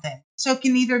something. So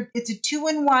it's a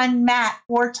 2-in-1 mat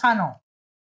or tunnel.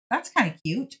 That's kind of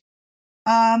cute.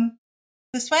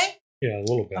 This way? Yeah, a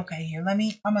little bit. Okay, here, I'm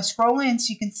going to scroll in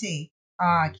so you can see.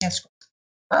 I can't scroll.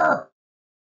 There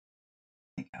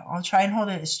you go. I'll try and hold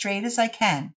it as straight as I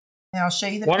can. And I'll show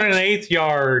you the 1 1/8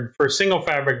 yard for single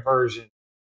fabric version,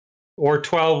 or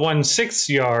 12 1/6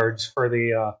 yards for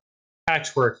the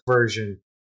patchwork version.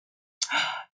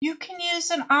 You can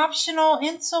use an optional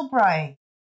Insulbright.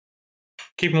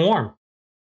 Keep them warm.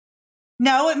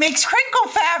 No, it makes crinkle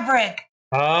fabric.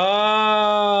 Oh.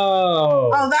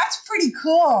 Oh, that's pretty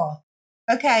cool.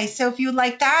 Okay, so if you would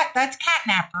like that, that's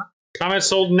Catnapper. Comment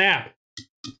sold nap.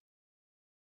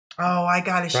 Oh, I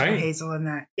gotta show Right. Hazel in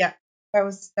that. Yeah, that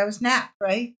was Nap,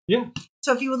 right? Yeah.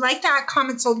 So if you would like that,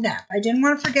 comment sold Nap. I didn't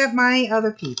want to forget my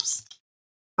other peeps.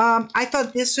 I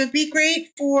thought this would be great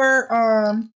for.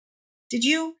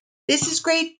 This is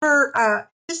great for.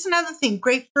 This is another thing.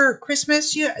 Great for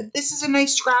Christmas. This is a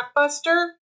nice scrap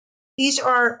buster. These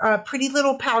are pretty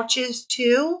little pouches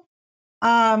too.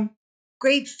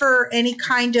 Great for any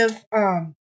kind of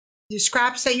the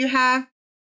scraps that you have.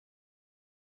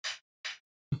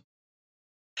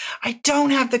 I don't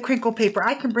have the crinkle paper.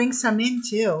 I can bring some in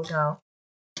too, though.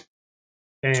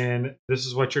 And this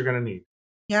is what you're going to need.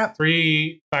 Yep.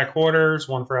 3 back quarters,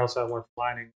 1 for outside, 1 for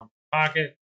lining, 1 for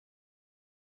pocket.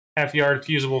 Half yard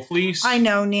fusible fleece. I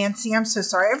know, Nancy. I'm so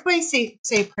sorry. Everybody say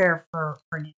a prayer for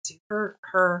Nancy. Her.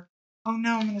 Oh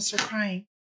no, I'm gonna start crying.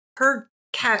 Her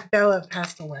cat Bella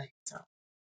passed away. So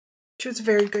she was a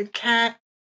very good cat.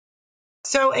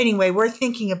 So anyway, we're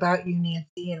thinking about you,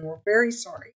 Nancy, and we're very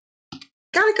sorry.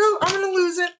 Gotta go. I'm gonna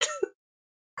lose it.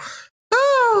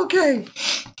 Oh, okay.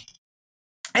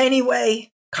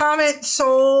 Anyway, comment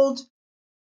sold.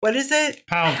 What is it?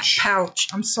 Pouch. Pouch.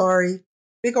 I'm sorry.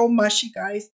 Big old mushy,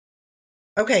 guys.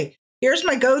 Okay, here's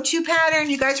my go-to pattern.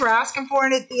 You guys were asking for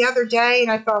it the other day,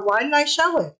 and I thought, why didn't I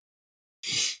show it?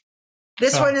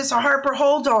 This one is a Harper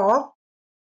Hold All.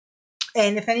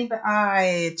 And if anybody,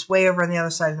 it's way over on the other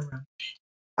side of the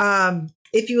room.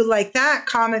 If you would like that,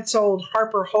 comment sold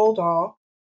Harper Hold All.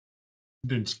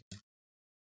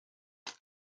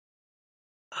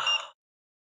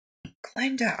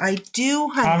 Glenda, I do,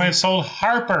 honey. Comment sold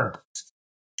Harper.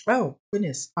 Oh,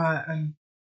 goodness.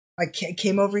 I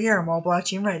came over here. I'm all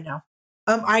blotching right now.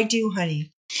 I do,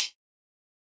 honey.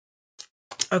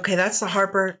 Okay, that's the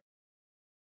Harper.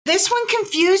 This one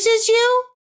confuses you?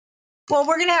 Well,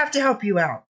 we're going to have to help you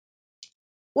out.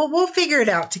 Well, we'll figure it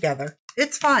out together.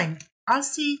 It's fine. I'll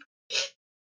see.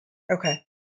 Okay.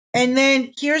 And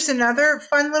then here's another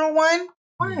fun little one.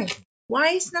 Why? Why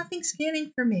is nothing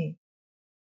scanning for me?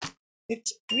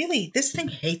 It's really, this thing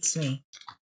hates me.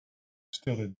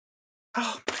 Still did.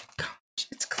 Oh my gosh.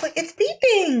 It's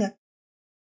beeping.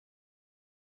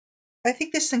 I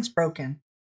think this thing's broken.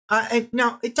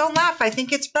 No, don't laugh. I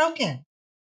think it's broken.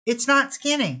 It's not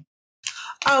scanning.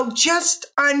 Oh, just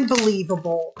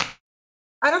unbelievable.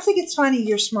 I don't think it's funny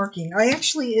you're smirking. I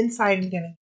actually inside am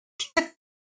gonna.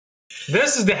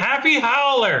 This is the Happy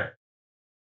Howler.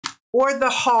 Or the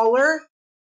hauler.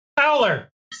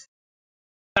 Howler.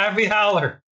 Happy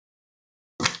Howler.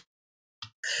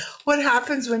 What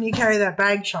happens when you carry that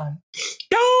bag, Sean?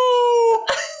 Go!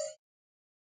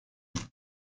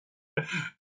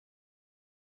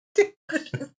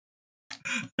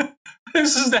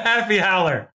 This is the Happy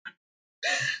Howler.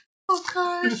 Oh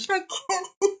gosh, I can't.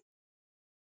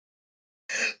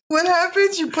 What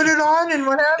happens? You put it on, and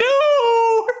what happens?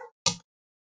 No!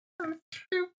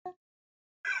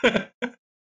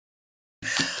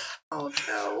 Oh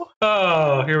no.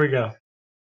 Oh, here we go.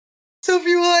 So if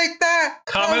you like that,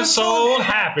 Comment sold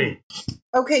happy.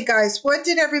 Okay, guys, what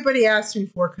did everybody ask me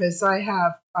for? Because I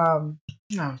have, oh,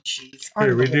 jeez.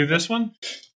 Here, we do this one?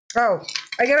 Oh,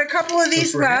 I got a couple of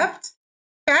these left.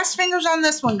 Fast fingers on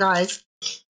this one, guys.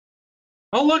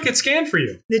 Oh, look, it scanned for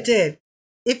you. It did.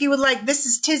 If you would like, this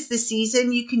is 'tis the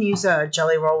season. You can use a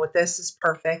jelly roll with this. It's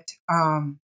perfect.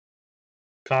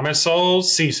 Comment sold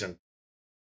season.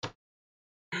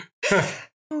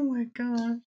 Oh my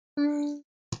god.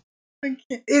 I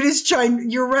can't. It is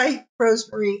giant. You're right,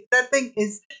 Rosemary. That thing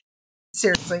is,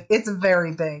 seriously, it's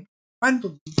very big.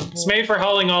 Unbelievable. It's made for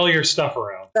hauling all your stuff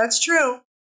around. That's true.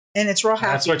 And it's real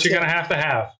happy. That's what you're going to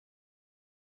have.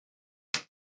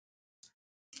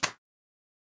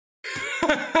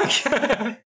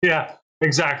 Yeah,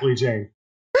 exactly, Jane.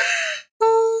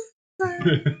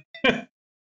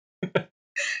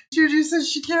 Juju says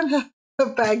she can't have a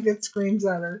bag that screams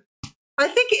at her. I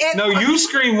think it, no, you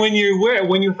scream when you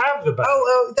have the bag.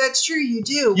 Oh, that's true. You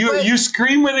do. You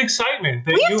scream with excitement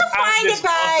that you have this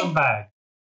awesome bag.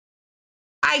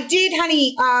 I did,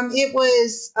 honey. It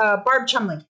was Barb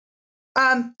Chumley.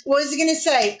 What was I going to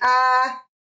say?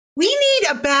 We need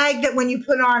a bag that when you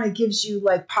put on, it gives you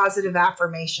like positive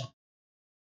affirmation.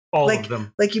 All of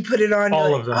them. Like you put it on.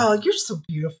 All like, of them. Oh, you're so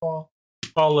beautiful.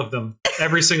 All of them.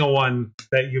 Every single one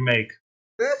that you make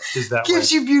is that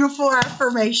gives way. You beautiful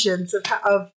affirmations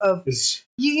of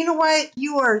you know what?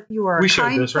 You are a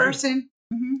kind person.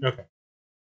 Right? Mm-hmm. Okay.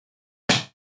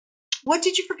 What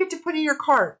did you forget to put in your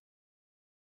cart?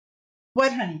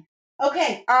 What, honey?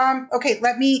 Okay. Okay.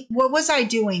 What was I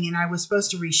doing? And I was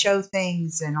supposed to re-show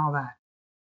things and all that.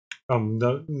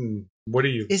 What are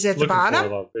you? Is it at the bottom?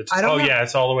 I don't know. Yeah,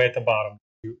 it's all the way at the bottom.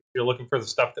 You're looking for the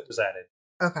stuff that was added.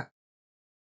 Okay.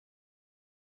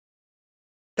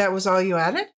 That was all you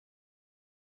added?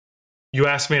 You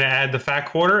asked me to add the fat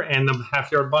quarter and the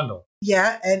half-yard bundle.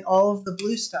 Yeah, and all of the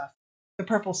blue stuff, the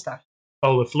purple stuff.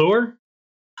 Oh, the Fluor?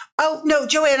 Oh no,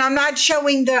 Joanne, I'm not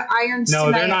showing the irons. No,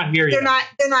 tonight. They're not here yet. They're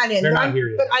not in. They're not here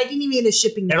yet. But I didn't even get a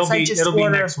shipping. It'll be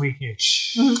next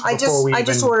week-ish. Mm-hmm. I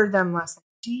just ordered them last night.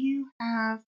 Do you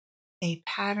have a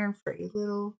pattern for a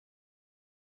little?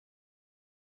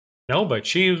 No, but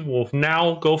she will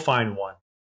now go find one.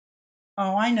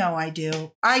 Oh, I know I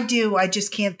do. I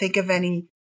just can't think of any.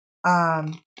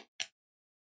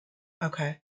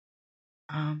 Okay.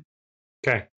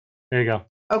 Okay. There you go.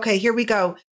 Okay, here we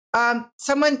go.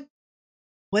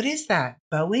 What is that?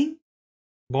 Boeing?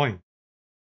 Boing.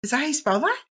 Is that how you spell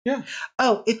that? Yeah.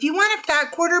 Oh, if you want a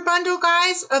fat quarter bundle,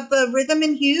 guys, of the Rhythm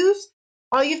and Hues,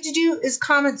 all you have to do is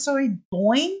comment, sorry,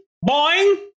 boing.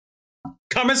 Boing.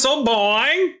 Comment sold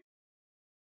boing.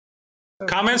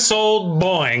 Okay. Comment sold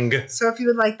boing. So if you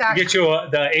would like that. Get you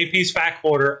the A-piece fat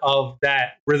quarter of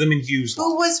that Rhythm and Hues.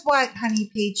 Who was what, honey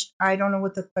peach? I don't know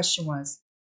what the question was.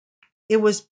 It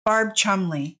was Barb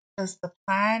Chumley. Does the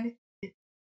plaid?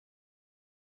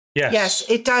 Yes. Yes,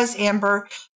 it does, Amber.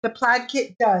 The plaid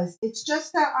kit does. It's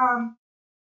just that,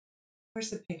 where's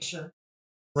the picture?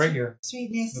 Right here.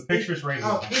 Sweetness. The picture's right here.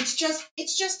 Oh, it's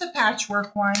just a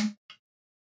patchwork one.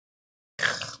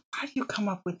 How do you come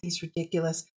up with these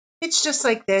ridiculous? It's just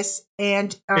like this,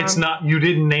 and it's not. You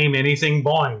didn't name anything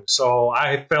boing, so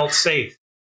I felt safe.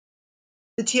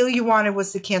 The teal you wanted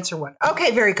was the Cancer one. Okay,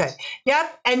 very good.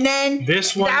 Yep, and then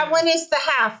this one. That one is the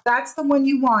half. That's the one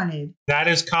you wanted. That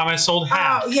is comment sold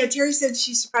half. Oh yeah, Terry said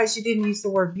she's surprised you didn't use the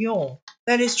word mule.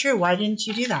 That is true. Why didn't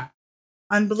you do that?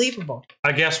 Unbelievable.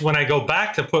 I guess when I go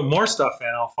back to put more stuff in,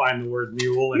 I'll find the word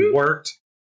mule and worked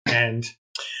and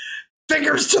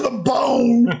fingers to the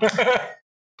bone.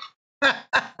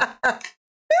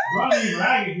 Running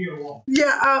ragged here, Wolf.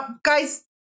 Yeah, guys.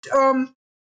 Oh,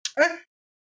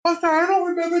 sorry, I don't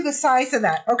remember the size of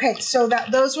that. Okay, so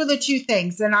those were the two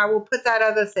things, and I will put that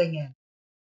other thing in.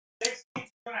 62.5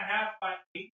 by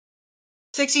 80.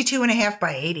 62.5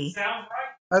 by 80. Sounds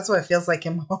right. That's what it feels like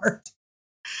in my heart.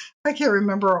 I can't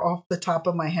remember off the top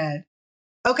of my head.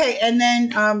 Okay, and then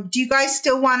do you guys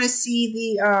still want to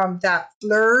see the that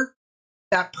Fleur,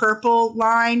 that purple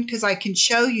line? Because I can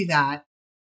show you that.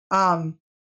 And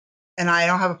I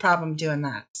don't have a problem doing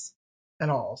that at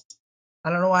all. I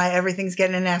don't know why everything's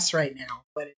getting an S right now,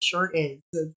 but it sure is.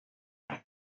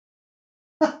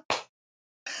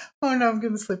 Oh no, I'm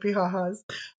getting sleepy ha-has.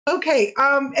 Okay,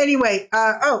 anyway,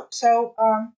 so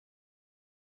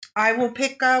I will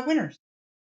pick winners.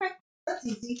 Okay, that's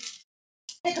easy.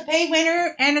 Pick a pay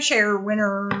winner and a share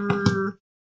winner.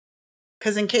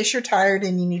 Because in case you're tired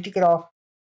and you need to get off.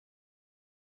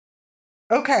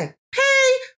 Okay.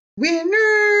 Pay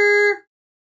winner.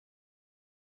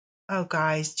 Oh,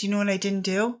 guys, do you know what I didn't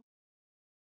do?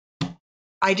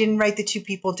 I didn't write the 2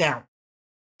 people down.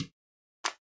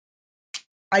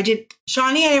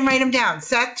 Shawnee, I didn't write them down.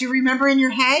 Seth, do you remember in your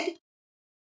head?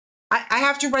 I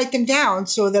have to write them down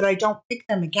so that I don't pick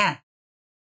them again.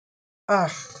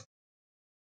 Ugh.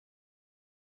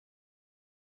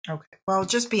 Okay, well,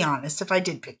 just be honest. If I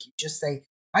did pick you, just say,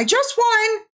 I just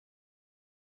won.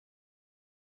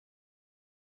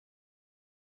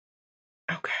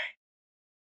 Okay.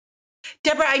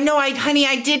 Deborah, I know, honey,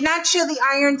 I did not show the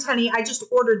irons, honey. I just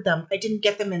ordered them. I didn't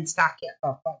get them in stock yet.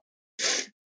 Oh.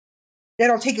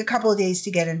 It'll take a couple of days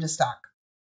to get into stock.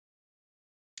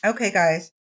 Okay,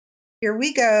 guys. Here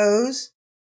we goes.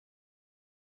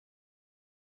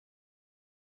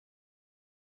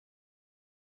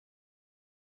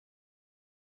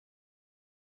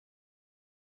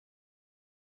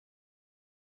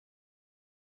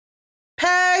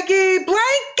 Peggy Blankenhorn.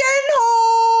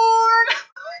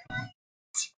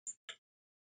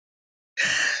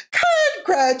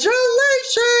 Congratulations.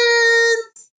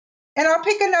 And I'll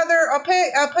pick another. I'll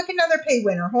pick another pay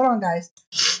winner. Hold on, guys.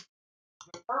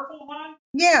 The purple one?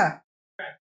 Yeah. Okay.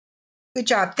 Good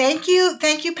job. Thank you,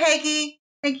 Peggy.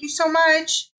 Thank you so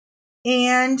much.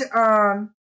 And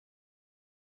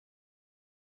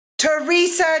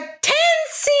Teresa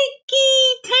Tansky.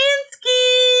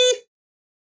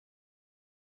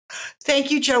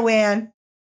 Thank you, Joanne.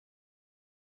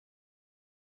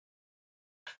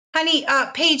 Honey,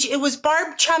 Paige, it was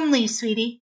Barb Chumley,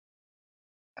 sweetie.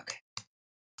 Okay.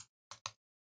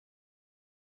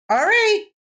 All right.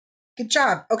 Good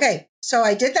job. Okay, so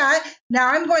I did that. Now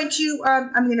I'm going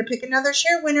to pick another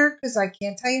share winner because I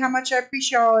can't tell you how much I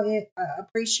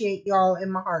appreciate y'all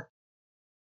in my heart.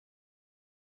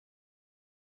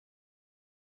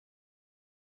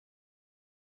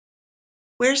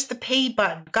 Where's the pay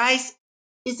button? Guys,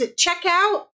 is it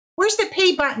checkout? Where's the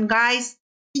pay button, guys?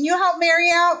 Can you help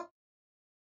Mary out?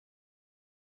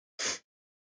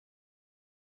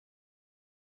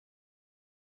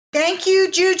 Thank you,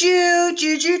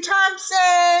 Juju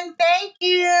Thompson. Thank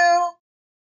you.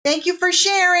 Thank you for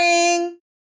sharing.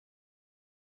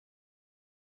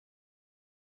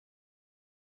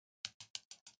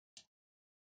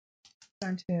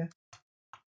 Time to.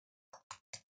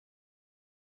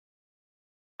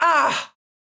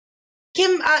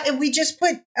 Kim, we just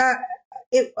put how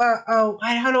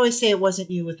do I say it wasn't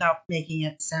you without making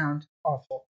it sound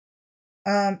awful?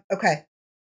 Okay.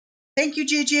 Thank you,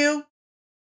 Juju.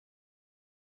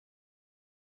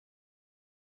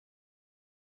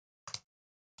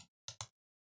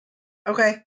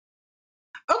 Okay.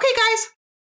 Okay, guys.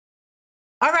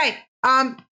 All right.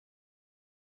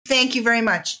 Thank you very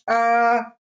much.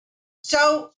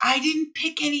 So I didn't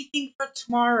pick anything for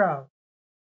tomorrow.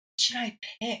 What should I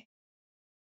pick?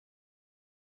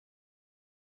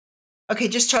 Okay,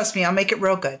 just trust me. I'll make it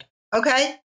real good.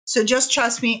 Okay? So just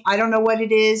trust me. I don't know what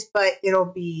it is, but it'll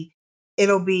be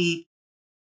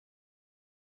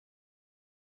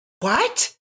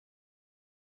what?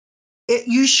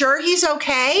 You sure he's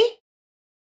okay?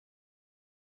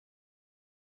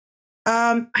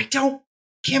 I don't,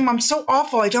 Kim, I'm so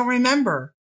awful. I don't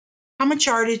remember. How much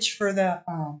yardage for the,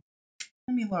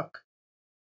 let me look.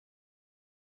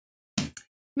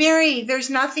 Mary, there's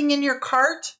nothing in your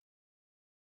cart?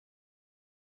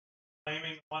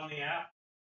 Claiming on the app?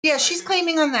 Yeah, she's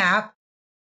claiming on the app.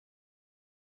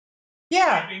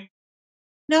 Yeah. Typing?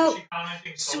 No.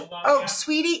 Oh,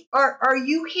 sweetie, are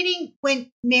you hitting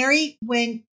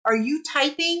are you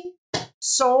typing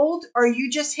sold, or are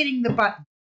you just hitting the button?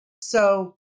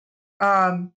 So,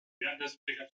 yeah, it doesn't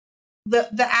pick up.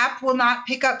 The app will not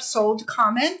pick up sold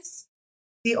comments.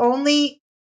 You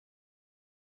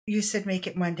said make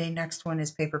it Monday. Next one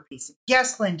is paper piece.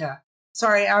 Yes, Linda.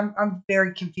 Sorry, I'm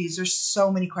very confused. There's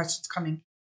so many questions coming.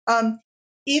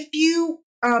 If you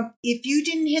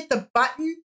didn't hit the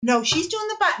button, no, she's doing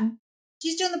the button.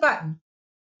 She's doing the button.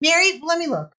 Mary, let me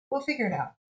look. We'll figure it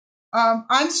out.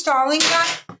 I'm stalling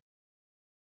that.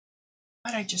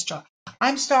 What I just draw?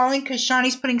 I'm stalling because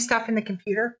Shawnee's putting stuff in the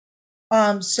computer.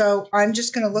 So I'm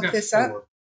just going to look this up.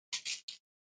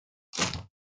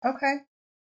 Okay.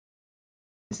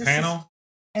 Panel.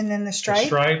 And then the stripe. The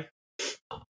stripe.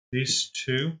 These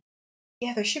two.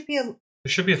 Yeah, there should be a. There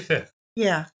should be a fifth.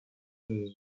 Yeah.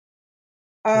 This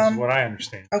is what I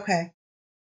understand. Okay.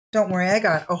 Don't worry, I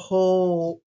got a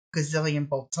whole gazillion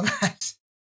bolts on that.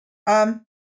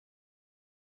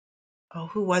 Oh,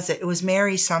 who was it? It was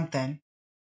Mary something.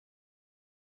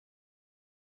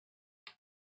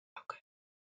 Okay.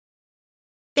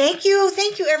 Thank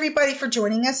you everybody for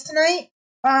joining us tonight.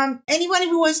 Anyone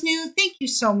who was new, thank you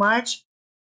so much.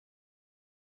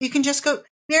 You can just go,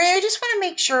 Mary. I just want to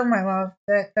make sure, my love,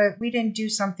 that we didn't do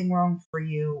something wrong for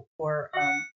you, or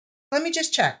let me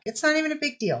just check. It's not even a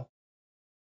big deal.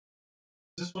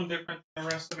 Is this one different than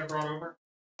the rest that I brought over?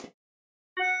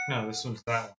 No, this one's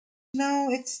that one. No,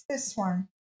 it's this one.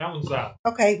 That one's that.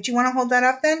 Okay, do you want to hold that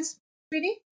up then,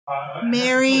 sweetie?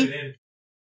 Mary.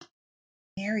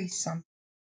 Mary something.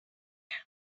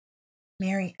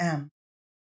 Mary M.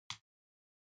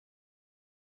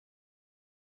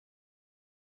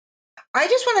 I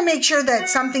just want to make sure that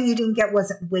something you didn't get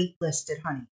wasn't waitlisted,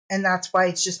 honey. And that's why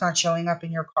it's just not showing up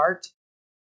in your cart.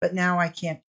 But now I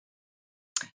can't.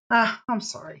 I'm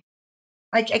sorry.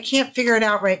 I can't figure it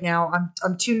out right now.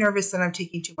 I'm too nervous and I'm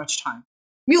taking too much time.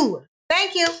 Mueller.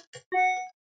 Thank you.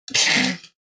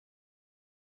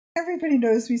 Everybody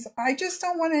knows me. So I just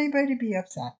don't want anybody to be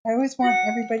upset. I always want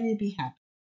everybody to be happy.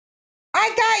 I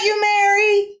got you,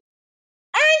 Mary.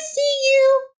 I see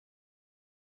you.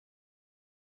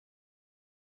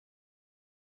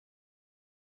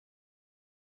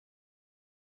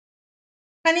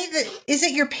 Honey, is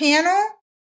it your panel?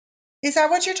 Is that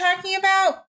what you're talking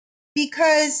about?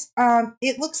 Because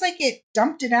it looks like it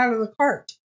dumped it out of the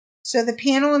cart. So the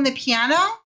panel and the piano?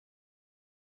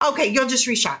 Okay, you'll just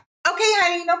reshot. Okay,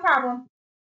 honey, no problem.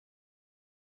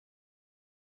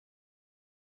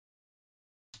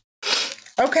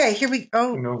 Okay, here we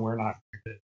go. No, we're not.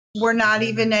 We're not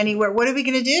even anywhere. What are we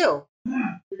going to do?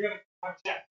 We're going to have a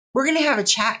chat. We're going to have a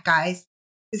chat, guys.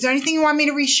 Is there anything you want me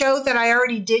to re-show that I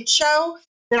already did show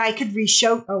that I could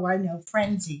re-show? Oh, I know.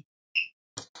 Frenzy.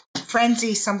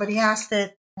 Frenzy. Somebody asked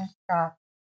it.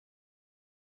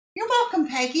 You're welcome,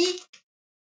 Peggy.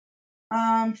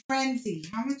 Frenzy.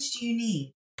 How much do you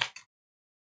need?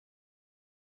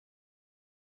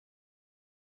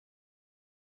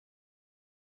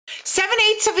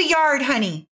 Seven-eighths of a yard,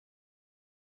 honey.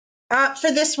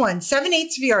 For this one,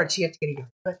 7/8 of a yard. So you have to get a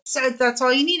yard. But so that's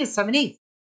all you need is 7/8.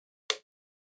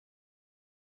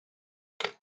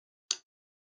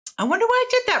 I wonder why I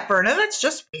did that, Berna. That's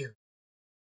just weird.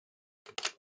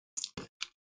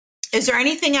 Is there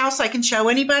anything else I can show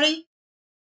anybody?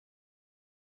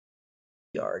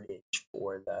 Yardage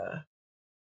for the...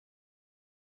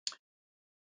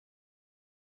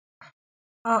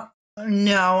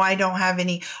 no, I don't have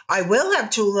any. I will have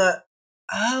Tula.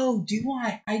 Oh, do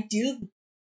I? I do.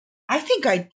 I think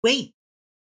wait.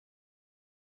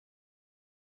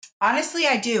 Honestly,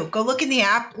 I do. Go look in the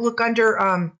app. Look under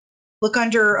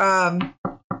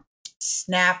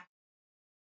Snap.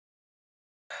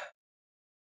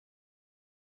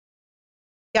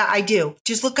 Yeah, I do.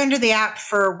 Just look under the app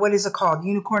for, what is it called?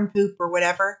 Unicorn poop or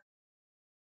whatever.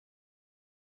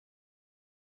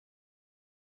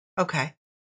 Okay.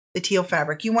 The teal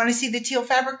fabric. You want to see the teal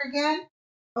fabric again?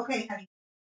 Okay, honey.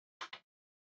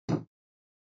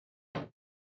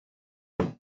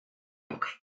 Okay.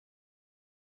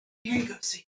 Here you go,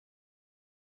 see.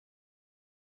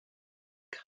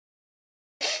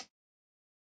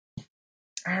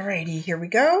 Alrighty, here we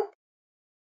go.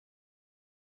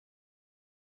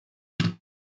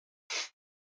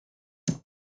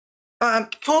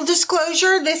 Full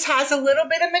disclosure, this has a little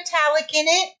bit of metallic in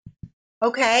it.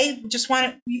 Okay, just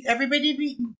want everybody to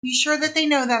be sure that they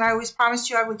know that. I always promised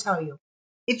you I would tell you.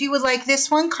 If you would like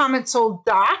this one, comment sold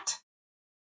dot.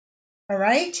 All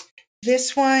right,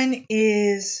 this one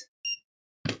is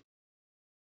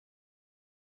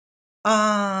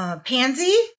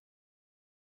pansy.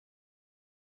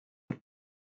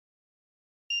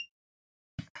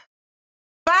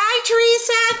 Bye,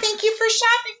 Teresa. Thank you for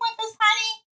shopping with us,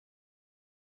 honey.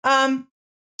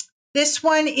 This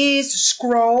one is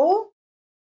scroll.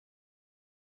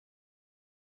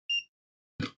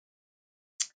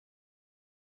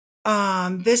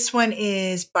 This one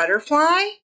is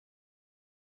butterfly.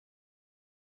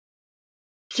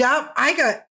 Yep,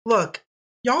 look,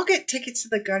 y'all get tickets to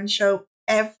the gun show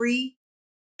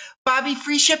Bobby,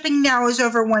 free shipping now is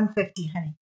over $150,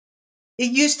 honey.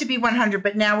 It used to be $100,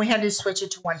 but now we had to switch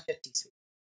it to $150.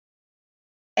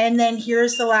 And then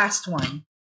here's the last one.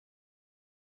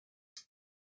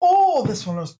 Oh, this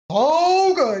one is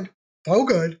so good. So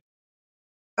good.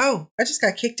 Oh, I just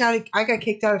got kicked out. I got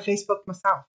kicked out of Facebook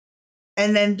myself.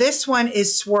 And then this one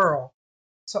is Swirl.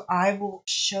 So I will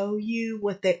show you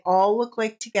what they all look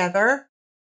like together.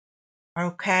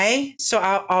 Okay. So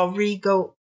I'll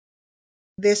re-go.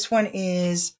 This one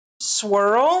is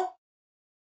Swirl.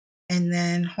 And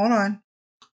then, hold on.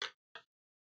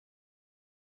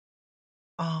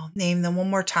 I'll name them one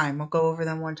more time. We'll go over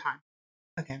them one time.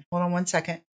 Okay. Hold on one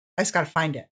second. I just got to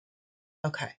find it.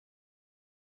 Okay.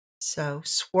 So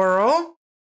Swirl,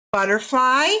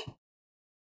 Butterfly,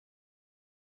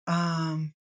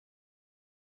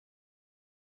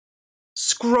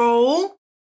 Scroll,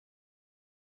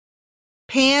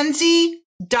 Pansy,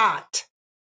 Dot.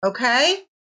 Okay?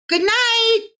 Good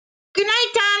night. Good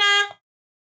night, Donna.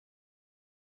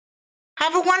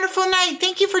 Have a wonderful night.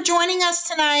 Thank you for joining us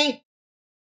tonight.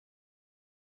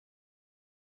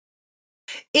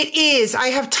 It is. I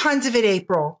have tons of it,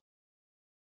 April.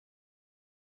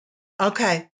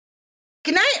 Okay.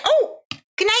 Good night. Oh,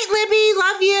 good night, Libby.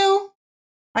 Love you.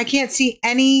 I can't see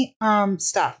any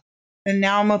stuff. And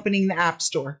now I'm opening the App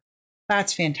Store.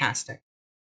 That's fantastic.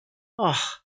 Oh,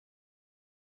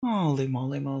 holy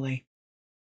moly moly.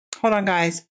 Hold on,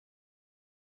 guys.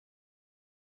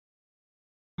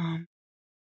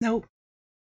 Nope.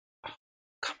 Oh,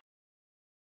 come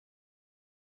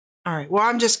on. All right. Well,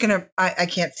 I'm just going to, I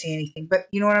can't see anything. But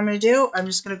you know what I'm going to do? I'm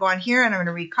just going to go on here and I'm going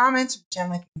to read comments,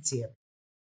 pretend like I can see it.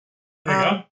 There you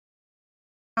go.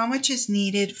 How much is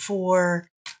needed for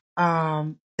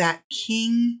that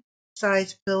king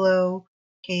size pillow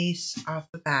case off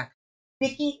the back?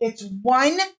 Vicki, it's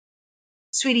one,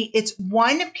 sweetie, it's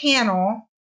one panel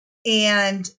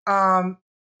and a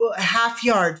half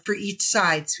yard for each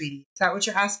side, sweetie. Is that what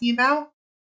you're asking about?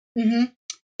 Mm-hmm.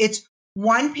 It's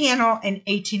one panel and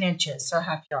 18 inches, so a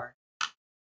half yard.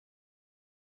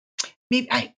 Maybe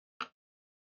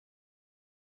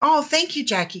oh, thank you,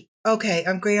 Jackie. Okay,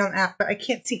 I'm great on app, but I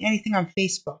can't see anything on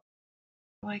Facebook.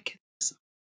 Like this.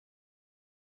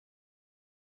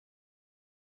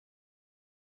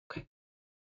 Okay.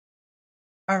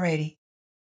 Alrighty.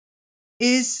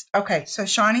 Okay, so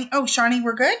Shawnee. Oh, Shawnee,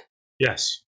 we're good?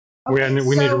 Yes. Okay,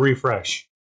 we need a refresh.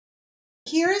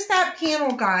 Here is that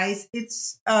panel, guys.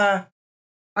 It's I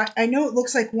know it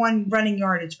looks like one running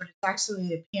yardage, but it's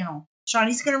actually a panel.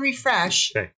 Shawnee's gonna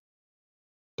refresh. Okay.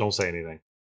 Don't say anything.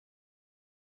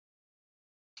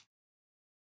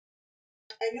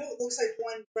 I know it looks like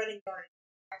one running yardage.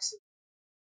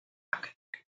 Okay.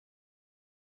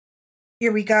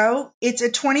 Here we go. It's a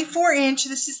 24-inch.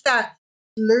 This is that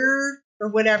Fleur or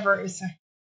whatever is.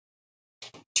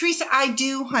 Teresa, I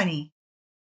do, honey.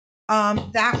 I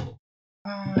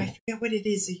forget what it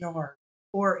is, a yard,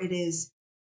 or it is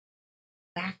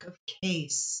back of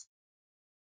case.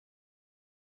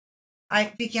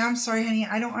 Vicki, I'm sorry, honey.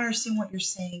 I don't understand what you're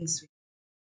saying, sweetie.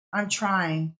 I'm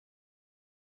trying.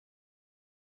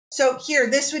 So here,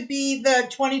 this would be the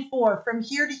 24 from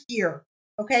here to here.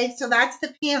 Okay, so that's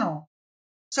the panel.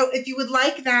 So if you would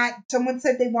like that, someone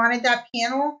said they wanted that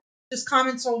panel. Just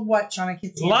comment sold what, Sean? I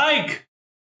can see. Like.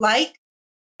 Like.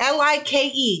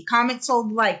 Comment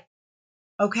sold like.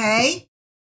 Okay.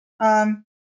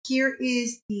 Here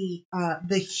is the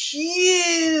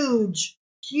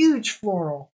huge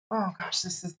floral. Oh gosh,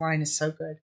 this line is so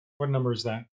good. What number is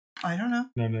that? I don't know.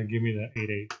 No, give me the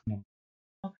 88 number.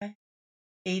 Okay.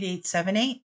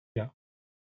 8878. Yeah.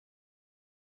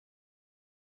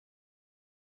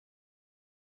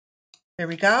 There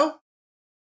we go.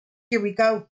 Here we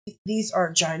go. These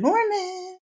are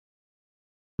ginormous.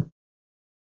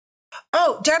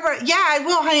 Oh, Deborah, yeah, I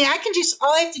will, honey. I can just,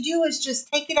 all I have to do is just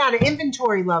take it out of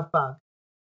inventory, love bug.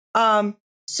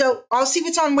 So I'll see if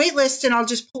it's on wait list and I'll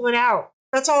just pull it out.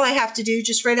 That's all I have to do,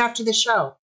 just right after the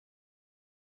show.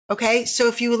 Okay, so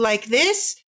if you would like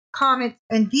this, comment,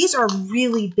 and these are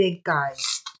really big, guys.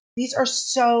 These are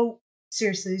so,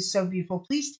 seriously, so beautiful.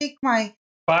 Please take my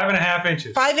 5.5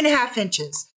 inches. 5.5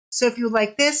 inches. So if you would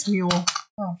like this, mule.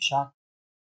 Oh, I'm shocked.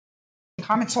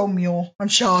 Comment sold mule. I'm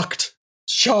shocked.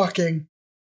 Shocking.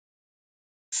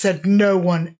 Said no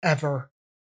one ever.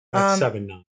 That's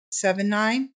 7.9.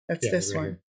 7.9? That's this one.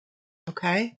 Here.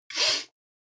 Okay.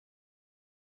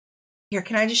 Here,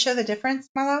 can I just show the difference,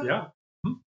 my love? Yeah.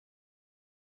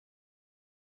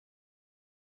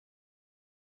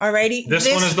 Alrighty. This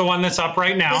one is the one that's up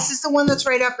right now. This is the one that's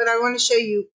right up, and I want to show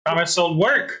you. Comment sold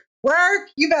work. Work.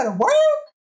 You better work.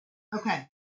 Okay.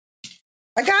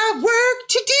 I got work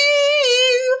to do.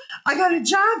 I got a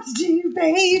job to do,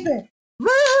 baby.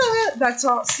 That's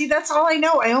all. See, that's all I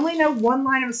know. I only know one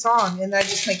line of a song, and I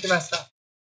just make the rest up.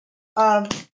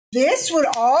 This would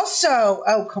also.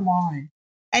 Oh, come on.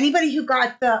 Anybody who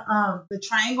got the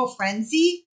Triangle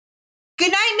Frenzy,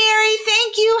 good night, Mary.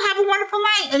 Thank you. Have a wonderful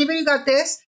night. Anybody who got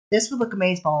this would look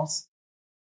amazeballs.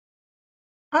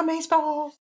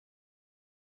 Amazeballs.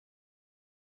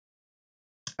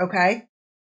 Okay.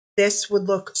 This would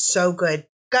look so good.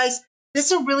 Guys, this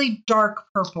is a really dark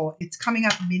purple. It's coming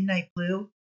up midnight blue.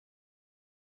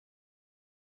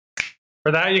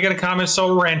 For that, you're going to comment,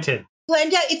 so rented.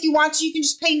 Glenda, if you want to, you can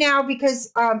just pay now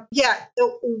because,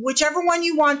 whichever one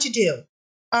you want to do.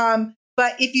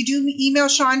 But if you do email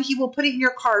Sean, he will put it in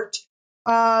your cart.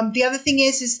 The other thing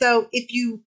is though, if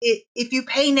you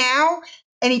pay now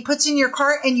and he puts in your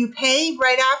cart and you pay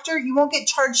right after, you won't get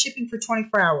charged shipping for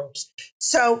 24 hours.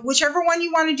 So whichever one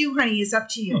you want to do, honey, is up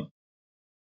to you.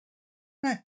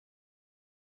 What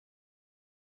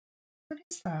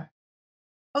is that?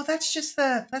 Oh, that's just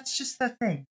the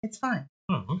thing. It's fine.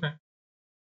 Oh, okay.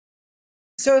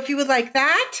 So if you would like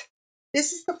that,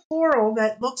 this is the floral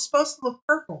that supposed to look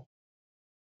purple.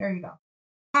 There you go.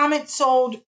 Comment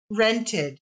sold,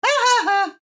 rented. Ha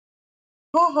ha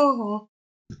ha.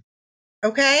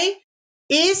 Okay.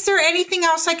 Is there anything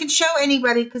else I can show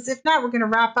anybody? Because if not, we're going to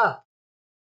wrap up.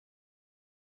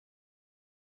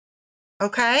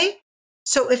 Okay.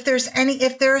 So if there's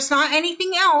not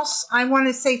anything else, I want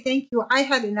to say thank you. I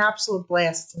had an absolute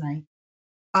blast tonight.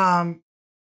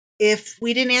 If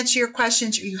we didn't answer your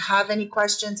questions or you have any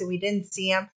questions and we didn't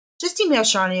see them, just email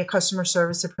Shawnee at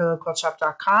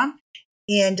customerservice@PreloadQuiltShop.com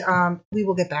and we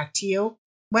will get back to you.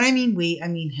 When I mean we, I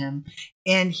mean him.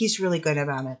 And he's really good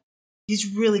about it.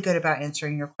 He's really good about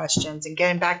answering your questions and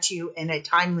getting back to you in a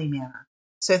timely manner.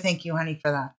 So thank you, honey, for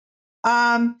that.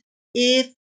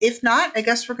 If not, I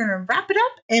guess we're going to wrap it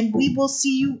up and we will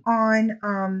see you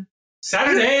on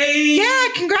Saturday. Yeah,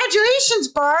 congratulations,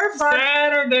 Barb.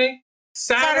 Saturday.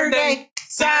 Saturday,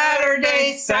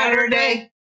 Saturday,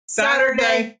 Saturday,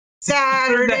 Saturday,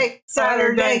 Saturday,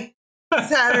 Saturday,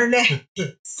 Saturday,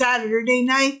 Saturday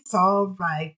night's all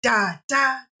right. Da,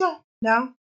 da, da.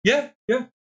 No? Yeah.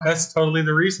 That's totally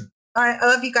the reason. All right, I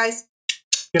love you guys.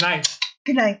 Good night.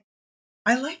 Good night.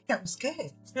 I like that. Was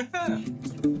good.